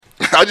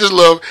I just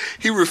love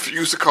he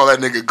refused to call that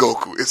nigga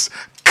Goku. It's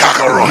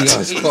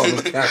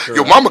Kakarot.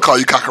 Yo, mama call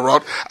you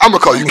Kakarot. I'm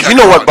gonna call you Kakarot. You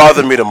know what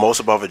bothered me the most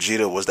about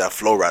Vegeta was that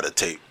Flow Rider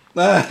tape.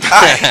 I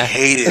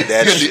hated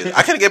that shit.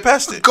 I couldn't get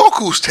past it.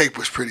 Goku's tape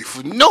was pretty.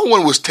 No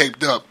one was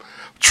taped up.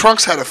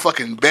 Trunks had a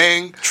fucking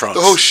bang. Trunks.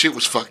 The whole shit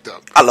was fucked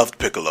up. I loved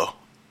Piccolo.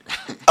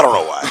 I don't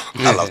know why.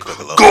 I loved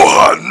Piccolo.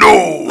 Gohan,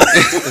 no.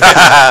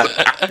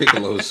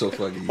 Piccolo is so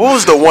fucking. What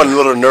was the one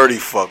little nerdy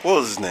fuck? What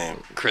was his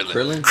name?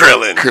 Krillin.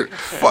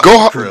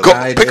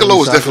 Gohan. Piccolo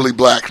was definitely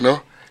black.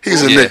 No,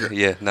 he's a nigga.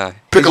 Yeah, nah.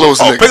 Piccolo's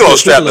a nigga. Piccolo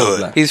strapped the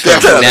hood. He's from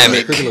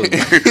Namek.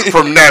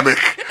 From Namek.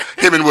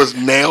 Him and was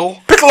Nail.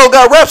 Piccolo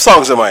got rap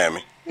songs in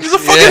Miami. He's a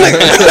fucking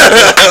nigga.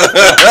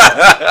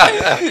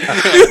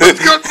 He's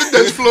got the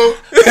dance floor.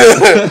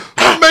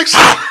 Makes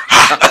sense.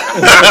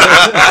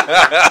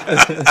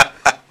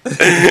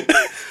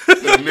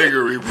 The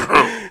niggery,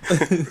 bro.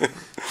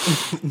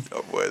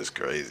 Oh boy, it's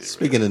crazy.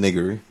 Speaking of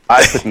niggery,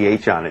 I put the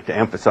H on it to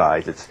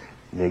emphasize it's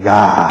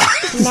nigga.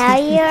 Now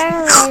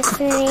you're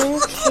listening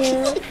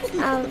to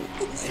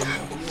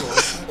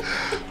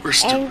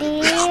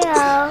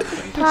NWO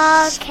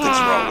Podcast. What's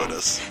wrong with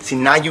us? See,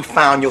 now you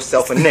found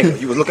yourself a nigga.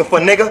 You was looking for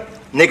a nigga?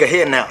 Nigga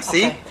here now,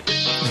 see?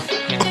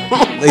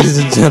 ladies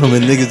and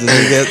gentlemen, niggas and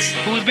niggas,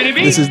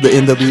 this is the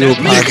NWO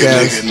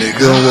Podcast.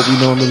 Doing what we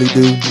normally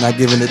do, not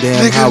giving a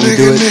damn how we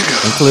do it,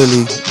 and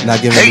clearly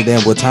not giving a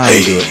damn what time we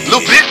do it.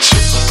 Little bitch,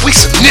 we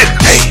some niggas.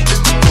 Hey,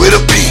 with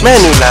a P.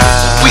 Manula.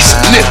 We some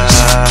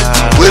niggas.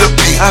 With a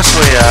P. I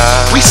swear.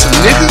 We some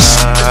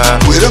niggas.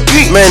 With a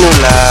P.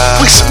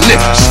 Manula. We some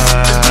niggas.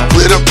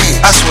 With a P.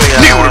 I swear.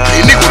 Nigga with a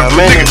P. Nigga with a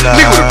P. Nigga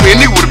with a P.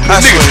 Nigga with a P.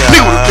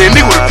 Nigga with a P.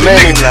 Nigga with a P.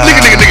 Nigga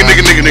with a P.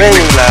 Nigga with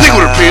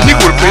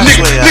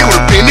a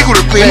P. Nigga with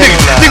a P.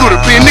 Nigga with a P. Nigga with a P. Nigga with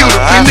a P.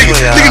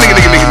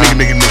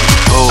 Nigga.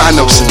 I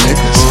know some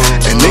niggas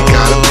and they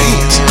got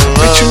opinions.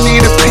 Bitch, you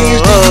need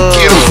opinions, then you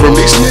get them from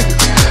these niggas.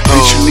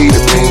 Bitch, you need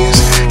opinions,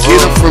 get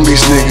them from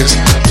these niggas.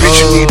 Bitch,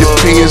 you need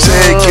opinions,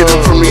 hey, get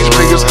them from these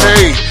niggas.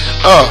 Hey,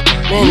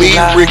 me,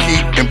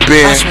 Ricky, and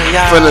Ben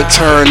finna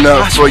turn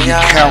up for you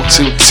count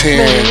to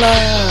 10.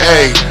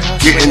 Hey,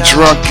 getting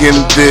drunk in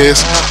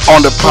this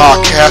on the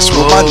podcast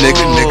with my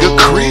nigga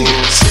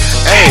Chris.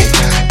 Hey,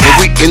 and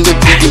we in the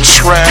vegan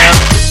trap,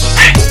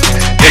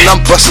 and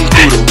I'm busting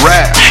through the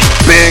rap.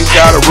 Ben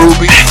got a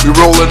ruby, we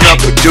rolling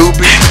up a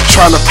doobie,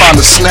 trying to find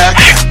a snack,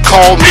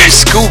 call me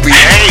Scooby.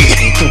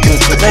 Hey,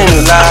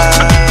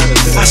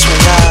 I swear.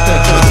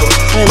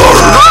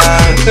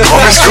 call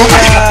me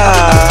Scooby.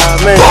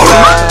 Call me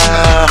Scooby.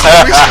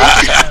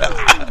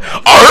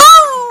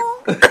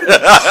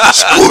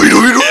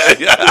 Scooby-Doo.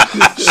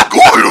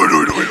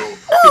 Scooby-Doo.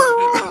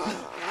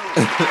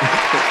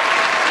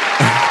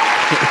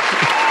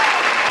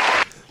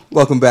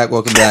 Welcome back.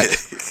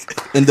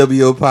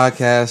 NWO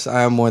Podcast.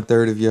 I am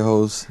 1/3 of your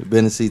host,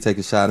 Ben and C. Take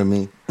a shot at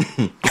me.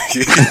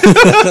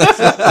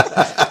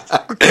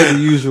 As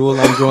usual,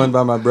 I'm joined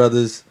by my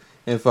brothers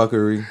in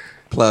fuckery,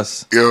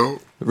 plus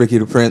Ricky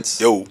the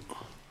Prince. Yo.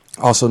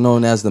 Also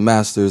known as the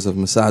Masters of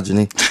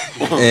Misogyny.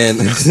 And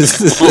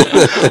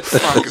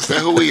fuck, is that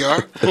who we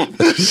are?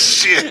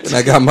 Shit. And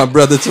I got my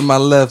brother to my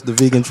left, the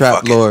vegan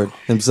trap lord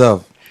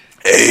himself.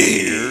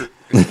 Hey.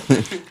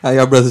 How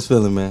y'all brothers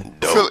feeling, man?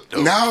 Dope.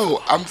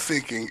 Now I'm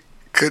thinking,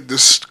 could the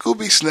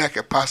Scooby snack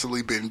have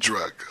possibly been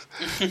drugged?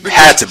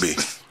 Had to be.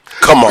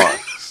 Come on.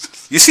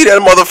 You see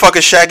that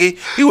motherfucker Shaggy?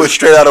 He was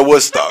straight out of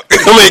Woodstock.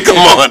 I mean, come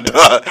on,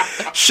 dog.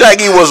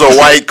 Shaggy was a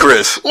white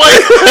Chris.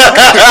 Like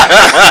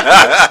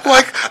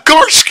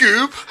Garth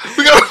Scoob.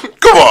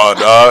 Come on,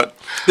 dog.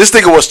 This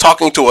nigga was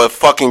talking to a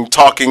fucking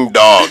talking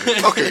dog.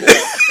 Okay.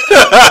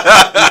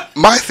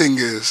 My thing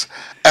is,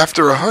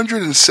 after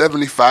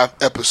 175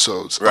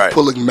 episodes of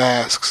pulling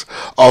masks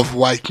off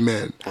white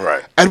men,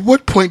 at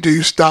what point do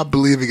you stop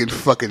believing in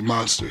fucking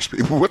monsters,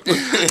 people?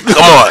 Come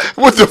on.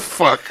 What the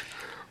fuck?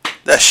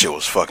 That shit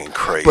was fucking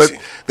crazy. But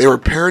they were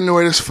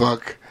paranoid as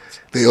fuck.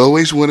 They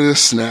always wanted a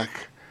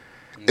snack.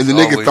 And the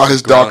nigga thought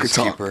his dog could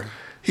talk.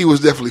 He was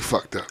definitely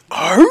fucked up.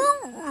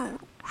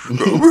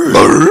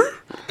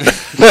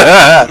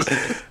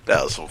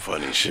 That was some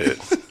funny shit.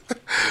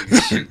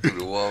 Shoot through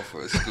the wall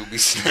for a Scooby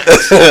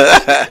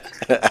snack.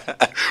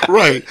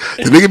 Right.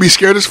 The nigga be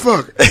scared as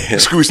fuck.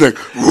 Scooby snack.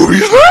 Ruby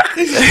snack.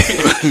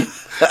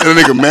 And the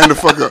nigga man the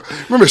fuck up.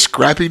 Remember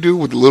Scrappy Doo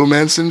with the little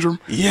man syndrome?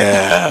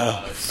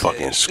 Yeah.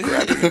 Fucking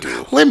Scrappy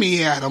Doo. Let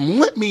me at him.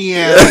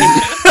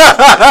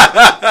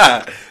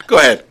 Go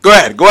ahead. Go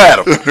at him. Go ahead,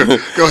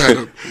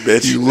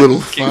 Bitch. You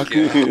little fuck.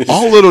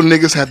 All little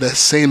niggas have that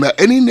same.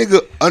 Any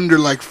nigga under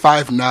like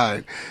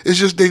 5'9", it's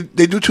just they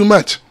do too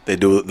much. They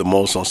do the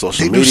most on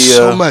social media. They do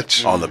so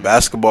much on the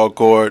basketball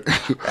court,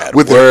 at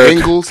with work. Their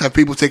angles. Have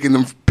people taking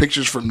them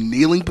pictures from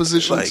kneeling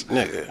positions?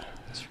 Like, nigga,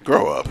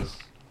 grow up.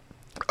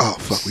 Oh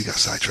fuck, we got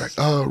sidetracked.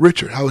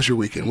 Richard, how was your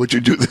weekend? What'd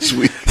you do this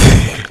week?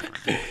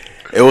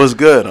 It was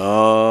good.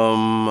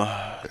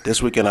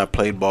 This weekend I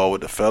played ball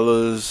with the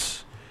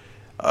fellas.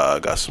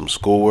 Got some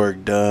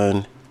schoolwork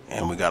done,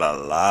 And we got a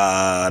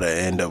lot of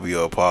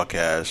NWO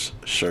Podcast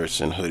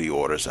shirts and hoodie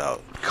orders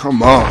out.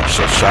 Come on.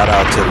 So shout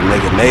out to the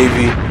nigga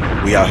Navy.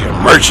 We out here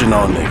merching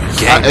on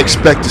niggas. I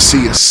expect to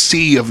see a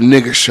sea of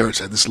nigga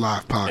shirts at this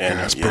live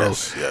podcast, Yeah, bro.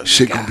 yes.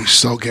 Shit gonna be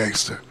so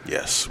gangster.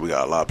 Yes, we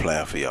got a lot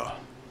planned for y'all.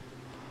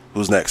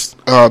 Who's next?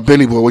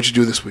 Benny boy, what'd you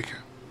do this weekend?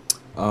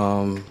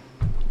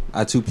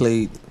 I too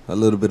played a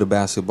little bit of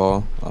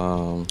basketball.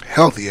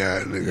 Healthy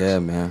ass nigga. Yeah,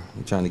 man.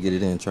 I'm trying to get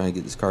it in, trying to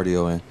get this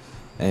cardio in.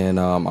 And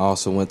I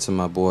also went to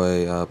my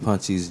boy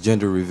Punchy's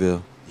gender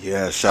reveal.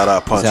 Yeah, shout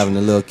out Punch. He's having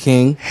a little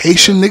king.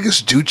 Haitian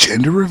niggas do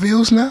gender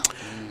reveals now?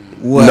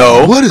 What?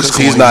 No, What is 'cause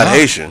he's going not on?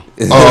 Haitian.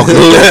 Oh,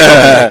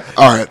 okay.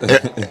 All right.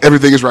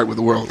 Everything is right with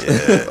the world.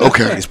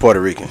 Okay. He's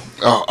Puerto Rican.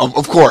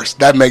 Of course.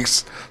 That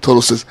makes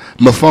total sense.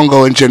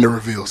 Mofongo and gender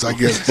reveals. I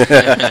get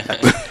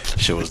it.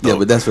 Shit was dope. Yeah,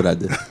 but that's what I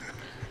did.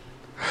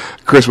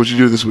 Chris, what'd you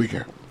do this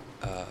weekend?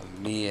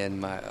 Me and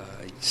my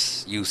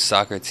youth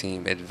soccer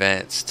team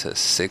advanced to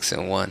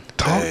 6-1.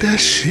 Talk that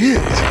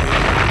shit.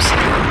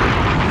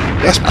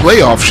 That's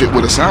playoff shit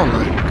what it sound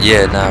like.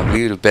 Yeah,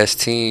 we the best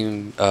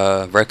team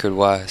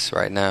record-wise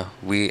right now.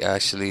 We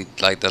actually,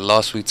 like, the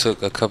loss we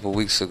took a couple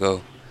weeks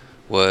ago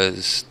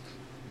was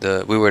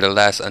we were the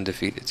last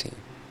undefeated team.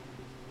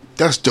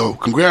 That's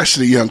dope. Congrats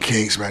to the Young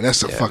Kings, man.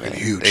 That's a fucking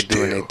huge They deal.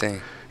 doing their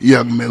thing.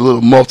 Yeah, man, a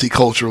little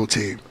multicultural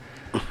team.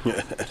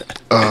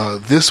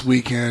 This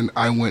weekend,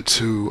 I went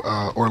to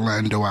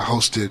Orlando. I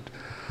hosted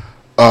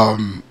a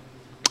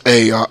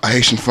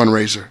Haitian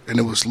fundraiser, and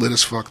it was lit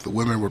as fuck. The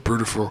women were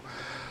beautiful.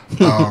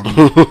 Let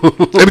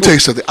me tell you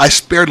something. I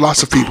spared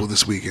lots of people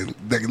this weekend.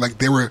 Like,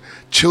 there were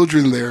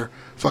children there,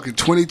 fucking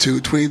 22,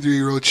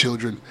 23-year-old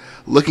children,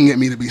 looking at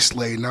me to be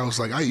slayed, and I was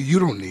like, you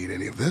don't need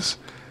any of this.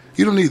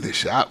 You don't need this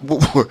shit.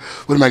 What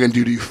am I gonna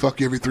do? Do you fuck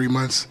you every 3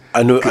 months?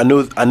 I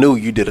knew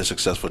you did a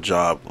successful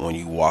job when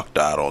you walked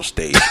out on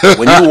stage.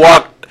 When you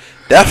walked,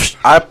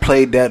 I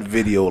played that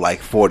video like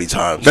 40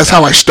 times. That's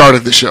how I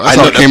started the show. That's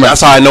how it came out.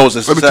 That's how I know it's a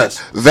Let me tell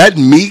success. you, that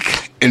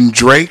Meek and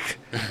Drake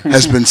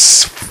has been.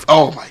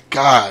 Oh my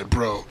god,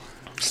 bro!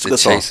 It's the good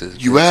song.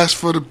 Chasers. You asked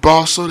for the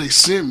boss, so they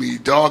sent me,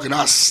 dog, and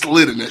I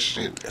slid in that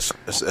shit.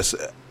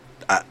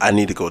 I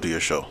need to go to your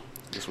show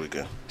this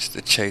weekend. It's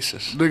the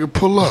Chasers. Nigga,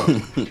 pull up.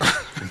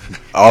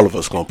 All of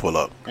us gonna pull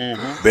up.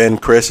 Ben,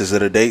 Chris, is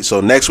it a date?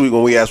 So next week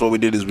when we ask what we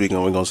did this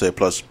weekend, we're gonna say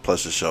plus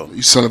the show.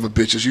 You son of a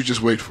bitches! You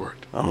just wait for it.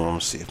 I'm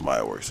gonna see if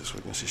Maya works this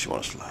weekend. See if she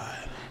wanna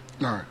slide.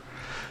 All right,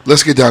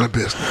 let's get down to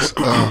business.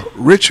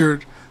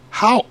 Richard,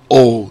 how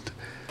old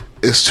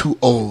is too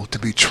old to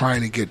be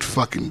trying to get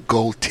fucking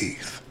gold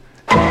teeth?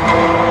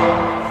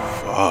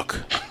 Fuck.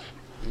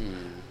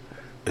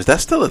 Is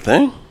that still a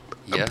thing?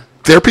 Yeah.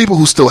 There are people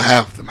who still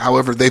have them.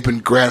 However, they've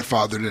been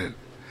grandfathered in.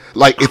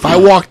 Like, if I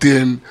walked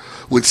in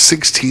with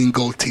 16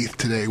 gold teeth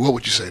today, what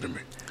would you say to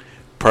me?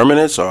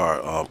 Permanents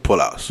or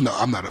pullouts? No,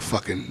 I'm not a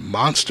fucking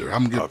monster.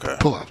 I'm going to get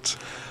pull-outs.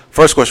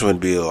 First question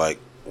would be like,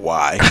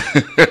 why?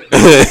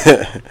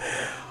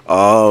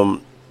 I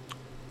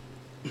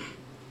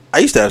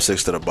used to have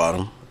 6 to the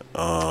bottom.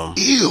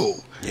 Ew.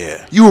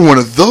 Yeah. You were one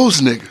of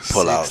those niggas.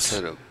 Pullouts. 6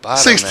 to the bottom.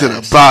 6 to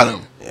the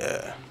bottom.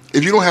 Yeah.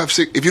 If you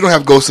don't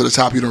have goals to the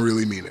top, you don't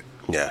really mean it.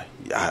 Yeah.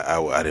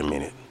 I didn't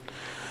mean it.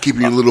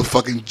 Keeping your little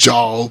fucking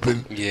jaw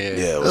open. Yeah.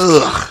 Yeah.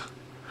 Ugh.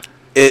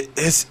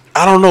 It's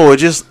I don't know.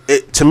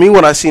 To me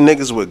when I see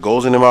niggas with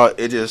goals in their mouth,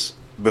 it just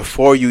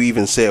before you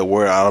even say a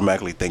word, I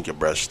automatically think your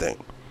breath stink.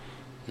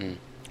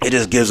 It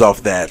just gives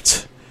off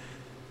that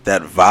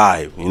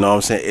vibe. You know what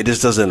I'm saying? It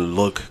just doesn't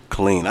look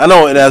clean. I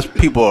know, and as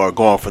people are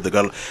going for the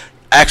gut.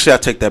 Actually, I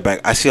take that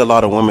back. I see a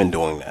lot of women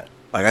doing that.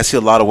 Like I see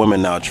a lot of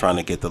women now trying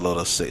to get the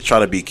little sick,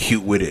 trying to be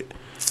cute with it.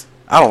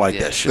 I don't like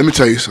that shit. Let me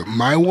tell you something.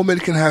 My woman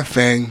can have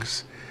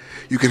fangs.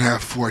 You can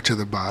have 4 to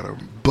the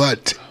bottom.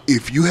 But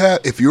if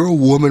you're a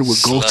woman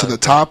with goals to the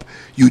top,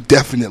 you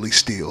definitely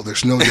steal.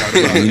 There's no doubt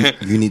about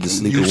it. You need to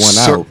sleep with one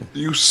eye open.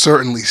 You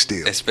certainly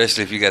steal.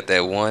 Especially if you got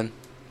that one.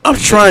 I'm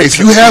trying. If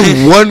you have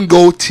one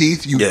gold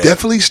teeth, you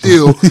definitely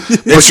steal.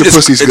 But your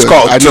pussy's good. It's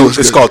called I know tooth.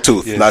 It's called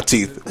tooth, not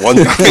teeth. One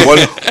a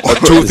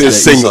tooth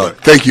is singular.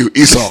 Thank you,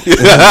 Esau.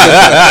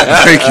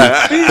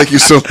 Thank you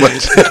so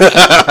much.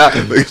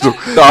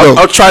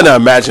 I'm trying to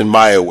imagine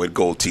Maya with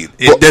gold teeth.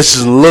 It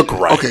doesn't look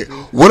right. Okay,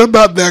 what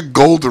about that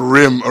gold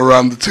rim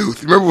around the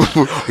tooth? Remember?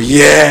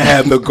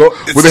 Yeah, the gold.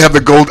 Where they have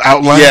the gold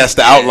outline? Yes,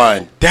 the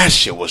outline. That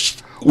shit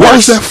was. What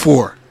was that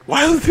for?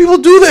 Why do people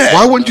do that?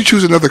 Why wouldn't you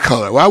choose another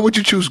color? Why would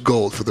you choose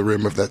gold for the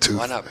rim of that tooth?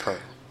 Why not pearl?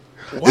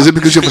 Is it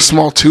because you have a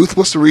small tooth?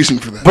 What's the reason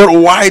for that? But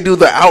why do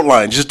the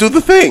outline? Just do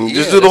the thing.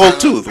 Just do the whole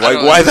tooth. Like,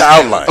 why the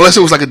outline? Unless it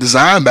was like a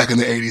design back in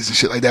the 80s and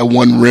shit, like that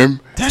one rim.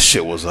 That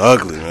shit was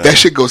ugly, man. That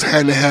shit goes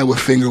hand in hand with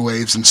finger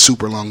waves and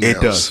super long nails.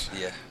 It does.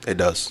 Yeah. It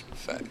does.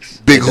 Facts.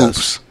 Big It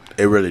hoops. does.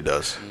 It really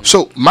does.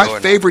 So my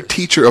favorite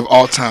teacher of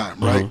all time,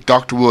 right,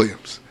 Dr.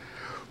 Williams,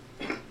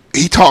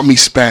 he taught me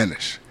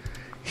Spanish.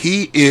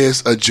 He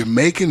is a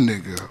Jamaican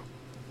nigga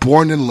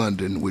born in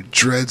London with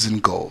dreads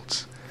and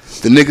golds.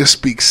 The nigga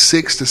speaks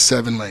 6 to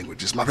 7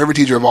 languages. My favorite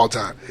teacher of all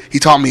time. He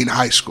taught me in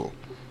high school.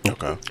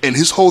 Okay. And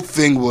his whole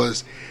thing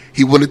was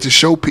he wanted to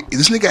show people.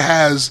 This nigga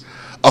has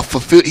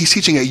He's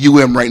teaching at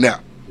UM right now.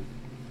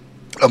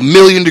 1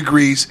 million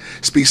degrees,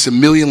 speaks a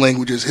million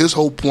languages. His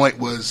whole point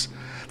was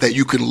that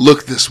you can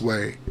look this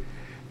way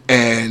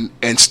and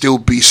still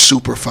be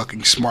super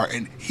fucking smart.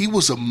 And he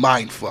was a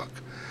mind fuck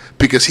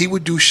because he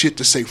would do shit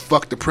to say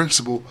fuck the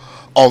principal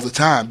all the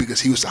time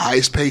because he was the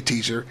highest paid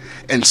teacher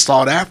and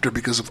sought after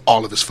because of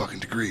all of his fucking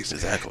degrees.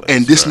 Exactly.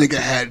 And this nigga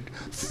had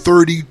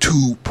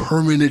 32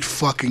 permanent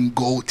fucking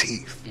gold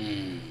teeth.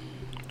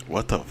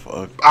 What the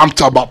fuck? I'm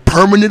talking about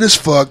permanent as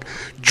fuck,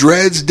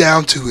 dreads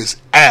down to his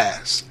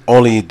ass.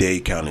 Only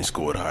Dade County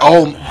School would hire.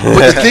 Oh,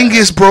 but the thing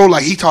is, bro,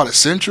 like he taught at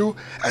Central,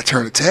 at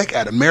Turner Tech,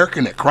 at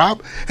American, at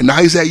Crop, and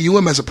now he's at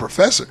UM as a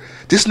professor.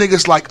 This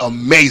nigga's like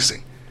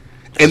amazing.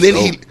 And then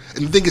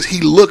and the thing is,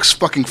 he looks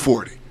fucking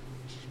 40.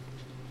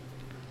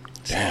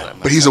 Damn.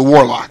 But he's a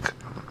warlock.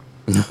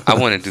 I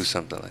want to do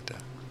something like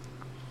that.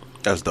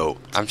 That's dope.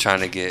 I'm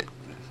trying to get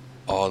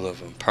all of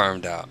them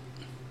permed out.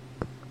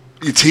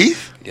 Your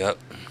teeth? Yep.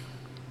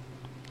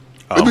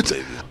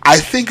 I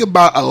think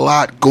about a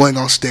lot going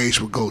on stage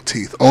with gold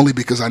teeth, only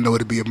because I know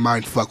it'd be a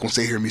mind fuck once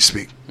they hear me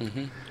speak.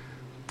 Mm-hmm.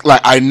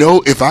 Like, I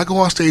know if I go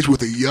on stage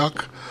with a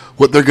yuck,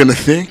 what they're going to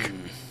think,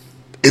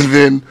 and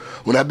then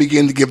when I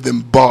begin to give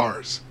them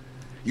bars,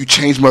 you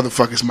change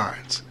motherfuckers'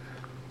 minds.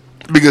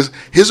 Because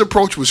his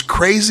approach was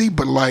crazy,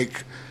 but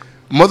like,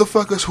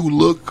 motherfuckers who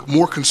look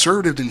more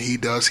conservative than he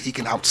does, he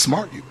can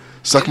outsmart you.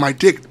 Suck my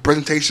dick.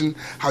 Presentation,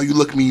 how you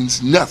look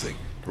means nothing.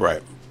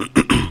 Right.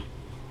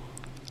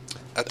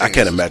 I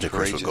can't imagine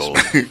Chris with gold.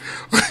 You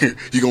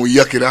gonna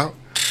yuck it out?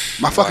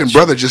 My fucking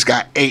brother just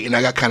got 8, and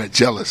I got kind of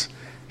jealous.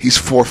 He's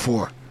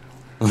 4'4".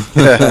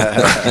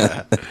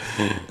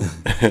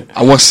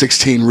 I want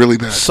 16 really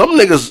bad. Some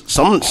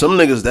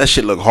niggas, that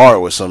shit look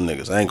hard with some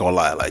niggas. I ain't gonna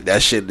lie. Like,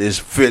 that shit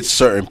just fits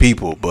certain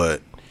people,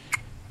 but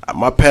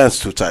my pants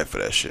too tight for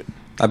that shit.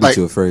 I'd be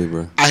too afraid,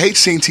 bro. I hate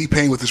seeing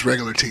T-Pain with his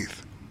regular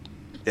teeth.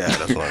 Yeah,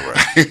 that's what I'm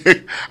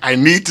right. I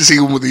need to see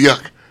him with a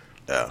yuck.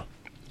 Yeah,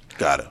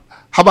 got it.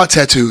 How about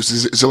tattoos?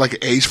 Is there like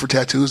an age for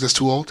tattoos that's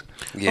too old?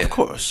 Yeah. Of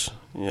course.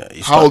 Yeah.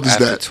 How old is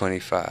after that?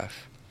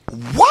 25.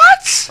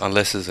 What?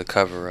 Unless it's a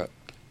cover-up.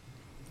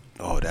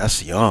 Oh,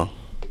 that's young.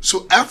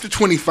 So after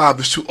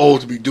 25 is too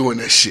old to be doing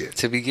that shit.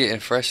 To be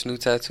getting fresh new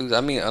tattoos? I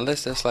mean,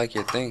 unless that's like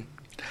your thing.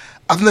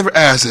 I've never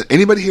asked it.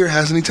 Anybody here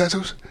has any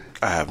tattoos?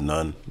 I have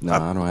none. No,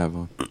 I don't have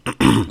one.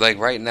 Like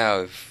right now,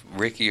 if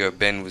Ricky or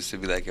Ben was to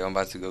be like, yo, I'm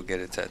about to go get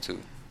a tattoo.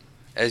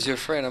 As your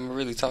friend, I'm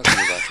really talking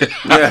about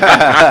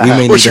that. We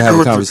may need to have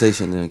a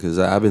conversation then, because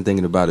I've been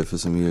thinking about it for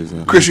some years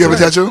now. Chris, you have a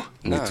tattoo?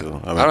 Me too.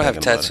 I don't have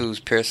tattoos,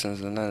 piercings,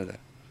 and none of that.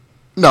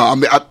 No, I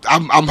mean,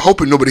 I'm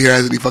hoping nobody here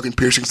has any fucking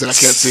piercings that I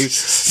can't see.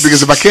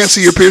 Because if I can't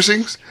see your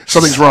piercings,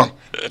 something's wrong,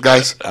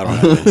 guys. I don't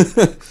have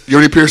any. You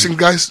have any piercings,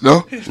 guys?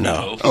 No?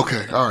 No.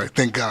 Okay, all right,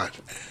 thank God.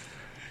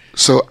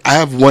 So I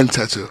have one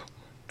tattoo.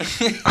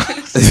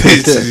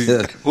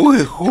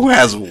 Who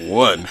has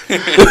one?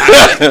 Is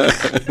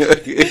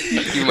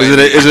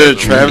it a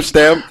tramp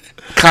stamp?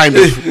 Kind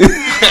of.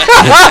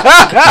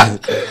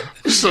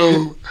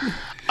 So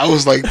I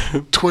was like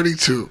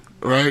 22,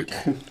 right?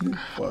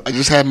 I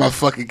just had my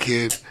fucking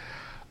kid.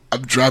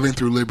 I'm driving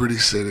through Liberty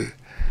City,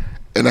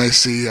 and I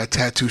see a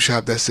tattoo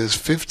shop that says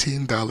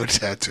 $15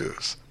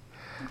 tattoos.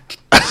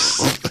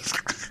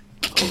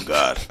 Oh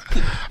God!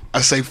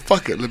 I say,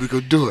 fuck it, let me go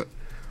do it.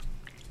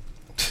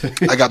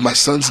 I got my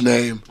son's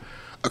name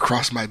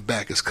across my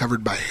back. It's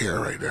covered by hair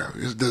right now.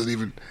 It doesn't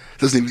even.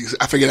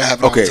 I forget I have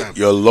it all the time.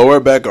 Your lower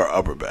back or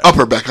upper back?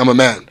 Upper back. I'm a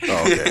man.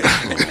 Oh,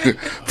 okay.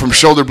 From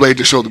shoulder blade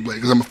to shoulder blade,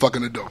 because I'm a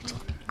fucking adult.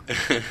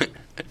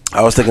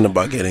 I was thinking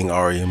about getting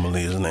Ari and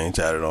Malia's name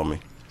tatted on me.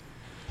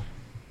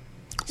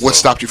 What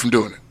stopped you from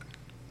doing it?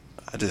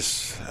 I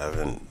just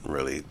haven't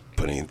really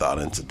put any thought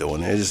into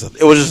doing it.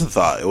 It was just a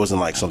thought. It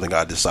wasn't like something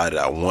I decided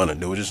I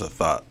wanted. It was just a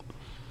thought.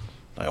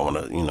 Like, I want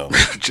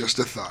to, Just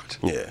a thought.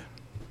 Yeah.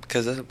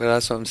 But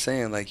that's what I'm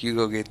saying. Like, you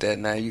go get that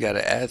now, you got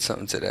to add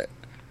something to that.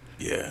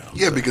 Yeah.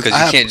 Yeah, because you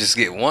can't just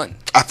get one.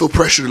 I feel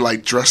pressure to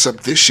like dress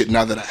up this shit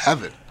now that I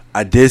have it.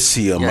 I did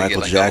see a You gotta Michael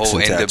get, like,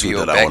 Jackson a whole tattoo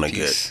NWO that I want to back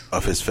piece. get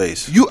of his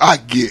face. I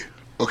get,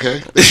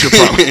 okay? That's your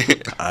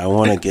problem. I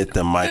want to get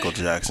the Michael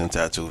Jackson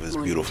tattoo of his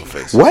beautiful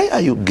face. Why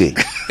are you gay?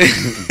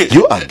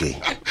 You are gay.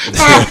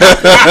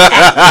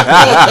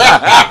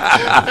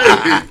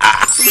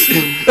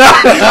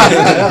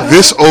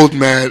 This old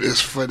man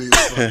is funny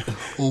as fuck.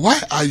 Well, why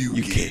are you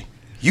gay?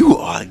 You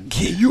are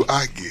gay. You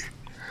are gay.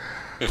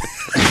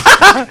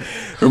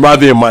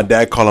 Remind me of my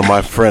dad calling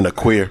my friend a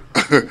queer.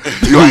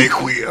 You ain't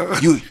queer.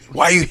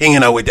 Why are you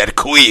hanging out with that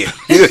queer?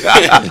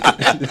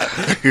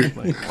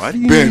 Like, why do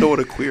you even know what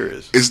a queer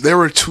is? Is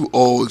there a too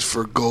old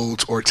for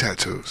golds or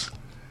tattoos?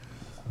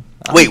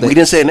 Wait, we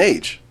didn't say an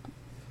age.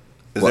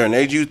 Is there an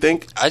age you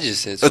think? I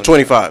just said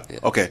 25. Yeah.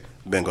 Okay,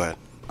 Ben, go ahead.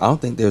 I don't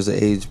think there's an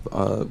age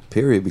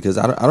period, because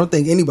I don't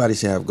think anybody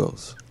should have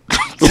goals.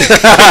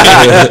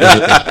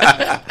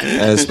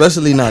 And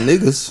especially not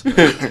niggas.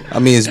 I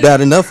mean, it's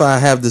bad enough I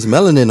have this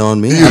melanin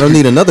on me. I don't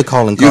need another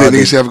calling You card. didn't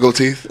need to have gold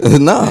teeth?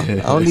 Nah, I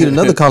don't need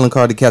another calling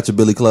card to catch a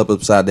billy club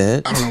upside the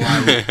head. I don't know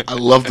why. I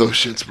love those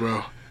shits,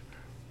 bro.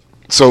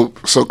 So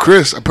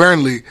Chris,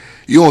 apparently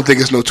you don't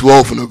think it's no too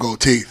old for no gold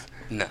teeth.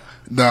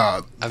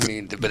 Nah. I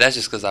mean, but that's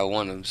just because I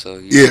want them. So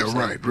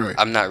right.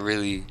 I'm not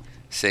really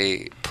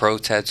pro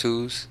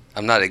tattoos.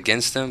 I'm not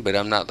against them, but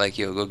I'm not like,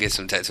 yo, go get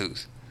some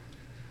tattoos.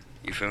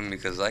 You feel me?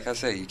 Because like I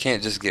said, you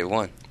can't just get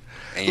one,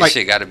 and your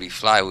shit got to be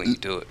fly when you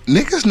do it.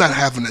 Niggas not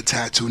having a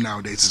tattoo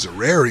nowadays is a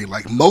rarity.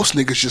 Like most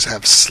niggas just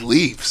have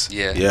sleeves.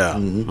 Yeah.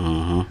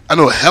 Mm-hmm. I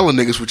know a hella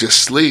niggas with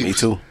just sleeves. Me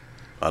too.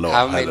 I know.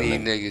 How many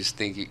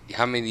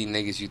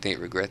niggas you think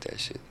regret that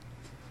shit?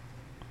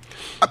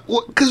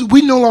 Because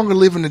we no longer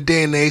live in a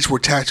day and age where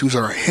tattoos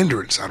are a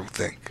hindrance. I don't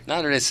think.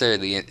 Not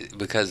necessarily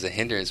because of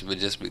hindrance, but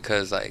just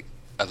because like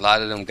a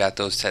lot of them got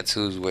those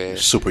tattoos where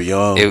super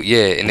young.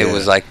 It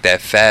was like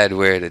that fad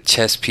where the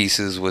chest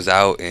pieces was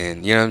out,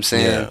 and you know what I'm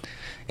saying. Yeah.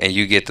 And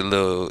you get the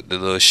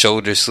little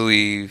shoulder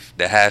sleeve,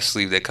 the half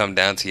sleeve that come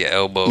down to your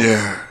elbow.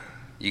 Yeah.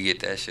 You get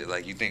that shit.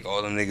 Like, you think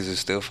all them niggas are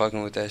still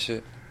fucking with that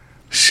shit?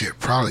 Shit,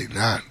 probably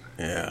not.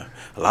 Yeah,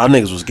 a lot of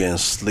niggas was getting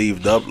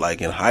sleeved up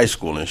like in high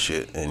school and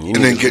shit, and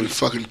then getting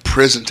fucking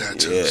prison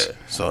tattoos. Yeah,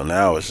 so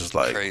now it's just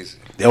like crazy.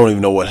 They don't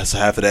even know what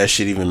half of that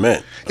shit even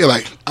meant. Yeah,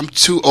 like I'm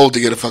too old to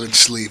get a fucking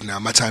sleeve now.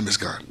 My time is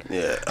gone.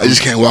 Yeah, I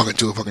just can't walk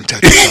into a fucking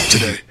tattoo shop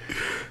today.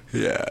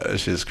 Yeah,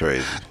 that's just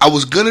crazy. I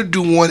was gonna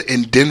do one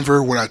in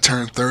Denver when I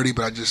turned 30,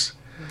 but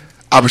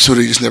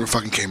opportunity just never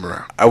fucking came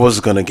around. I was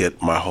gonna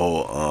get my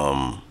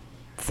whole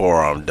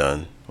forearm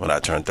done when I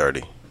turned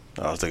 30.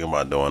 I was thinking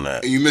about doing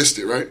that. And you missed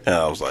it, right? And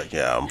I was like,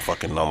 yeah, I'm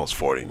fucking almost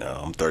 40 now.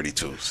 I'm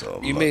 32,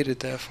 so... You made it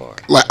that far.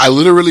 Like, I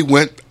literally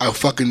I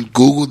fucking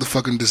Googled the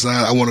fucking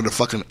design. I wanted a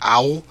fucking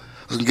owl.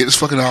 I was gonna get this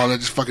fucking owl, and I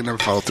just fucking never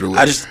followed through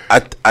with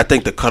it. I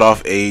think the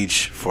cutoff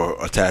age for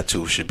a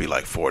tattoo should be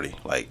like 40.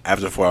 Like,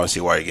 after 40, I don't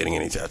see why you're getting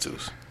any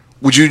tattoos.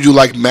 Would you do,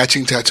 like,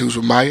 matching tattoos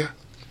with Maya?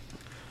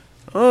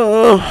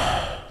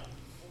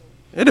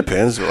 It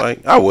depends.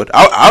 Like, I would.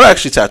 I'll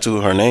actually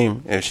tattoo her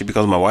name. If she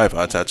becomes my wife,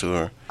 I'll tattoo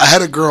her. I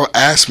had a girl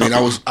ask me, and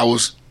I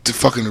was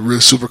fucking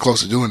really super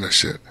close to doing that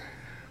shit.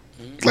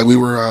 Like, we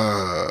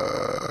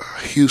were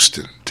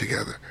Houston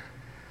together.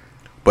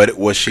 But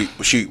were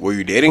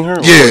you dating her?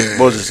 Yeah.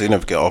 What was the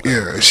significant? Okay.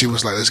 Yeah, and she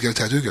was like, let's get a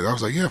tattoo together. I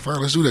was like, yeah, fine,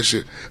 let's do that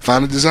shit.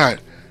 Find a design.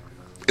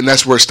 And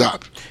that's where it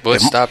stopped.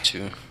 What stopped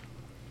you?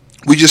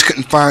 We just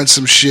couldn't find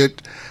some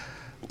shit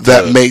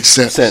that made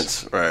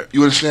sense. Right.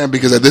 You understand?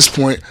 Because at this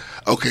point,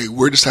 okay,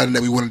 we're deciding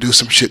that we want to do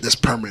some shit that's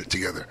permanent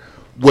together.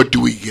 What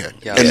do we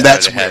get? Y'all and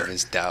that's where have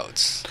his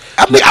doubts.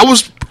 I mean, I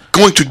was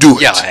going to do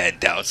it. Y'all had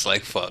doubts,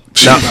 like fuck.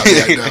 Now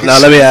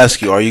let me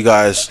ask you: Are you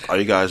guys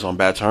on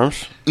bad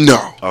terms?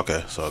 No.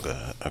 Okay, so good.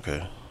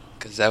 Okay.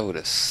 Cause that would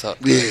have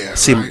sucked. Yeah.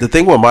 See, the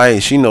thing with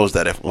Maya, she knows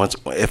that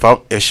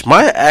if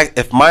Maya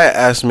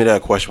asks me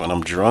that question when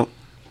I'm drunk,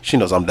 she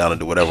knows I'm down to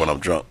do whatever when I'm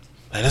drunk.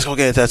 Like, let's go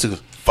get a tattoo.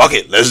 Fuck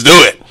it, let's do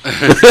it.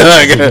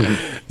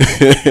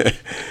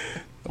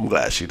 I'm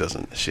glad she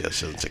doesn't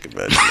take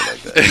advantage of me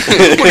like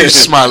that. What are you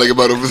smiling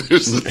about over there?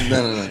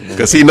 No.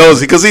 Because he knows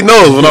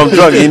when I'm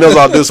drunk, he knows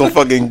I'll do some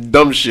fucking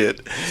dumb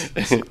shit.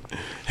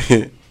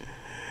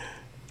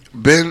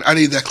 Ben, I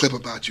need that clip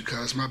about you,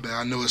 cuz. My bad.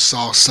 I know it's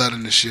all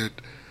sudden and shit.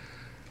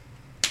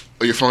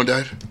 Oh, your phone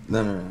died?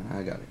 No.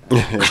 I got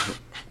it.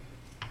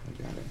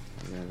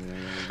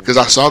 Because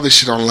I saw this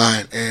shit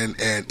online, and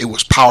it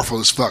was powerful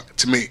as fuck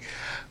to me.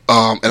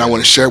 And I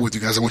want to share it with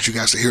you guys. I want you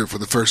guys to hear it for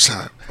the first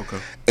time. Okay.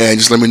 And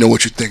just let me know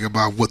what you think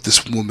about what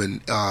this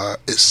woman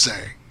is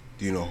saying.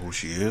 Do you know who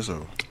she is?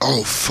 Or?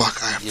 Oh,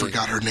 fuck. I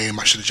forgot her name.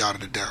 I should have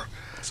jotted it down.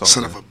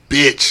 Son of a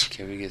bitch.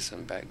 Can we get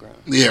some background?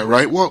 Yeah,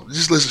 right? Well,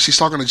 just listen. She's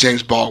talking to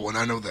James Baldwin.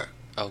 I know that.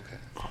 Okay.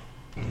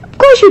 Of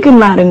course you can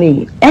lie to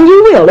me. And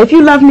you will. If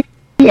you love me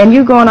and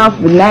you're going off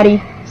with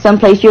Maddie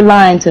someplace, you're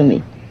lying to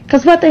me.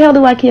 Because what the hell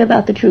do I care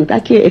about the truth? I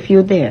care if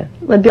you're there.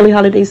 What Billie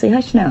Holiday say,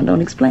 hush now,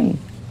 don't explain.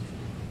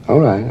 All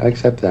right, I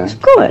accept that.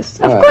 Of course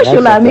you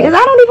lie to me. Because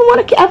I don't even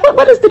want to care.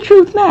 What does the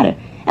truth matter?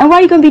 And why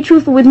are you going to be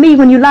truthful with me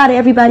when you lie to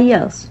everybody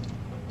else?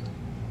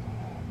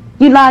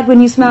 You lied when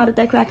you smiled at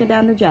that cracker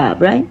down the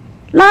job, right?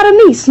 Lie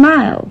to me,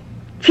 smile.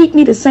 Treat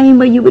me the same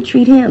way you would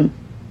treat him.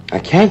 I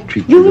can't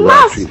treat you the way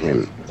I treat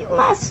him. You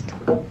must.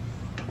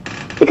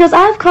 Because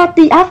I've caught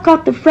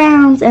the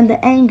frowns and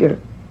the anger.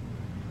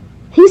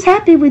 He's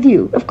happy with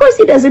you. Of course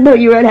he doesn't know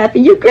you're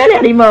unhappy. You grin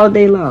at him all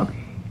day long.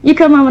 You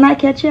come home and I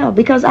catch hell.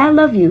 Because I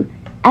love you.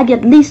 I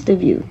get least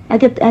of you. I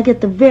get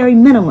the very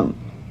minimum.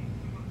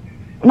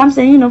 And I'm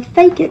saying,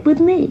 fake it with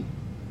me.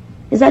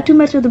 Is that too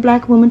much of the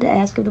black woman to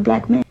ask of the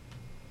black man?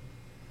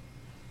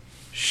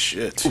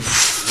 Shit.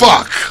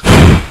 Fuck.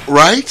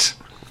 Right?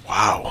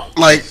 Wow.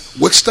 Like,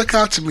 what stuck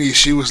out to me is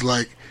she was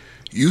like,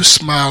 you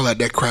smile at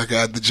that cracker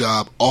at the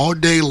job all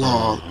day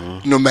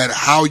long, no matter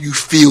how you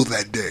feel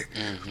that day.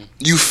 Mm-hmm.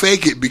 You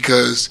fake it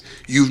because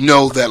you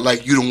know that,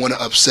 like, you don't want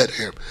to upset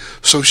him.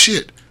 So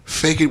shit,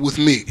 fake it with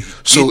me.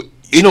 So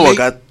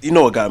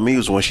what got me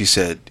was when she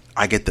said,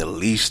 "I get the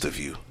least of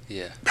you."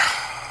 Yeah.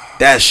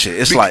 That shit.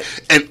 It's like,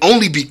 and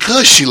only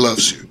because she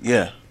loves you.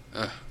 Yeah.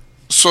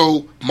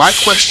 So my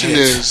question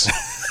is,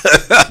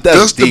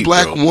 does the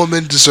black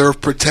woman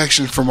deserve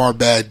protection from our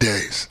bad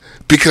days?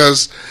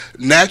 Because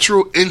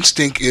natural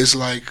instinct is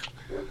like,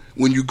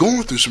 when you're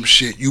going through some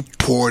shit, you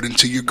pour it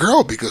into your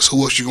girl, because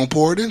who else you gonna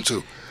pour it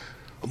into?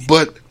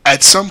 But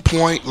at some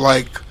point,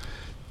 like,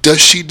 does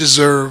she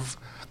deserve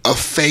a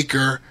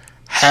faker,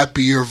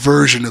 happier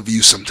version of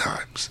you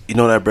sometimes? You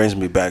know, that brings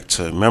me back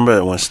to,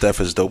 remember when Steph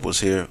is Dope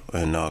was here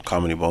and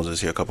Comedy Bones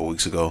was here a couple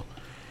weeks ago,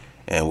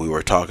 and we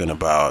were talking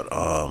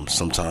about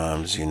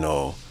sometimes, you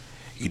know,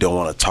 you don't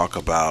want to talk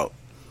about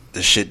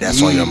the shit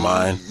that's on your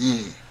mind.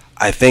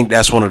 I think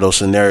that's one of those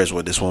scenarios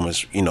where this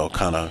woman's, you know,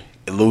 kind of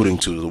alluding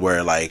to,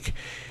 where like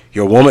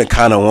your woman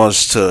kind of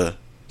wants to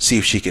see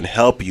if she can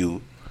help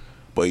you,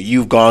 but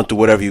you've gone through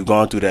whatever you've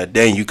gone through that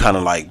day, and you kind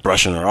of like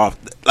brushing her off.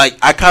 Like,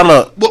 I kind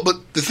of... Well,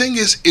 but the thing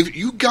is, if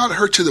you got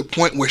her to the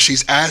point where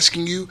she's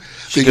asking you,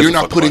 then you're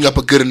not putting up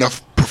a good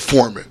enough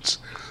performance.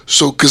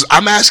 So, because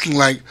I'm asking,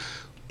 like,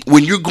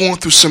 when you're going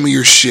through some of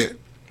your shit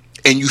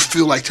and you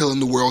feel like telling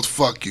the world,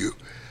 fuck you,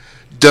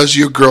 does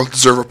your girl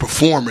deserve a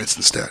performance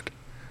instead?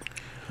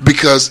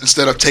 Because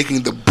instead of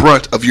taking the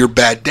brunt of your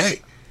bad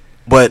day.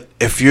 But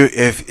if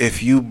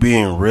you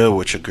being real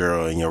with your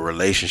girl in your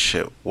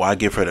relationship, why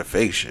give her the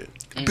fake shit?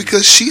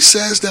 Because she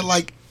says that,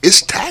 like,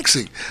 it's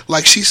taxing.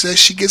 Like, she says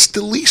she gets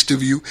the least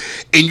of you,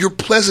 and you're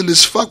pleasant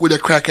as fuck with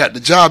that crack at the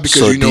job, because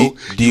so do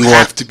you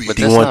have to be.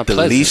 Do you want the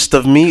least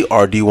of me,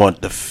 or do you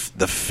want the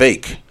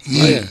fake?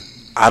 Yeah.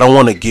 I don't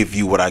want to give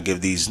you what I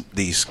give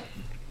these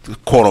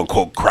quote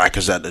unquote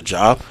crackers at the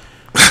job.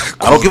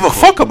 I don't give a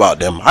fuck about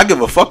them. I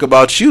give a fuck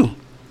about you.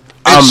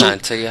 I'm trying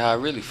to tell you how I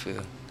really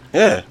feel.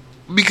 Yeah.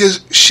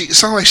 Because it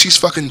sounds like she's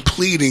fucking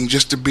pleading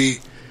just to be,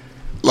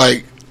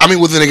 like, I mean,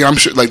 well, then again, I'm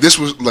sure, like, this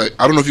was, like,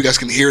 I don't know if you guys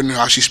can hear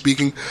how she's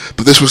speaking,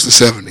 but this was the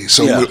 70s.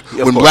 So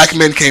when black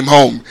men came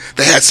home,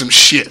 they had some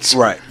shits.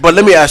 Right. But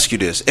let me ask you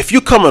this. If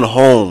you're coming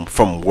home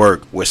from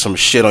work with some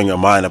shit on your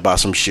mind about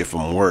some shit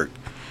from work,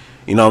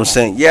 you know what I'm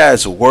saying? Yeah,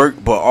 it's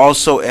work, but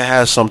also it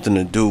has something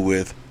to do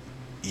with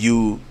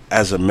you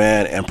as a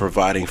man and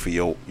providing for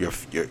your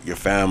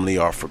family,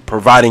 or for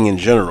providing in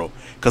general.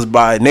 Because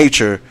by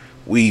nature,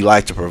 we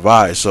like to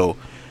provide. So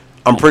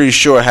I'm pretty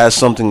sure it has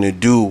something to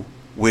do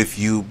with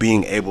you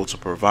being able to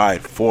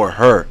provide for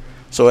her.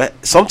 So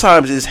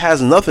sometimes it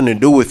has nothing to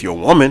do with your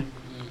woman.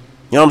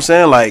 You know what I'm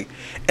saying? Like,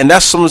 and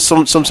that's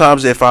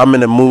sometimes if I'm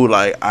in the mood,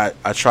 like,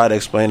 I try to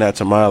explain that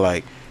to my,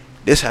 like,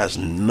 this has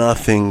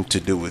nothing to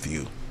do with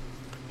you.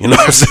 You know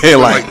what I'm saying?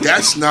 Like,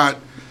 that's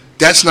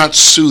not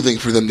soothing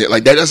for them.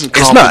 Like, that doesn't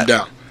calm them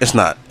down. It's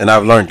not. And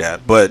I've learned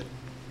that. But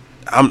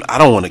I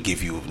don't want to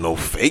give you no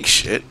fake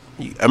shit.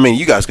 I mean,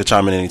 you guys could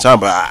chime in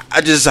anytime, but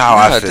I just how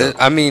I feel.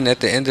 I mean,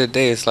 at the end of the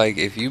day, it's like,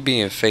 if you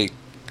being fake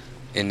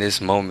in this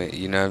moment,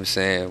 you know what I'm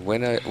saying?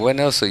 When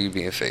else are you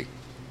being fake?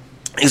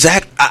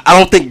 Exactly. I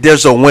don't think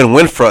there's a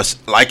win-win for us.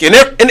 Like, in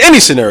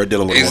any scenario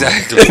dealing with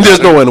exactly,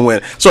 there's no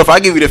win-win. So if I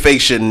give you the fake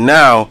shit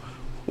now,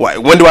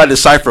 when do I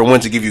decipher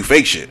when to give you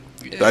fake shit?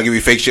 Yeah. Do I give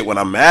you fake shit when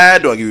I'm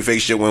mad? Do I give you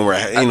fake shit when we're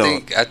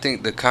I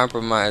think the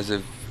compromise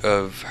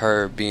of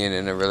her being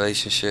in a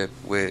relationship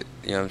with,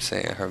 you know what I'm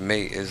saying, her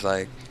mate, is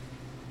like,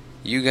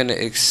 you're gonna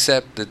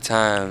accept the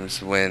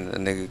times when a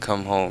nigga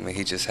come home and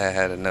he just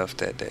had enough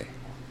that day.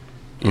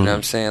 You know what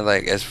I'm saying?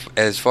 Like,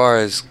 as far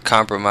as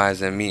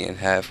compromising, meeting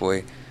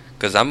halfway,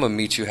 because I'm gonna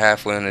meet you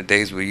halfway on the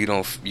days where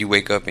you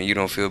wake up and you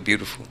don't feel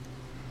beautiful.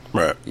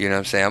 Right. You know what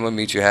I'm saying? I'm gonna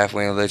meet you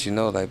halfway and let you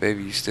know, like,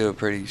 baby, you still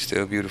pretty, you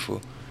still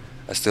beautiful.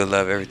 I still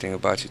love everything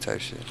about you, type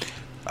shit.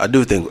 I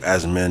do think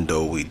as men,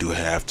 though, we do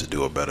have to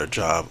do a better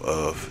job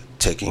of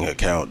taking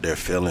account their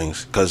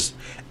feelings, because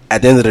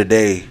at the end of the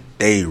day,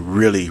 they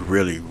really,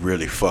 really,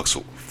 really fuck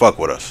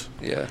with us.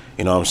 Yeah.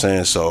 You know what I'm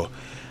saying? So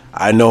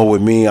I know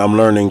with me, I'm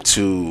learning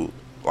to,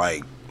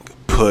 like,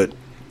 put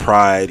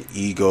pride,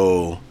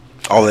 ego,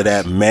 all of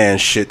that man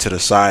shit to the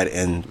side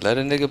and let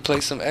a nigga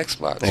play some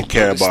Xbox and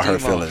care about her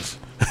feelings.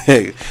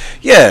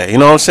 Yeah, you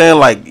know what I'm saying?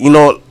 Like, you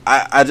know,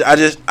 I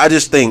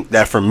just think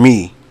that for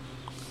me,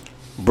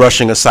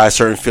 brushing aside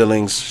certain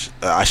feelings,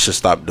 I should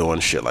stop doing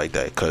shit like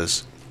that,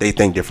 because they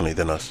think differently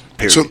than us.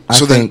 Period.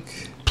 So then,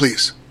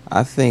 please.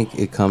 I think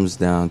it comes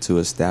down to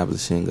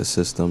establishing a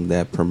system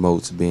that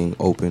promotes being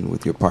open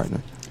with your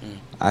partner.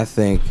 I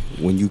think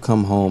when you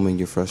come home and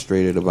you're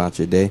frustrated about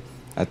your day,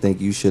 I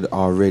think you should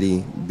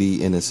already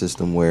be in a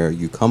system where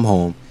you come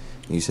home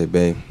and you say,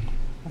 babe,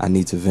 I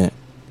need to vent.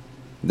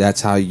 That's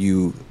how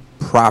you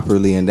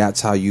properly, and that's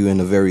how you, in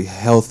a very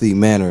healthy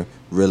manner,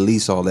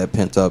 release all that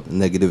pent-up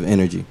negative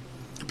energy.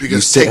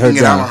 Because taking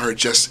it out on her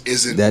just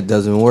isn't... That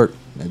doesn't work.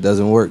 That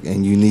doesn't work.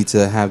 And you need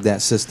to have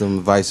that system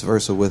vice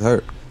versa with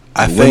her.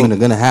 I think women are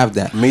going to have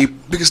that.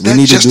 Because that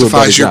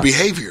justifies your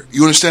behavior.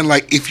 You understand?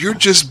 Like, if you're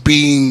just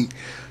being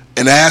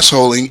an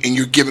asshole and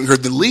you're giving her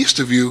the least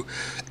of you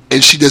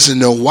and she doesn't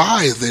know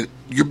why, then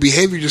your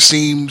behavior just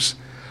seems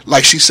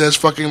like she says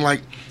fucking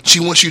like she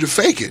wants you to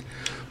fake it.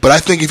 But I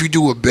think if you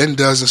do what Ben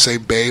does and say,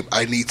 babe,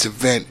 I need to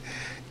vent,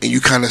 and you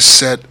kind of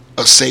set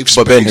a safe space.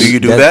 But Ben, do you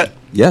do that?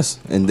 Yes,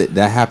 and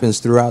that happens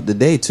throughout the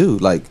day too.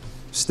 Like,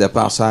 step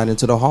outside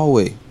into the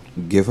hallway,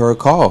 give her a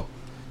call,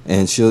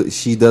 and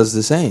she does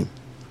the same.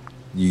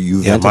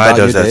 Maya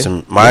does that to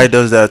me. Maya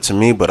does that to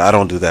me, but I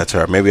don't do that to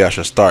her. Maybe I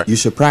should start. You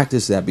should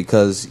practice that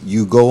because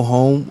you go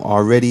home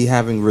already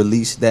having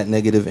released that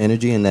negative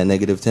energy and that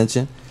negative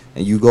tension,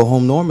 and you go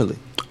home normally.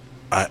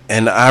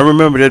 And I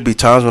remember there'd be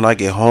times when I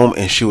get home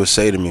and she would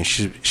say to me,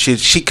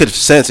 she could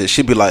sense it.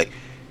 She'd be like,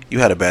 "You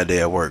had a bad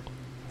day at work,"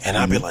 and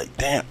I'd be like,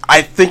 "Damn,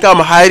 I think I'm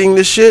hiding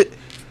this shit."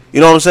 You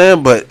know what I'm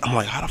saying? But I'm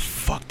like, how the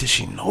fuck did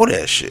she know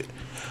that shit?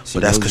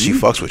 But that's because she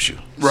fucks with you,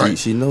 right?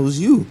 She knows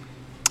you.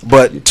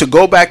 But to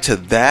go back to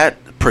that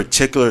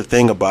particular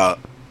thing about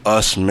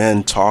us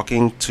men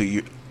talking to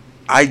you,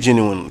 I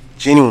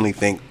genuinely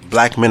think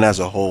black men as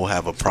a whole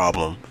have a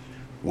problem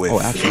with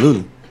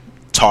absolutely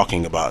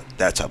talking about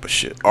that type of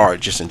shit, or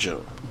just in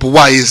general. But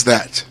why is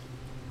that?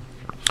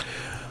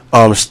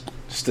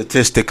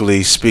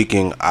 Statistically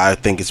speaking, I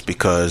think it's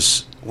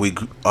because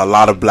a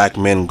lot of black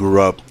men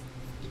grew up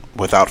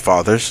without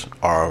fathers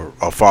or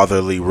a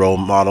fatherly role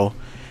model,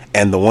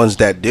 and the ones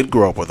that did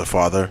grow up with a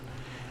father,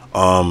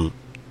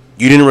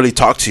 you didn't really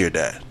talk to your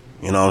dad.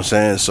 You know what I'm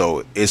saying?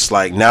 So it's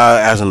like now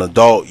as an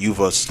adult, you've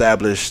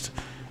established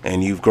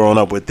and you've grown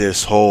up with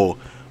this whole,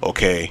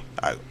 okay,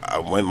 I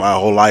went my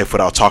whole life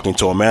without talking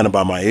to a man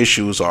about my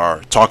issues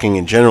or talking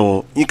in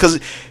general, because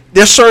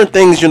there's certain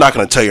things you're not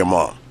going to tell your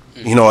mom,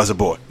 you know, as a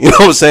boy. You know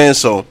what I'm saying?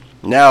 So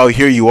now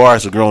here you are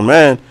as a grown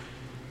man,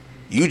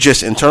 you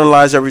just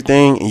internalize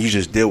everything and you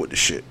just deal with the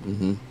shit.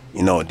 Mm-hmm.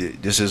 You know,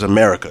 this is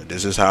America.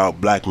 This is how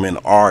black men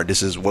are.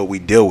 This is what we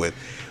deal with.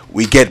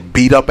 We get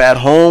beat up at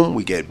home.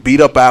 We get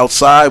beat up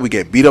outside. We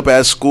get beat up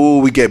at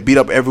school. We get beat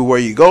up everywhere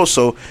you go.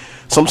 So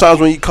sometimes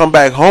when you come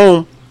back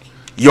home,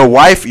 your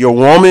wife, your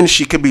woman,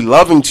 she could be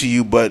loving to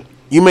you, but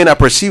you may not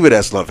perceive it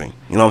as loving.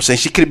 You know what I'm saying?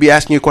 She could be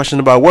asking you a question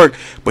about work,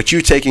 but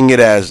you're taking it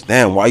as,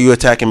 damn, why are you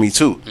attacking me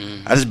too?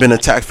 Mm-hmm. I just been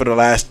attacked for the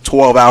last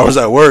 12 hours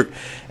at work,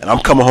 and I'm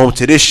coming home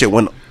to this shit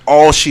when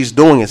all she's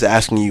doing is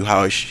asking you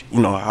how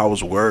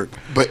was work.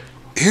 But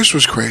here's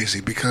what's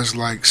crazy, because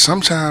like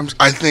sometimes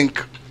I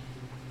think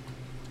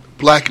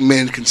black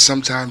men can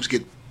sometimes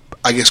get,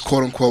 I guess,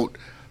 quote unquote,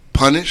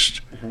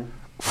 punished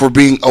for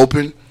being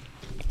open,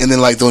 and then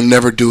like they'll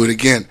never do it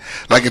again.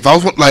 Like if I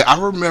was like, I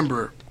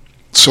remember,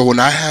 so when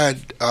I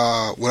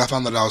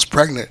found that I was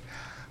pregnant,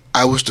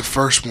 I was the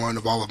first one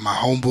of all of my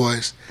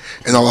homeboys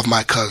and all of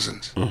my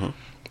cousins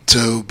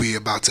to be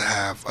about to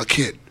have a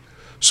kid.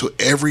 So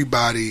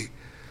everybody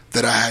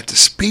that I had to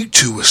speak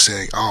to was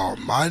saying, "Oh,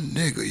 my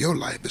nigga, your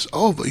life is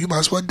over. You might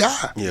as well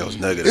die." Yeah, it was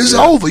negative. It's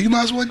over. You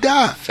might as well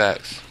die.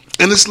 Facts.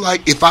 And it's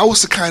like, if I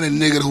was the kind of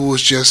nigga who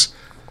was just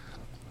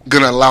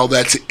gonna allow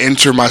that to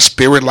enter my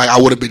spirit, like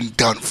I would have been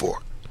done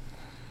for.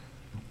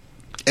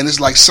 And it's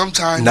like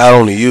sometimes, not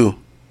only you,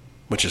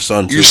 but your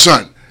son too. Your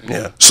son.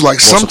 Yeah. So like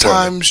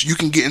sometimes you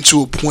can get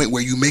into a point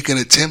where you make an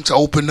attempt to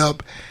open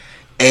up,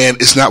 and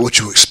it's not what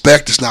you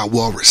expect. It's not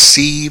well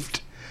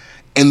received,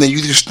 and then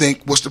you just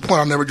think, "What's the point?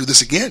 I'll never do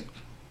this again."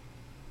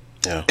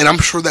 Yeah. And I'm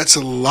sure that's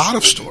a lot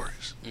of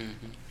stories.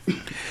 Mm-hmm.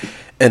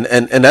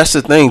 And that's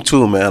the thing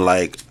too, man.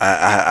 Like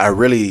I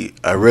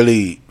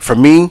really, for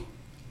me,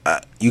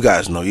 you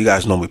guys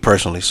know me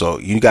personally, so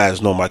you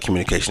guys know my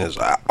communication is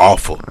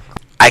awful.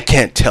 I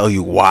can't tell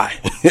you why,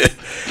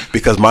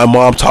 because my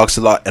mom talks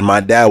a lot, and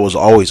my dad was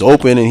always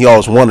open, and he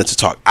always wanted to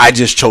talk. I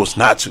just chose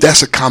not to.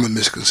 That's a common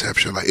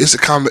misconception. Like it's a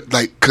common,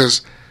 like,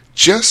 because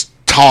just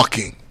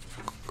talking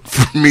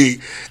for me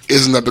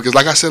isn't that, because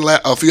like I said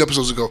a few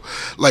episodes ago,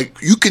 like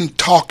you can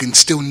talk and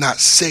still not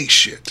say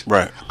shit.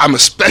 Right. I'm a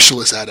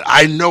specialist at it.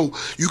 I know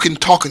you can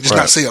talk and just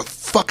not say a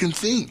fucking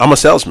thing. I'm a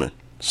salesman,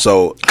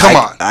 so come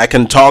on. I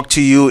can talk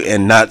to you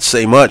and not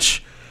say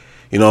much.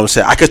 You know what I'm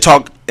saying? I could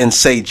talk and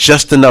say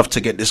just enough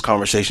to get this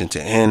conversation to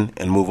end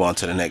and move on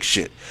to the next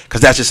shit.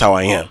 Because that's just how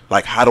I am.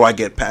 Like, how do I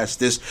get past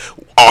this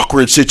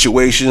awkward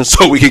situation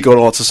so we can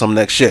go on to some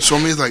next shit? So I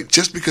mean, like,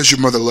 just because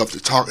your mother loved to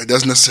talk, it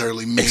doesn't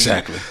necessarily mean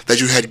that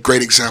you had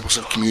great examples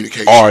of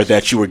communication. Or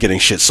that you were getting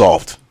shit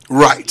solved.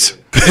 Right.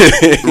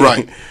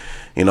 Right.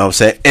 You know what I'm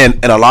saying?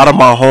 And a lot of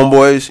my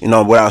homeboys, you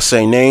know, without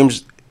saying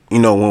names, you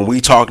know, when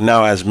we talk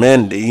now as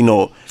men, they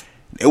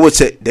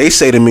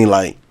say to me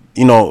like,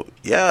 you know,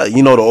 yeah,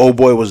 you know, the old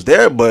boy was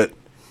there, but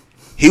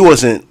he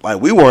wasn't,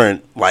 like, we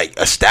weren't, like,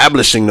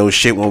 establishing those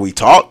shit when we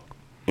talked.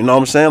 You know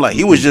what I'm saying? Like,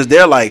 he was just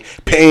there, like,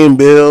 paying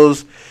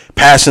bills,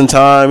 passing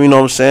time, you know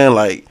what I'm saying?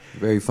 Like,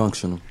 very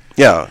functional.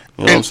 Yeah,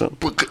 you know what I'm saying?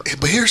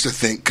 But here's the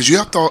thing, because you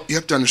have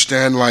to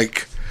understand,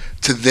 like,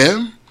 to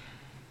them,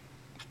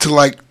 to,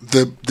 like,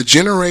 the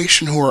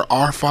generation who are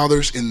our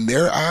fathers in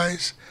their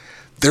eyes,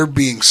 they're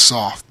being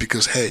soft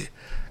because, hey,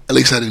 at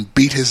least I didn't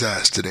beat his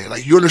ass today.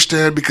 Like, you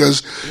understand?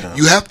 Because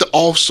you have to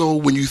also,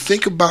 when you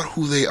think about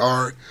who they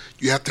are,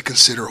 you have to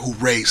consider who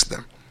raised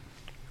them.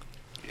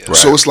 Yeah. Right.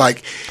 So it's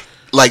like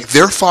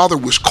their father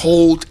was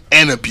cold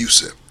and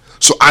abusive.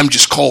 So I'm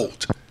just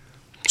cold.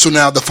 So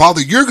now the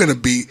father you're going to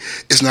be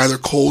is neither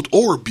cold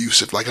or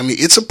abusive. Like, I mean,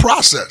 it's a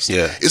process.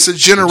 Yeah. It's a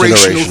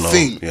generational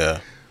thing. Yeah.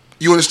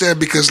 You understand?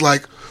 Because,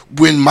 like,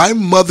 when my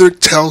mother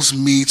tells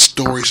me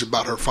stories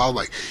about her father,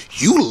 like,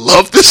 you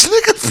love this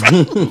nigga?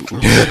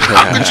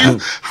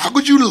 How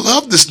could you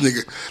love this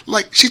nigga?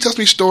 Like, she tells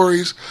me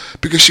stories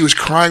because she was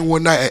crying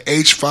one night at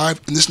age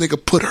 5, and this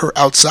nigga put her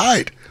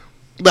outside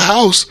the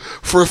house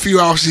for a few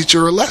hours to teach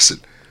her a lesson.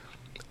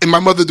 And my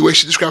mother, the way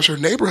she describes her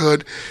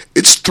neighborhood,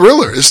 it's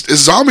Thriller. It's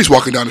zombies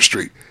walking down the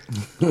street.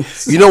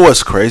 You know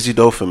what's crazy,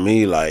 though, for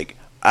me? Like,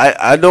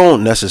 I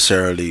don't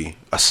necessarily,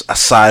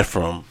 aside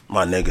from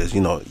my niggas,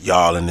 you know,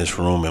 y'all in this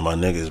room and my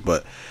niggas,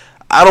 but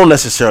I don't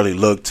necessarily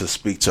look to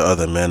speak to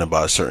other men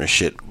about certain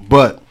shit.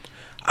 But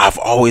I've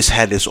always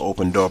had this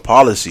open door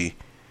policy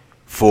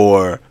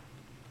for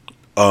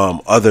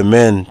other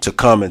men to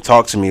come and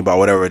talk to me about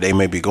whatever they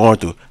may be going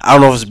through. I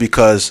don't know if it's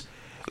because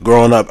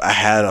growing up I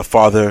had a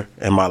father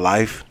in my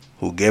life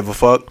who gave a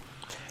fuck.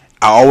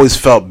 I always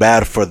felt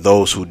bad for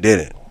those who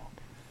didn't.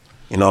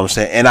 You know what I'm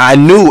saying? And I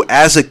knew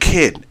as a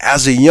kid,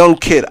 as a young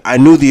kid, I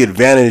knew the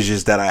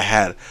advantages that I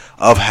had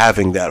of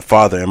having that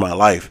father in my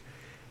life.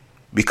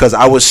 Because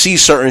I would see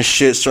certain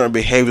shit, certain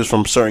behaviors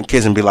from certain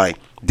kids and be like,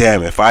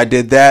 damn, if I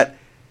did that,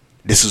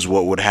 this is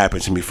what would happen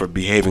to me for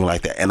behaving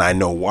like that. And I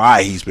know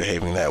why he's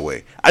behaving that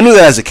way. I knew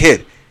that as a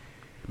kid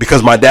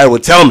because my dad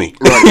would tell me.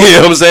 Right. You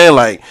know what I'm saying?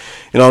 Like,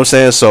 you know what I'm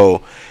saying?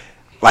 So,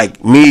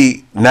 like,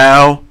 me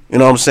now, you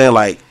know what I'm saying?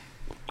 Like,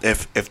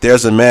 if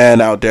there's a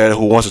man out there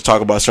who wants to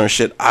talk about certain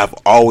shit, I've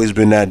always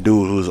been that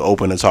dude who's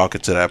open to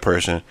talking to that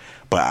person.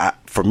 But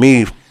for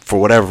me, for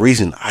whatever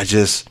reason,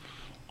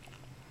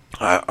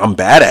 I'm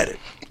bad at it.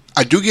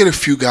 I do get a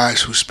few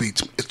guys who speak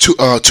to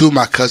two of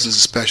my cousins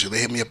especially.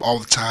 They hit me up all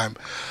the time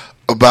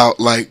about,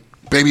 like,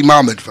 baby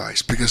mama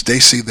advice because they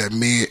see that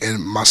me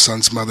and my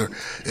son's mother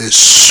is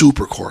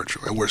super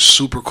cordial and we're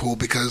super cool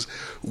because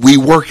we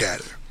work at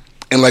it.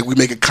 And, like, we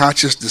make a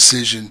conscious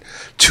decision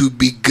to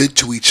be good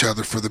to each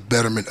other for the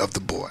betterment of the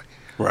boy.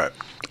 Right.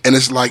 And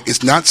it's like,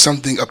 it's not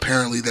something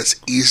apparently that's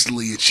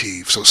easily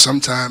achieved. So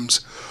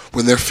sometimes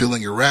when they're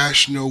feeling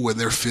irrational, when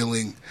they're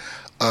feeling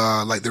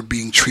like they're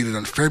being treated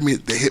unfairly,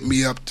 they hit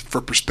me up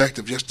for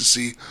perspective just to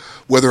see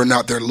whether or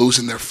not they're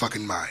losing their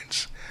fucking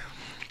minds.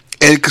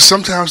 And because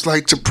sometimes,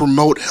 like, to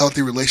promote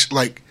healthy relationship,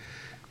 like,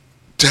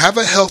 to have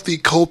a healthy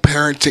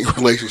co-parenting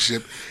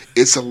relationship,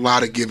 it's a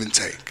lot of give and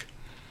take.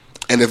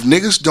 And if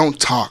niggas don't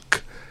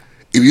talk,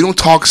 if you don't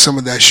talk some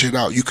of that shit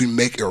out, you can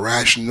make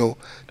irrational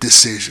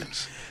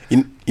decisions.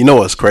 You know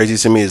what's crazy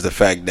to me is the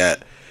fact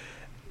that,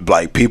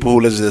 like, people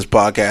who listen to this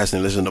podcast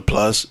and listen to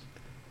Plus,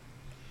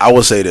 I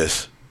will say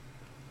this.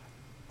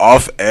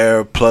 Off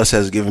air, Plus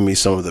has given me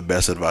some of the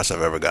best advice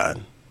I've ever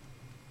gotten.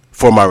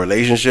 For my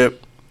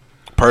relationship,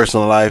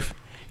 personal life,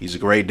 he's a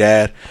great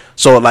dad.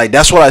 So, like,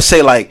 that's what I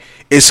say. Like,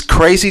 it's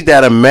crazy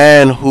that a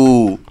man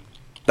who,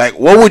 like,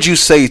 what would you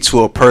say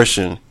to a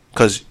person,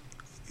 because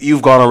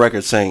you've gone on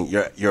record saying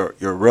your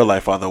real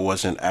life father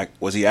was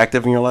he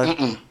active in your life?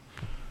 Mm-mm.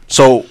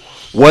 So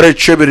what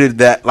attributed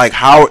that? Like,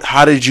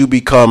 how did you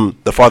become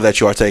the father that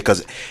you are today?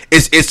 Because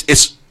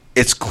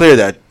it's clear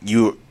that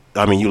you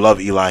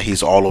love Eli.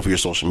 He's all over your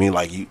social media.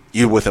 Like,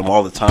 you're with him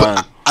all the time.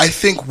 But I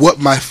think what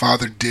my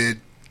father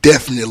did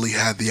definitely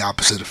had the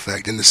opposite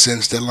effect in the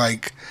sense that,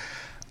 like,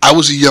 I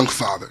was a young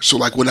father. So,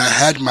 like, when I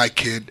had my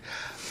kid,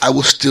 I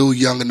was still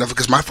young enough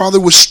because my father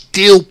was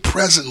still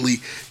presently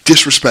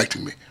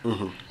disrespecting me.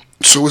 Mm-hmm.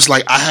 So it's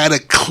like I had a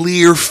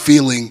clear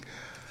feeling,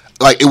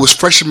 like it was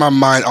fresh in my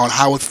mind on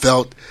how it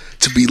felt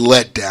to be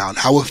let down,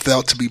 how it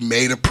felt to be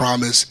made a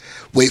promise,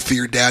 wait for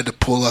your dad to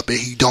pull up and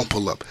he don't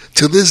pull up.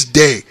 To this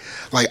day,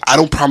 like, I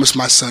don't promise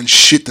my son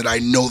shit that I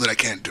know that I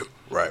can't do.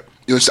 Right.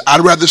 You know, so I'd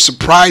rather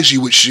surprise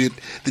you with shit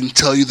than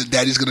tell you that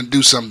daddy's going to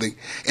do something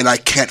and I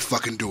can't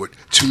fucking do it.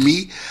 To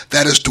me,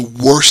 that is the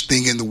worst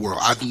thing in the world.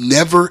 I've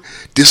never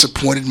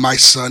disappointed my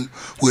son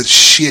with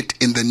shit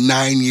in the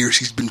 9 years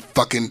he's been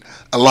fucking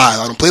alive.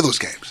 I don't play those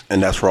games.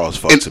 And that's raw as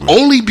fuck to me.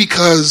 Only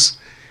because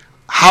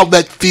how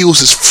that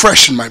feels is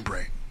fresh in my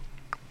brain.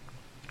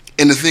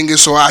 And the thing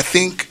is, so I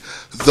think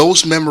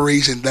those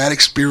memories and that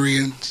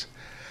experience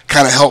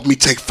kind of helped me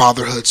take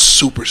fatherhood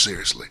super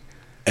seriously.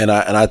 And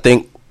I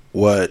think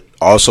what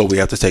also we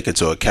have to take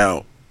into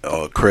account,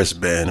 Chris,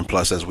 Ben, and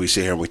plus as we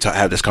sit here and we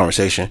have this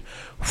conversation,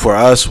 for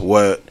us,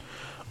 what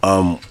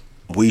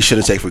we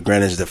shouldn't take for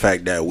granted is the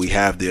fact that we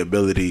have the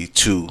ability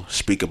to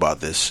speak about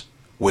this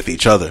with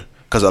each other.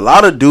 Because a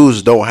lot of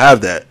dudes don't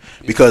have that.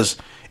 Because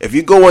if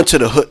you go into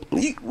the hood,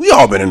 we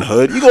all been in the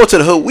hood. You go into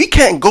the hood, we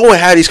can't go and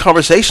have these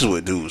conversations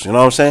with dudes. You know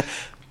what I'm saying?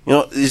 You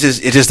know, it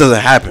just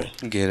doesn't happen.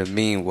 Get a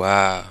mean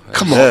wow.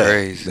 Come on.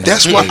 Crazy.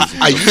 That's why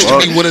I used to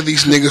be one of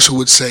these niggas who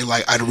would say,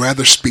 like, I'd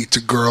rather speak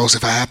to girls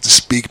if I have to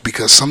speak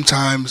because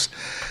sometimes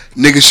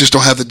niggas just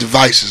don't have the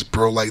devices,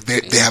 bro. Like,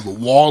 they have a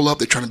wall up.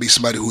 They're trying to be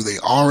somebody who they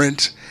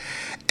aren't.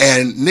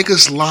 And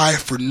niggas lie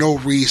for no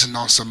reason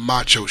on some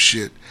macho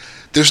shit.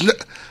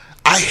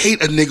 I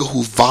hate a nigga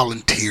who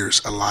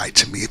volunteers a lie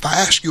to me. If I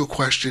ask you a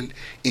question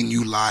and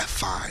you lie,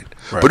 fine.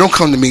 Right. But don't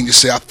come to me and just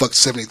say, I fucked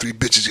 73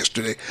 bitches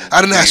yesterday. I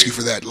didn't ask you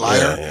for that,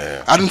 liar.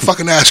 Yeah. I didn't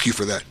fucking ask you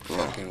for that.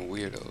 Fucking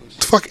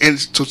weirdos. And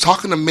so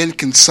talking to men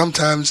can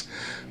sometimes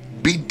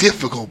be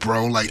difficult,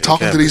 bro. Like,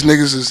 talking to these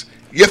niggas is,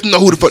 you have to know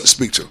who the fuck to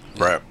speak to.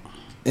 Right.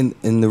 And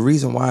the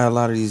reason why a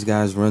lot of these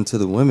guys run to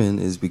the women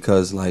is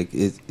because, like,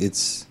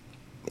 it's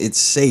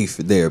safe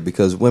there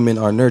because women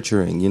are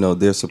nurturing. You know,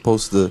 they're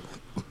supposed to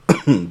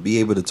be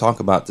able to talk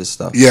about this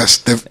stuff.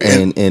 Yes.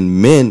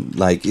 And men,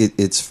 like,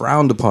 it's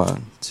frowned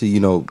upon to, you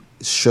know,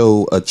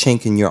 show a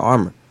chink in your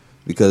armor.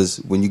 Because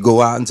when you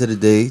go out into the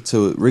day,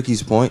 to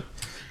Ricky's point,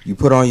 you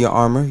put on your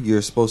armor,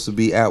 you're supposed to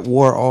be at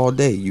war all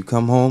day. You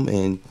come home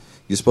and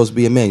you're supposed to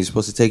be a man. You're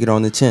supposed to take it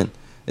on the chin.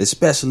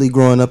 Especially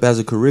growing up as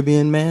a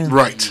Caribbean man.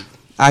 Right.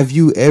 I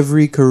view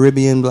every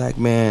Caribbean black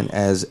man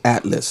as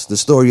Atlas. The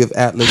story of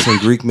Atlas in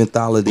Greek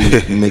mythology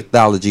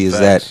is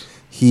that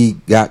he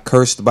got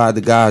cursed by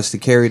the gods to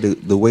carry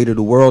the weight of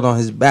the world on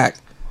his back.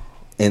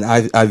 And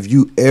I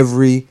view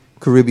every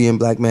Caribbean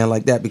black man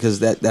like that because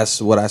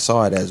that's what I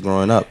saw it as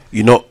growing up.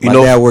 My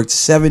dad worked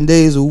 7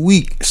 days a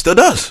week. Still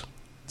does.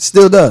 He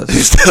still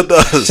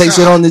does. Takes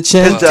it on the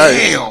chin.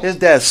 His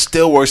dad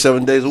still works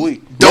 7 days a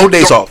week. No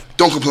days off.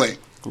 Don't complain.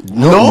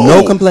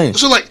 No complaint.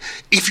 So, like,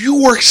 if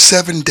you work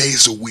 7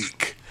 days a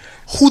week,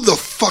 who the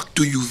fuck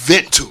do you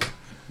vent to?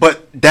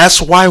 But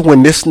that's why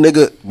when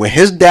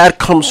his dad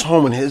comes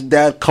home and his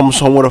dad comes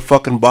home with a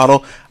fucking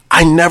bottle,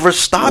 I never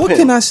stop him. What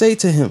can I say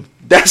to him?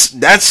 That's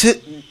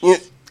it. Yeah.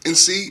 And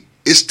see,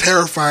 it's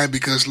terrifying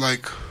because,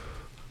 like,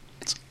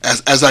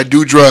 as I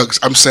do drugs,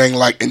 I'm saying,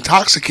 like,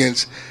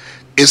 intoxicants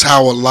is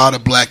how a lot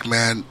of black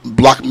men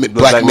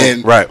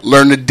right.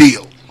 learn to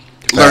deal.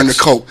 Learn to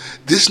cope.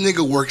 This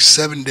nigga works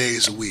 7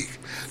 days a week.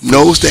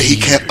 Knows that he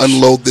can't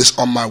unload this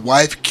on my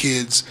wife,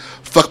 kids.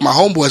 Fuck my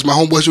homeboys. My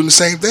homeboys doing the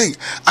same thing.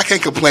 I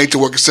can't complain to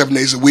working 7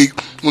 days a week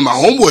when my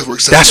homeboys work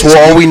 7 days a week.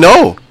 That's all we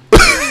know.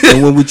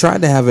 And when we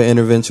tried to have an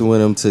intervention with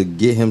him to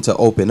get him to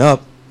open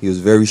up, he was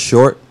very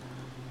short,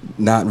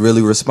 not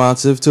really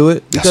responsive to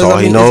it. That's all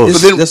he knows.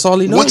 But then, that's all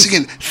he knows. Once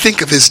again,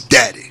 think of his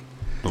daddy.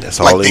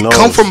 That's all he knows. They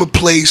come from a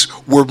place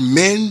where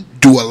men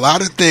do a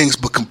lot of things,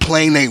 but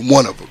complain ain't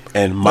one of them.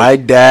 And my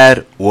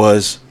dad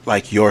was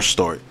like your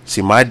story.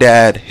 See, my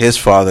dad, his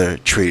father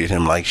treated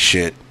him like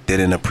shit,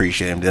 didn't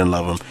appreciate him, didn't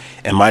love him.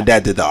 And my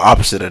dad did the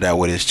opposite of that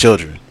with his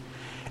children.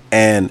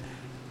 And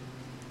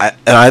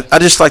I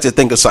just like to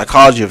think of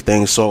psychology of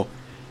things. So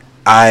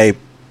I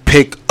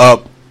pick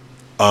up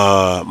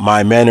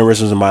my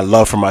mannerisms and my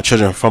love for my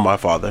children from my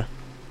father.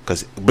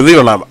 Because believe it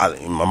or not,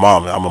 I'm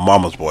a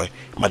mama's boy.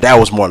 My dad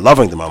was more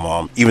loving than my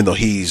mom, even though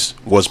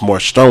was more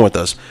stern with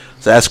us.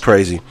 So that's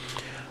crazy.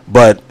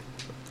 But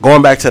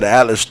going back to the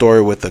Atlas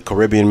story with the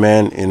Caribbean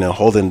man,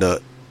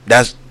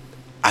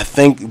 I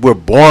think we're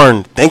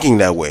born thinking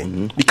that way.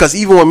 Mm-hmm. Because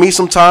even with me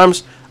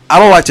sometimes, I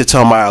don't like to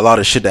tell Maya a lot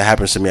of shit that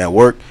happens to me at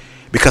work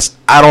because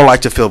I don't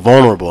like to feel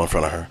vulnerable in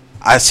front of her.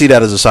 I see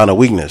that as a sign of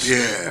weakness.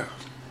 Yeah.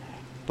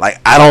 Like,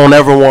 I don't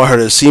ever want her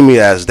to see me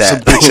as that. Some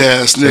bitch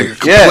ass nigga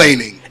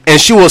complaining. And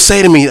she will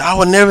say to me, I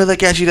would never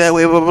look at you that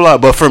way, blah, blah, blah.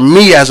 But for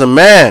me as a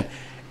man,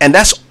 and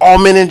that's all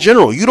men in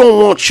general, you don't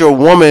want your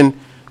woman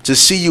to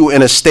see you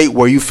in a state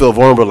where you feel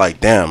vulnerable, like,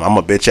 damn, I'm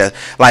a bitch ass.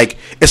 Like,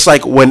 it's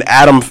like when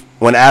Adam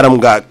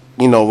got,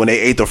 when they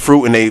ate the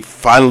fruit and they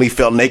finally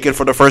felt naked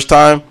for the first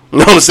time. You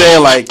know what I'm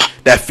saying? Like,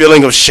 that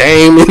feeling of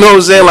shame, you know what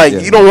I'm saying? Like,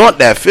 you don't want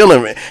that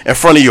feeling in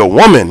front of your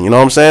woman, you know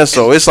what I'm saying?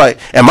 So it's like,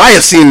 and Maya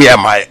seen me at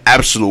my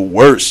absolute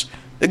worst.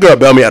 The girl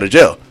bailed me out of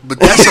jail. But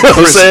that's a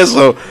prison.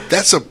 So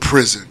that's a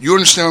prison. You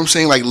understand what I'm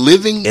saying? Like,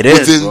 living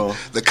within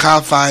the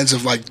confines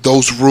of, like,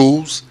 those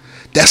rules,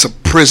 that's a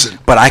prison.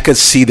 But I could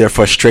see their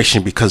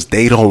frustration because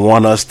they don't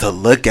want us to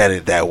look at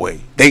it that way.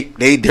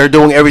 They're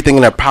doing everything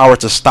in their power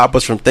to stop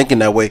us from thinking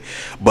that way,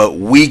 but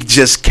we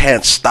just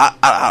can't stop.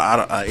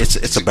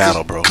 It's a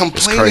battle, bro.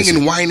 Complaining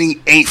and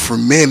whining ain't for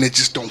men. It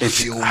just don't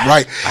feel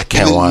right. I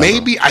can't whine.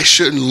 Maybe I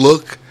shouldn't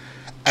look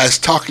as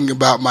talking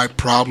about my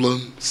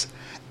problems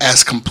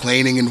as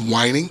complaining and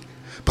whining,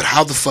 but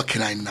how the fuck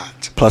can I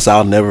not? Plus,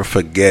 I'll never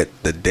forget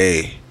the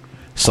day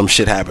some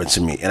shit happened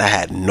to me and I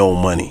had no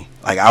money.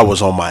 Like, I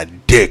was on my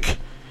dick,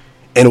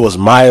 and it was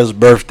Maya's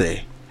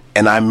birthday,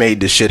 and I made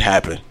this shit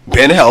happen.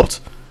 Ben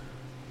helped,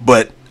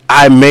 but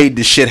I made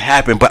this shit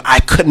happen, but I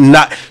could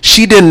not.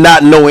 She did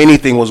not know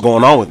anything was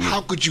going on with me.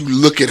 How could you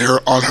look at her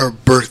on her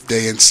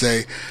birthday and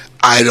say,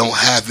 I don't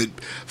have it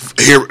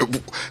here,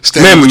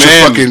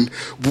 standing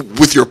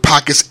with your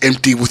pockets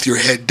empty, with your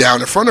head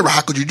down in front of her?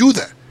 How could you do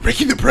that?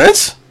 Ricky the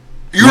Prince?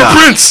 You're a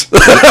prince.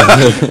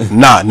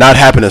 Nah, not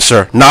happening,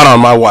 sir. Not on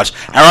my watch.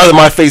 I'd rather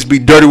my face be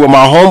dirty with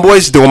my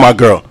homeboys than with my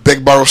girl.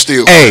 Beg, borrow,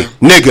 steal. Hey,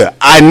 nigga,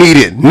 I need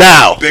it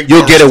now.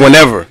 You'll get it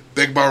whenever.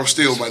 Beg, borrow,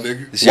 steal, my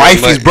nigga.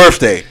 Wifey's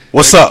birthday.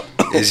 What's up?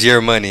 It's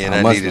your money, and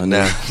I need it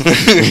now.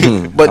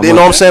 But you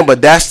know what I'm saying?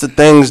 But that's the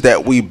things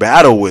that we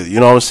battle with. You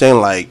know what I'm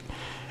saying? Like,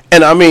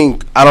 and I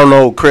mean, I don't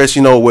know, Chris,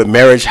 with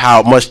marriage,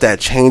 how much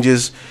that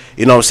changes.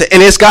 You know what I'm saying?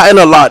 And it's gotten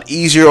a lot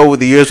easier over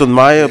the years with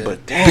Maya,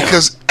 but damn.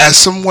 Because as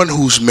someone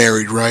who's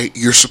married, right,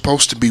 you're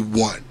supposed to be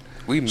one.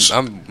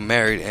 I'm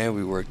married and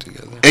we work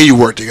together. And you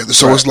work together.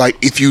 So it's like,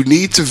 if you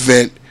need to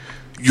vent,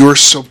 you're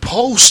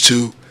supposed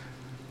to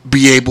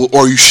be able,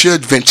 or you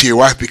should vent to your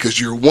wife because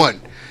you're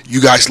one.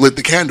 You guys lit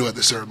the candle at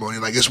the ceremony.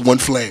 Like, it's one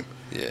flame.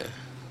 Yeah.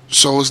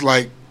 So it's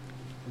like,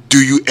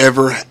 do you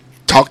ever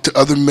talk to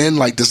other men?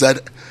 Like,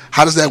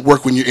 how does that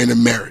work when you're in a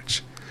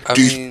marriage?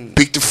 Do you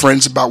speak to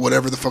friends about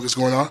whatever the fuck is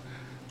going on?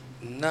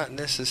 Not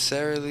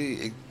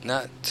necessarily,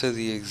 not to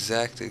the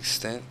exact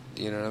extent,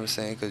 you know what I'm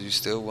saying? Because you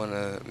still want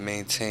to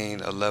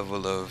maintain a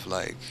level of,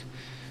 like,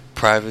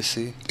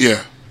 privacy.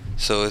 Yeah.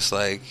 So it's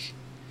like,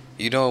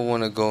 you don't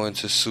want to go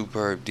into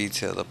superb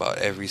detail about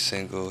every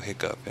single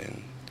hiccup,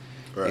 and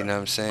right. You know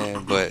what I'm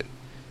saying? But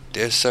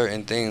there's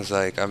certain things,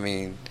 like, I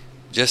mean,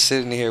 just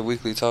sitting here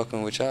weekly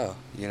talking with y'all,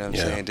 you know what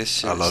I'm saying? This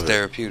shit is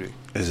therapeutic.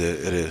 It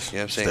is. You know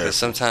what I'm saying? Because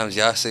sometimes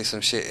y'all say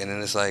some shit, and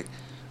then it's like,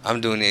 I'm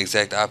doing the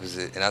exact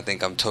opposite, and I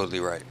think I'm totally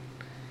right.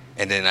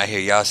 And then I hear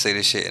y'all say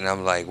this shit, and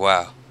I'm like,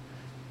 wow,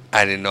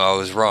 I didn't know I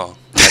was wrong.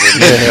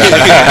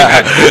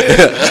 I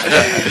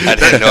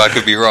didn't know I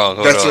could be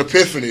wrong. That's an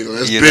epiphany, though.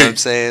 That's you big. know what I'm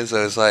saying?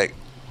 So it's like,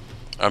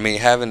 I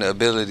mean, having the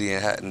ability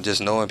and just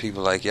knowing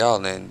people like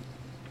y'all and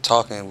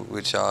talking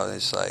with y'all,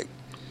 it's like,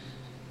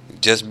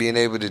 just being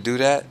able to do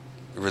that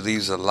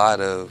relieves a lot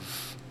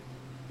of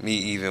me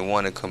even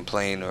want to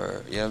complain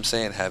or, you know what I'm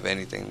saying, have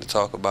anything to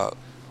talk about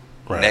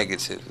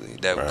negatively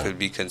that could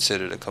be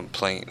considered a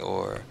complaint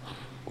or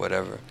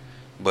whatever.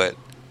 But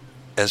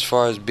as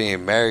far as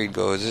being married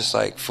goes, it's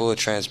like full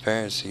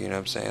transparency, you know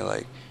what I'm saying?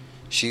 Like,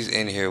 she's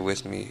in here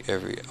with me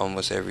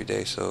almost every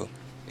day, so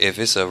if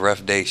it's a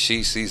rough day,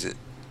 she sees it.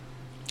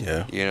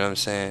 Yeah. You know what I'm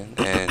saying?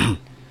 And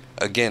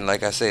again,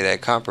 like I say, that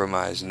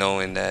compromise,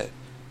 knowing that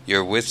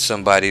you're with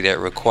somebody that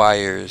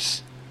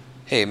requires,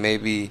 hey,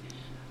 maybe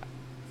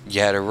you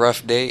had a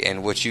rough day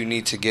and what you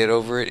need to get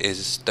over it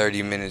is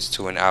 30 minutes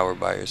to an hour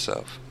by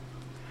yourself.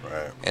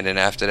 Right. And then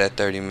after that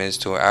 30 minutes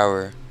to an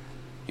hour,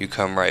 you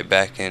come right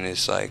back and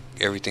it's like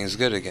everything's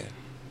good again.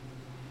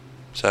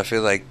 So I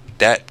feel like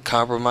that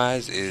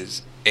compromise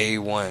is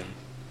A1.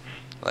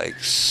 Like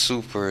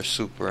super,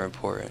 super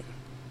important.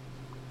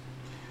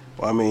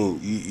 Well, I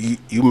mean,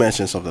 you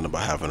mentioned something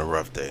about having a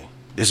rough day.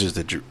 This is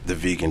the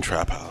vegan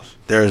trap house.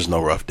 There is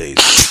no rough days.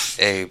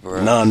 Hey,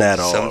 bro. None at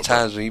all.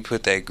 Sometimes when you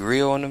put that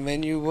grill on the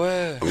menu,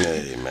 what?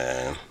 Hey,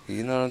 man.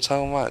 You know what I'm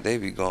talking about? They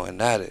be going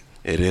at it.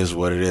 It is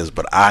what it is.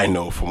 But I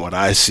know from what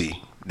I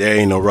see, there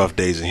ain't no rough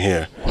days in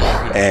here.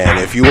 And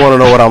if you want to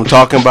know what I'm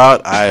talking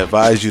about, I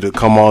advise you to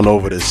come on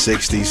over to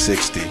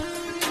 6060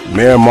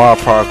 Miramar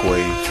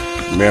Parkway,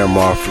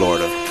 Miramar,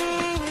 Florida.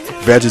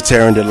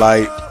 Vegetarian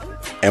Delight.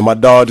 And my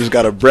dog just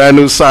got a brand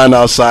new sign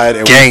outside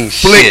and gang we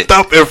flicked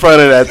up in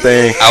front of that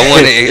thing.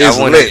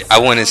 I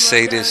want to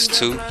say this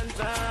too.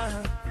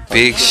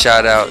 Big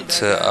shout out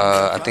to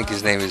I think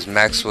his name is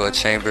Maxwell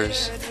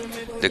Chambers,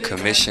 the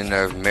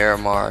commissioner of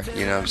Miramar.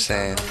 You know what I'm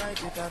saying?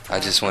 I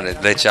just want to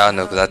let y'all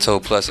know because I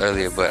told Plus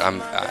earlier, but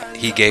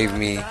he gave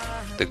me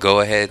the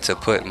go ahead to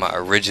put my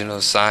original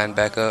sign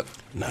back up.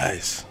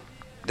 Nice.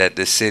 That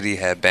the city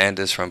had banned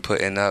us from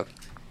putting up.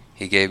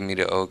 He gave me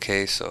the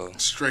okay, so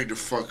straight the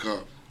fuck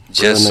up.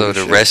 Just so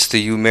the rest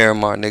of you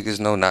Miramar niggas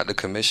know, not the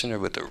commissioner,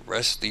 but the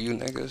rest of you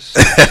niggas,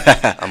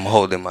 I'm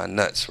holding my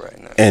nuts right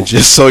now. And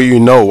just so you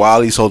know,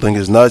 while he's holding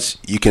his nuts,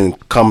 you can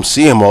come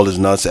see him hold his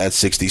nuts at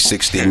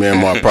 6060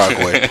 Miramar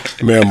Parkway,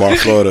 Miramar,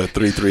 Florida,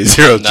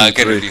 33023. I'm not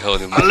going to be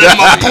holding my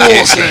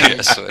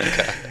nuts.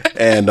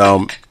 And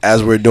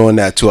as we're doing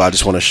that, too, I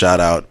just want to shout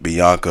out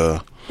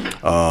Bianca.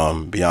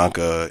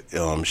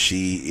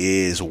 She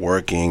is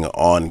working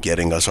on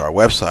getting us our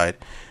website.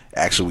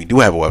 Actually, we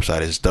do have a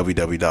website. It's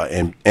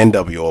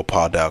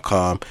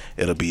www.nwopod.com.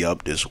 It'll be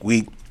up this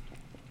week.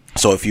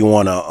 So if you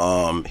want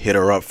to hit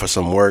her up for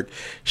some work,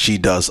 she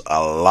does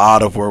a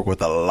lot of work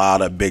with a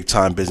lot of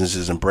big-time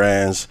businesses and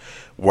brands,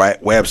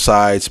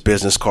 websites,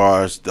 business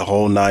cards, the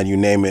whole nine, you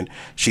name it.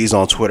 She's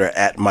on Twitter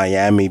at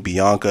Miami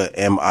Bianca,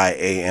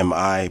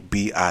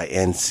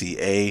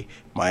 MIAMIBINCA.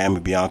 Miami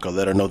Bianca.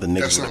 Let her know the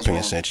niggas with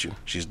opinion sent you.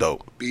 She's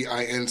dope.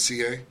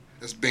 BINCA.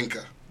 That's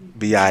Binka.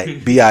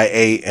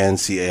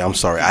 BIANCA. I'm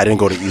sorry, I didn't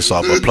go to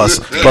Esau, but plus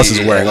is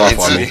wearing off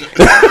on me.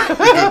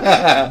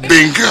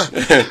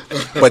 Binka.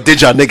 But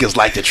did y'all niggas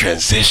like the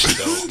transition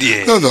though?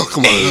 Yeah. No,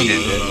 come on.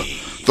 No.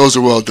 Those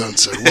are well done,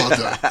 sir. Well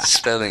done.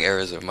 Spelling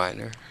errors are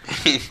minor.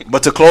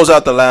 But to close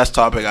out the last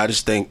topic, I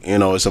just think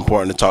it's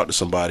important to talk to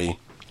somebody.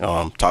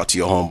 Talk to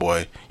your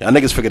homeboy. Y'all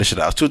niggas figure this shit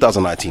out. It's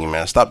 2019,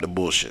 man. Stop the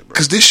bullshit, bro.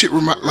 Cause this shit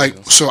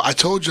so I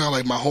told y'all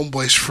my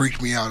homeboys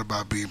freaked me out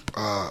about being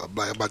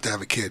about to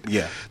have a kid.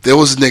 Yeah. There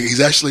was a nigga.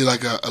 He's actually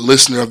like a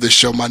listener of this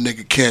show. My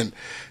nigga Ken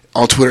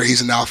on Twitter.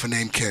 He's an alpha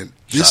named Ken.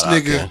 This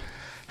nigga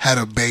had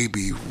a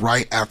baby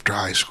right after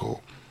high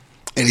school,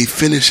 and he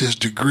finished his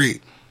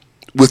degree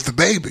with the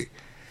baby.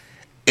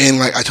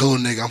 And I told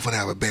him, nigga, I'm gonna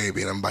have a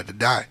baby and I'm about to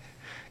die.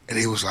 And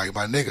he was like,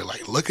 my nigga,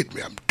 look at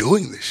me. I'm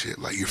doing this shit.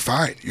 You're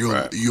fine.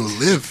 You'll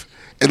live.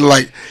 And,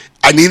 I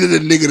needed a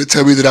nigga to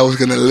tell me that I was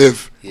going to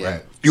live. Yeah.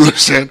 You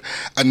understand?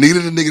 I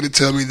needed a nigga to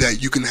tell me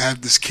that you can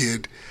have this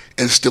kid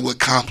and still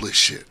accomplish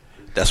shit.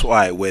 That's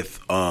why with,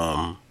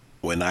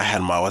 when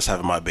I was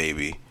having my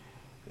baby,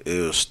 it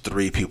was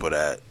three people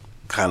that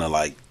kind of,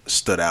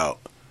 stood out.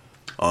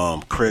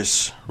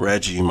 Chris,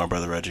 Reggie, my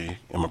brother Reggie,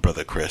 and my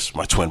brother Chris,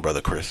 my twin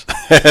brother Chris,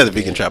 the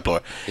vegan trap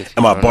lord,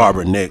 and my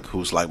barber Nick,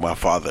 who's like my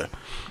father.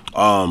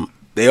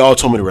 They all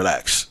told me to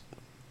relax.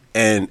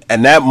 And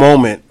at that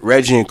moment,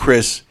 Reggie and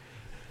Chris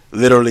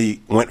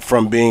literally went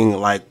from being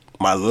like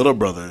my little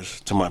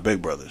brothers to my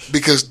big brothers.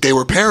 Because they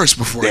were parents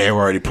before. They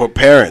were already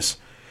parents.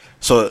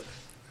 So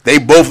they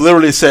both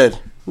literally said,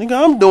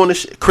 nigga, I'm doing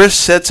this shit. Chris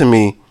said to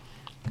me,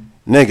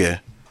 nigga,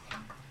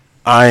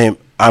 I'm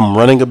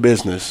running a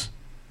business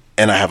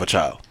and I have a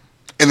child.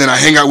 And then I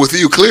hang out with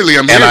you. Clearly,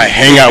 I'm here. And I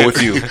hang out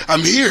with you.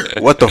 I'm here.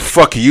 What the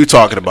fuck are you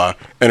talking about?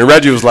 And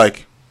Reggie was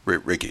like,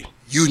 Ricky.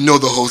 You know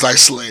the hoes I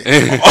slay.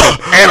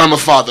 And I'm a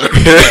father.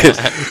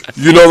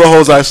 You know the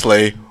hoes I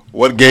slay.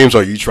 What games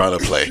are you trying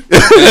to play?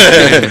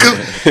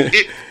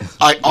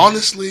 I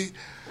honestly,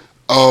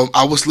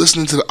 I was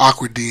listening to the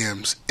Awkward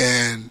DMs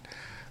and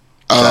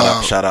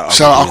shout out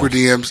Awkward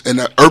DMs, and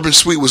Urban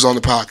Sweet was on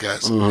the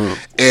podcast,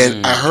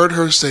 and I heard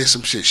her say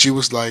some shit. She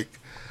was like,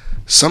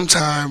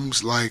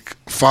 sometimes like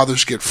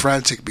fathers get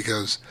frantic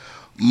because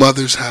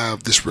mothers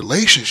have this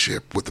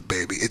relationship with the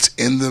baby. It's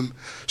in them,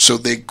 so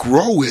they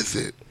grow with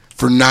it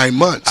for 9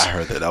 months. I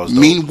heard that. That was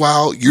dope.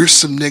 Meanwhile, you're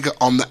some nigga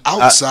on the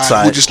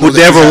outside who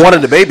never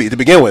wanted the baby to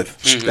begin with.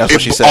 That's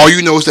what she said. All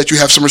you know is that you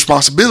have some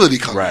responsibility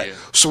coming. Right. Yeah.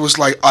 So it's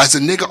like, as a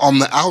nigga on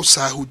the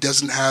outside who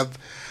doesn't have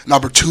an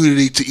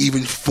opportunity to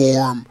even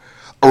form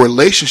a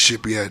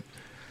relationship yet,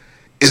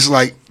 it's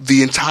like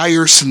the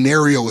entire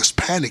scenario is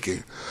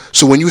panicking.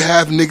 So when you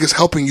have niggas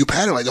helping you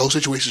panic, like the whole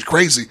situation is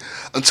crazy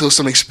until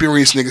some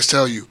experienced niggas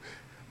tell you,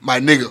 my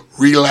nigga,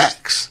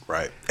 relax.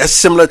 Right. That's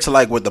similar to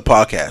like with the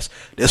podcast.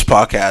 This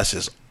podcast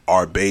is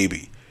our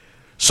baby.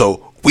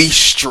 So we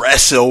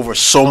stress over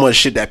so much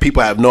shit that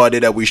people have no idea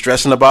that we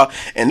stressing about.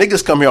 And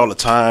niggas come here all the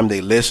time. They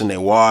listen, they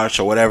watch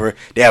or whatever.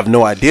 They have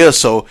no idea.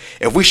 So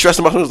if we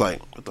stressing about something, it's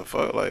like, what the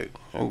fuck? Like,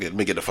 let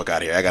me get the fuck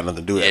out of here. I got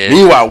nothing to do with that. Yeah.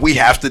 Meanwhile, we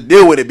have to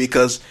deal with it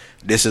because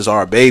this is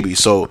our baby.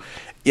 So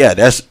yeah,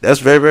 that's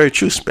very, very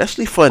true.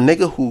 Especially for a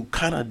nigga who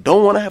kind of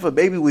don't want to have a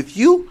baby with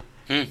you.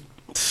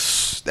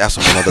 That's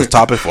another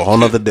topic for a whole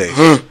nother day.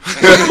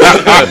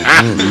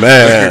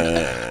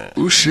 Man.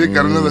 Ooh, shit,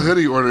 got another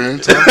hoodie order in.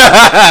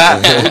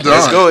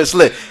 Let's go, it's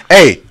lit.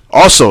 Hey,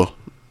 also,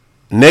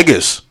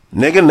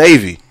 Nigga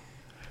Navy,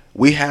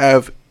 we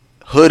have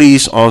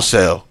hoodies on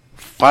sale.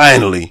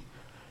 Finally.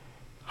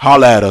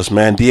 Holla at us,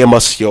 man. DM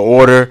us your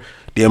order.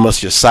 DM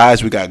us your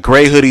size. We got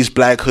gray hoodies,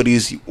 black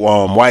hoodies,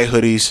 white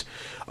hoodies.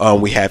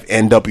 We have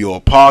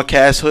NWO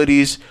Podcast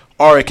hoodies.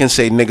 Or it can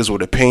say niggas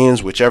with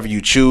opinions, whichever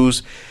you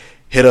choose.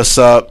 Hit us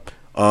up.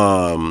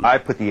 I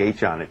put the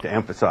H on it to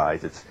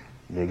emphasize it's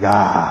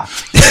nigga.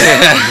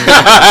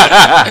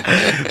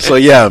 So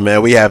yeah,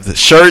 man, we have the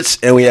shirts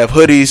and we have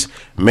hoodies.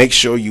 Make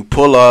sure you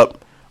pull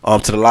up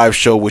to the live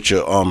show with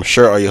your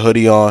shirt or your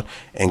hoodie on,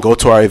 and go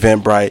to our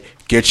Eventbrite.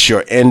 Get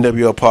your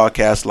NWO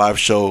Podcast live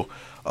show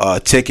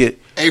ticket.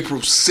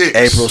 April 6th.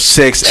 April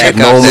 6th at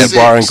Nolan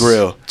Bar and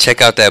Grill. Check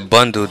out that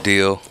bundle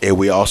deal. And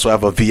we also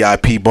have a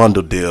VIP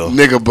bundle deal.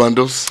 Nigga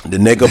bundles. The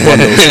nigga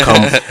bundles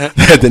come.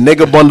 The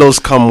nigga bundles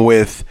come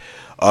with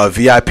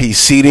VIP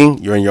seating.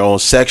 You're in your own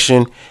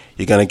section.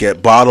 You're gonna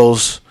get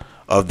bottles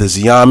of the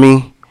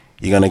Xiami.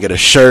 You're gonna get a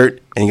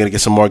shirt, and you're gonna get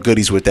some more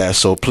goodies with that.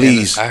 So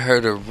please. And I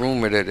heard a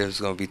rumor that it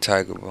was gonna be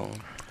Tiger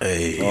Bone.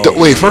 Hey,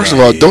 wait, first of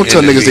all, don't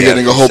tell niggas they're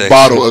getting a whole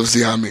bottle of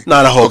Xiami.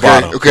 Not a whole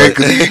bottle. Okay,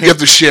 because you have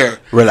to share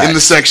in the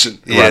section.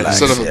 Yeah, relax,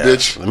 son of a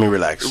bitch. Let me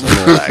relax.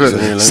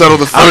 Settle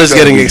the fuck down. I'm just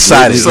getting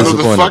excited. Settle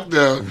the fuck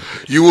down.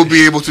 You will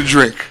be able to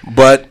drink.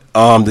 But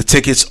the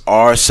tickets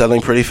are selling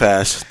pretty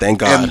fast. Thank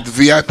God. And the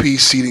VIP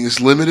seating is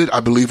limited.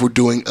 I believe we're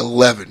doing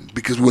 11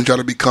 because we want y'all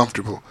to be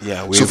comfortable.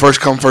 Yeah. So first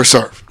come, first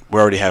serve.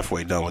 We're already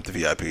halfway done with the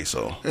VIP,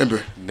 so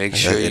make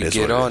sure you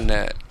get on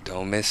that.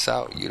 Don't miss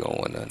out. You don't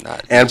want to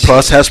not. And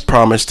Plus has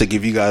promised to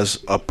give you guys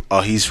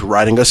he's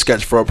writing a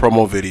sketch for a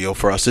promo video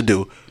for us to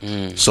do.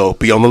 So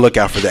be on the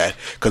lookout for that,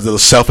 because the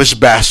selfish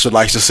bastard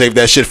likes to save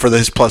that shit for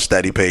his Plus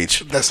Daddy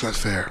page. That's not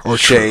fair. Or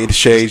shade.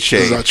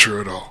 That's not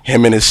true at all.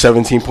 Him and his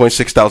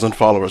 17.6 thousand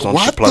followers on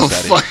Plus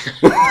Daddy. Fuck?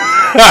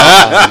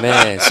 Oh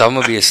man, so I'm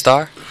gonna be a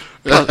star.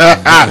 Wait till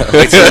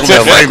I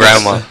tell my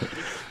grandma.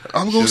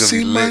 I'm going to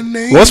see my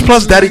name. Once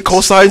Plus Daddy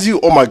co-signs you,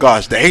 oh my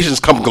gosh, the Haitians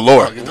come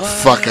galore. Get the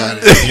fuck out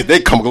of here.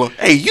 They come galore.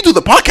 Hey, you do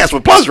the podcast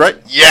with Plus, right?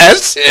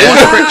 Yes.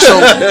 Yeah.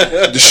 So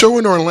the show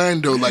in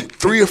Orlando, like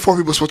 3 or 4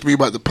 people spoke to me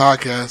about the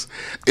podcast,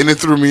 and it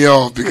threw me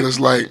off because,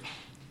 like,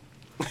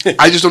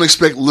 I just don't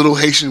expect little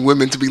Haitian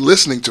women to be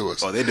listening to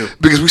us. Oh, they do.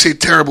 Because we say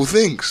terrible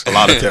things. A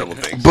lot of terrible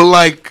things. But,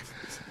 like,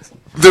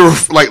 there were,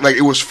 like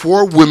it was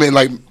 4 women,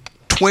 like,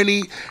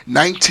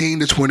 19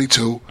 to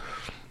 22,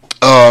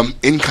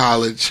 in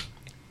college.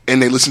 And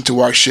they listen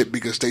to our shit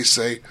because they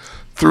say,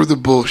 through the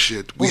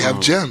bullshit, we have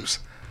gems.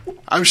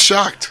 I'm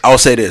shocked. I'll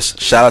say this.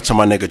 Shout out to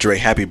my nigga Dre.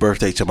 Happy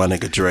birthday to my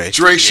nigga Dre.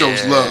 Dre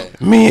shows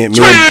love. Me, pushes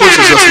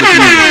us in the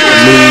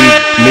community.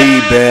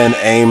 Me, Ben,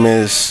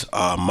 Amos,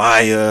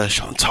 Maya,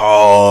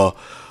 Chantal,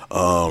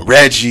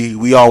 Reggie.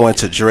 We all went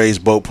to Dre's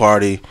boat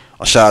party.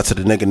 Shout out to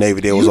the nigga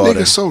Navy. There was all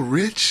that. So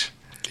rich.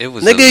 It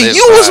was nigga.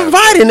 You was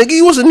invited, nigga.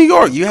 You was in New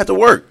York. You had to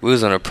work. We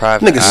was on a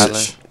private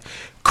island.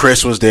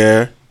 Chris was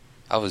there.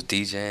 I was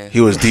DJing.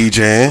 He was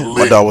DJing.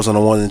 My dog was on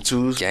the 1s and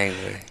 2s.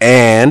 Gangway.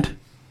 And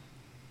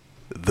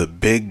the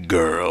big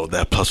girl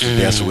that Plus was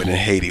dancing with in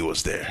Haiti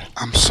was there.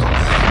 I'm so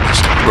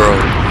mad, bro.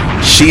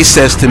 She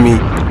says to me,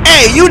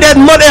 "Hey, you that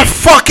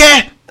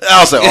motherfucker!"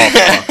 I was like,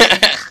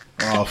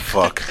 "Oh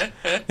fuck, oh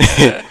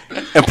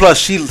fuck." And plus,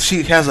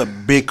 she has a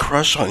big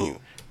crush on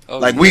you. Oh,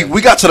 like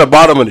we got to the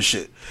bottom of the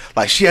shit.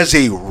 Like she has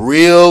a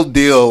real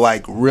deal,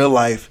 like real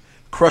life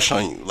crush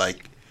on you.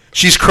 Like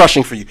she's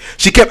crushing for you.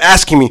 She kept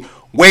asking me,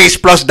 "Where is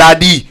Plus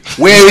Daddy?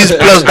 Where is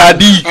Plus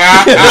Daddy?"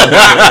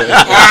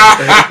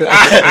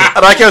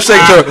 And I kept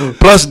saying to her,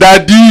 "Plus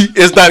Daddy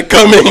is not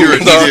coming."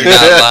 He's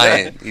not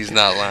lying. He's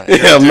not lying.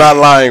 Yeah, I'm not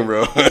lying,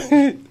 bro.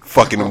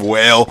 Fucking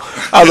whale.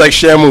 I was like,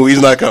 Shamu,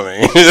 he's not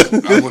coming.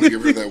 I'm gonna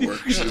give her that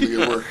work. She's gonna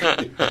get work.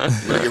 I'm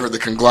gonna give her the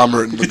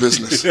conglomerate in the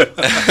business.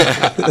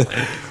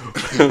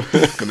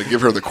 Gonna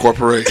give her the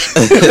corporation.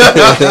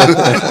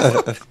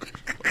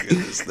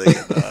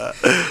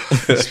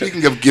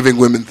 Speaking of giving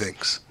women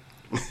things,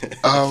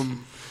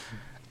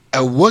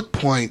 at what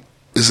point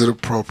is it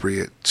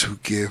appropriate to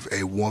give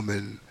a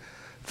woman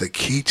the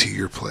key to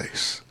your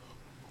place?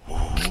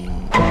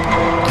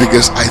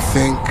 Because I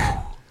think,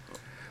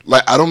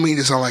 like, I don't mean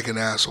to sound like an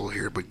asshole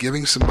here, but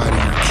giving somebody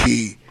your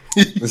key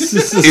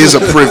is a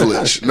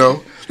privilege.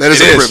 No, that is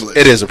a privilege.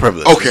 It is a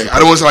privilege. Okay, I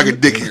don't want to sound like a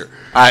dick here.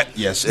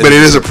 Yes, but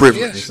it is a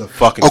privilege. It's a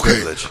fucking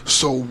privilege.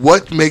 So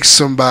what makes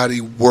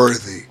somebody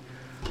worthy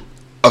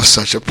of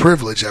such a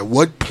privilege? At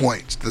what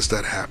point does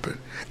that happen?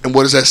 And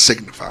what does that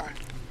signify?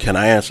 Can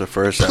I answer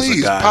first? Please, as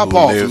a guy pop who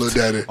off, lived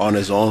little daddy. On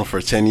his own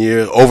for 10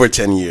 years, over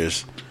 10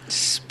 years.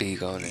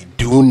 Speak on it.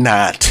 Do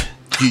not.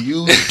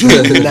 You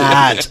do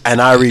not.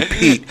 And I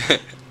repeat,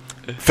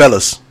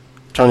 fellas,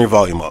 turn your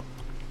volume up.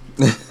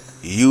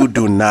 You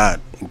do not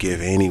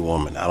give any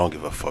woman, I don't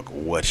give a fuck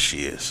what she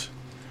is,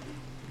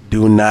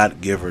 do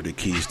not give her the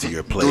keys to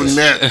your place. Do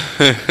not.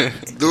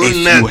 If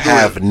you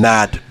have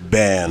not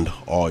banned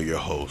all your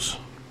hoes.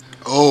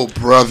 Oh,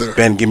 brother.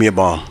 Ben, give me a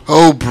bomb.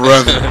 Oh,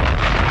 brother.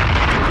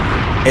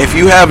 If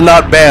you have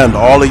not banned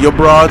all of your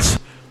broads,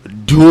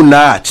 do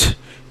not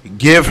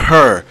give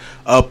her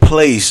a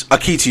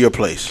key to your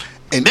place.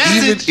 And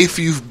even if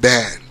you've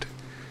banned,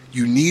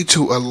 you need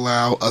to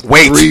allow a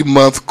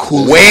 3-month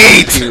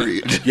cooling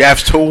period. You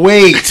have to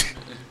wait.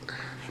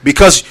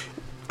 Because,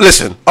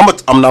 listen,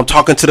 I'm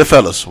talking to the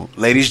fellas.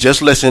 Ladies,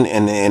 just listen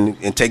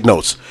and take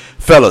notes.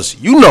 Fellas,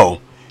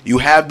 you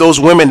have those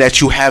women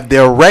that you have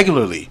there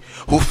regularly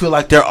who feel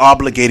like they're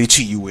obligated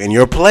to you in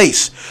your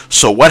place.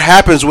 So what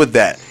happens with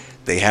that?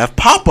 They have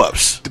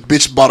pop-ups. The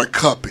bitch bought a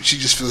cup and she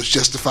just feels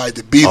justified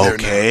to be there.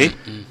 Okay.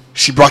 Now.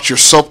 She brought your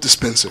soap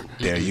dispenser.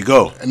 There you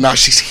go. And now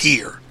she's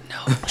here.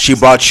 No. She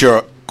bought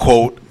your,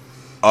 quote,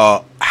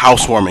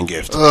 housewarming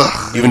gift.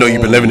 Even though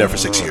you've been living there for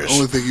 6 years. The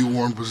only thing you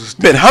warmed was this.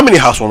 Ben, how many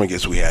housewarming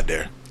gifts we had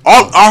there?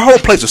 Our whole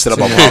place was set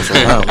up on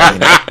housewarming.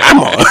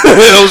 Come on. You know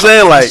what I'm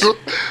saying? Like,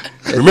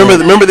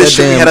 remember this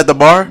shit we had at the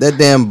bar? That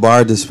damn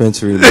bar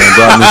dispensary, man,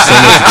 brought me so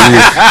much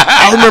grief.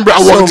 I remember I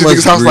walked into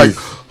niggas' house like,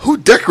 who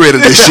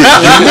decorated this shit?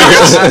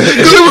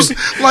 Because it was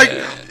like,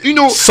 you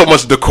know, so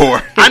much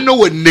decor. I know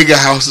what nigga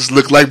houses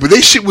look like, but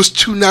they shit was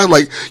too now.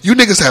 Like, you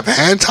niggas have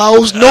hand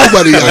towels?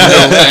 Nobody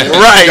I know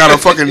right got a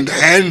fucking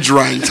hand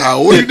drying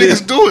towel. What are you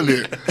niggas doing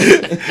here?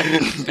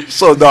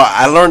 So no,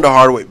 I learned the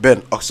hard way.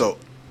 Ben, so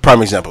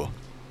prime example.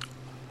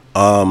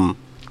 Yeah.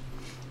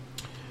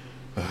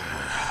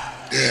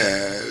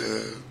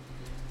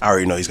 I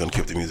already know he's gonna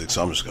keep the music,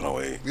 so I'm just gonna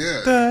wait.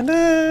 Yeah.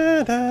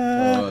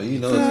 You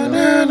know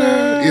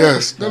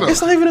yes. No.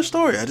 It's not even a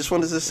story. I just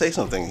wanted to say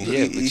something.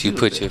 Yeah, but you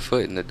put your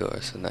foot in the door,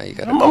 so now you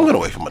gotta. I'm gonna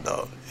wait for my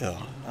dog. Yeah,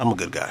 I'm a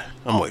good guy.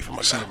 I'm gonna wait for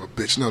my son guy. of a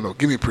bitch. No.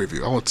 Give me a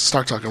preview. I want to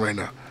start talking right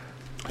now.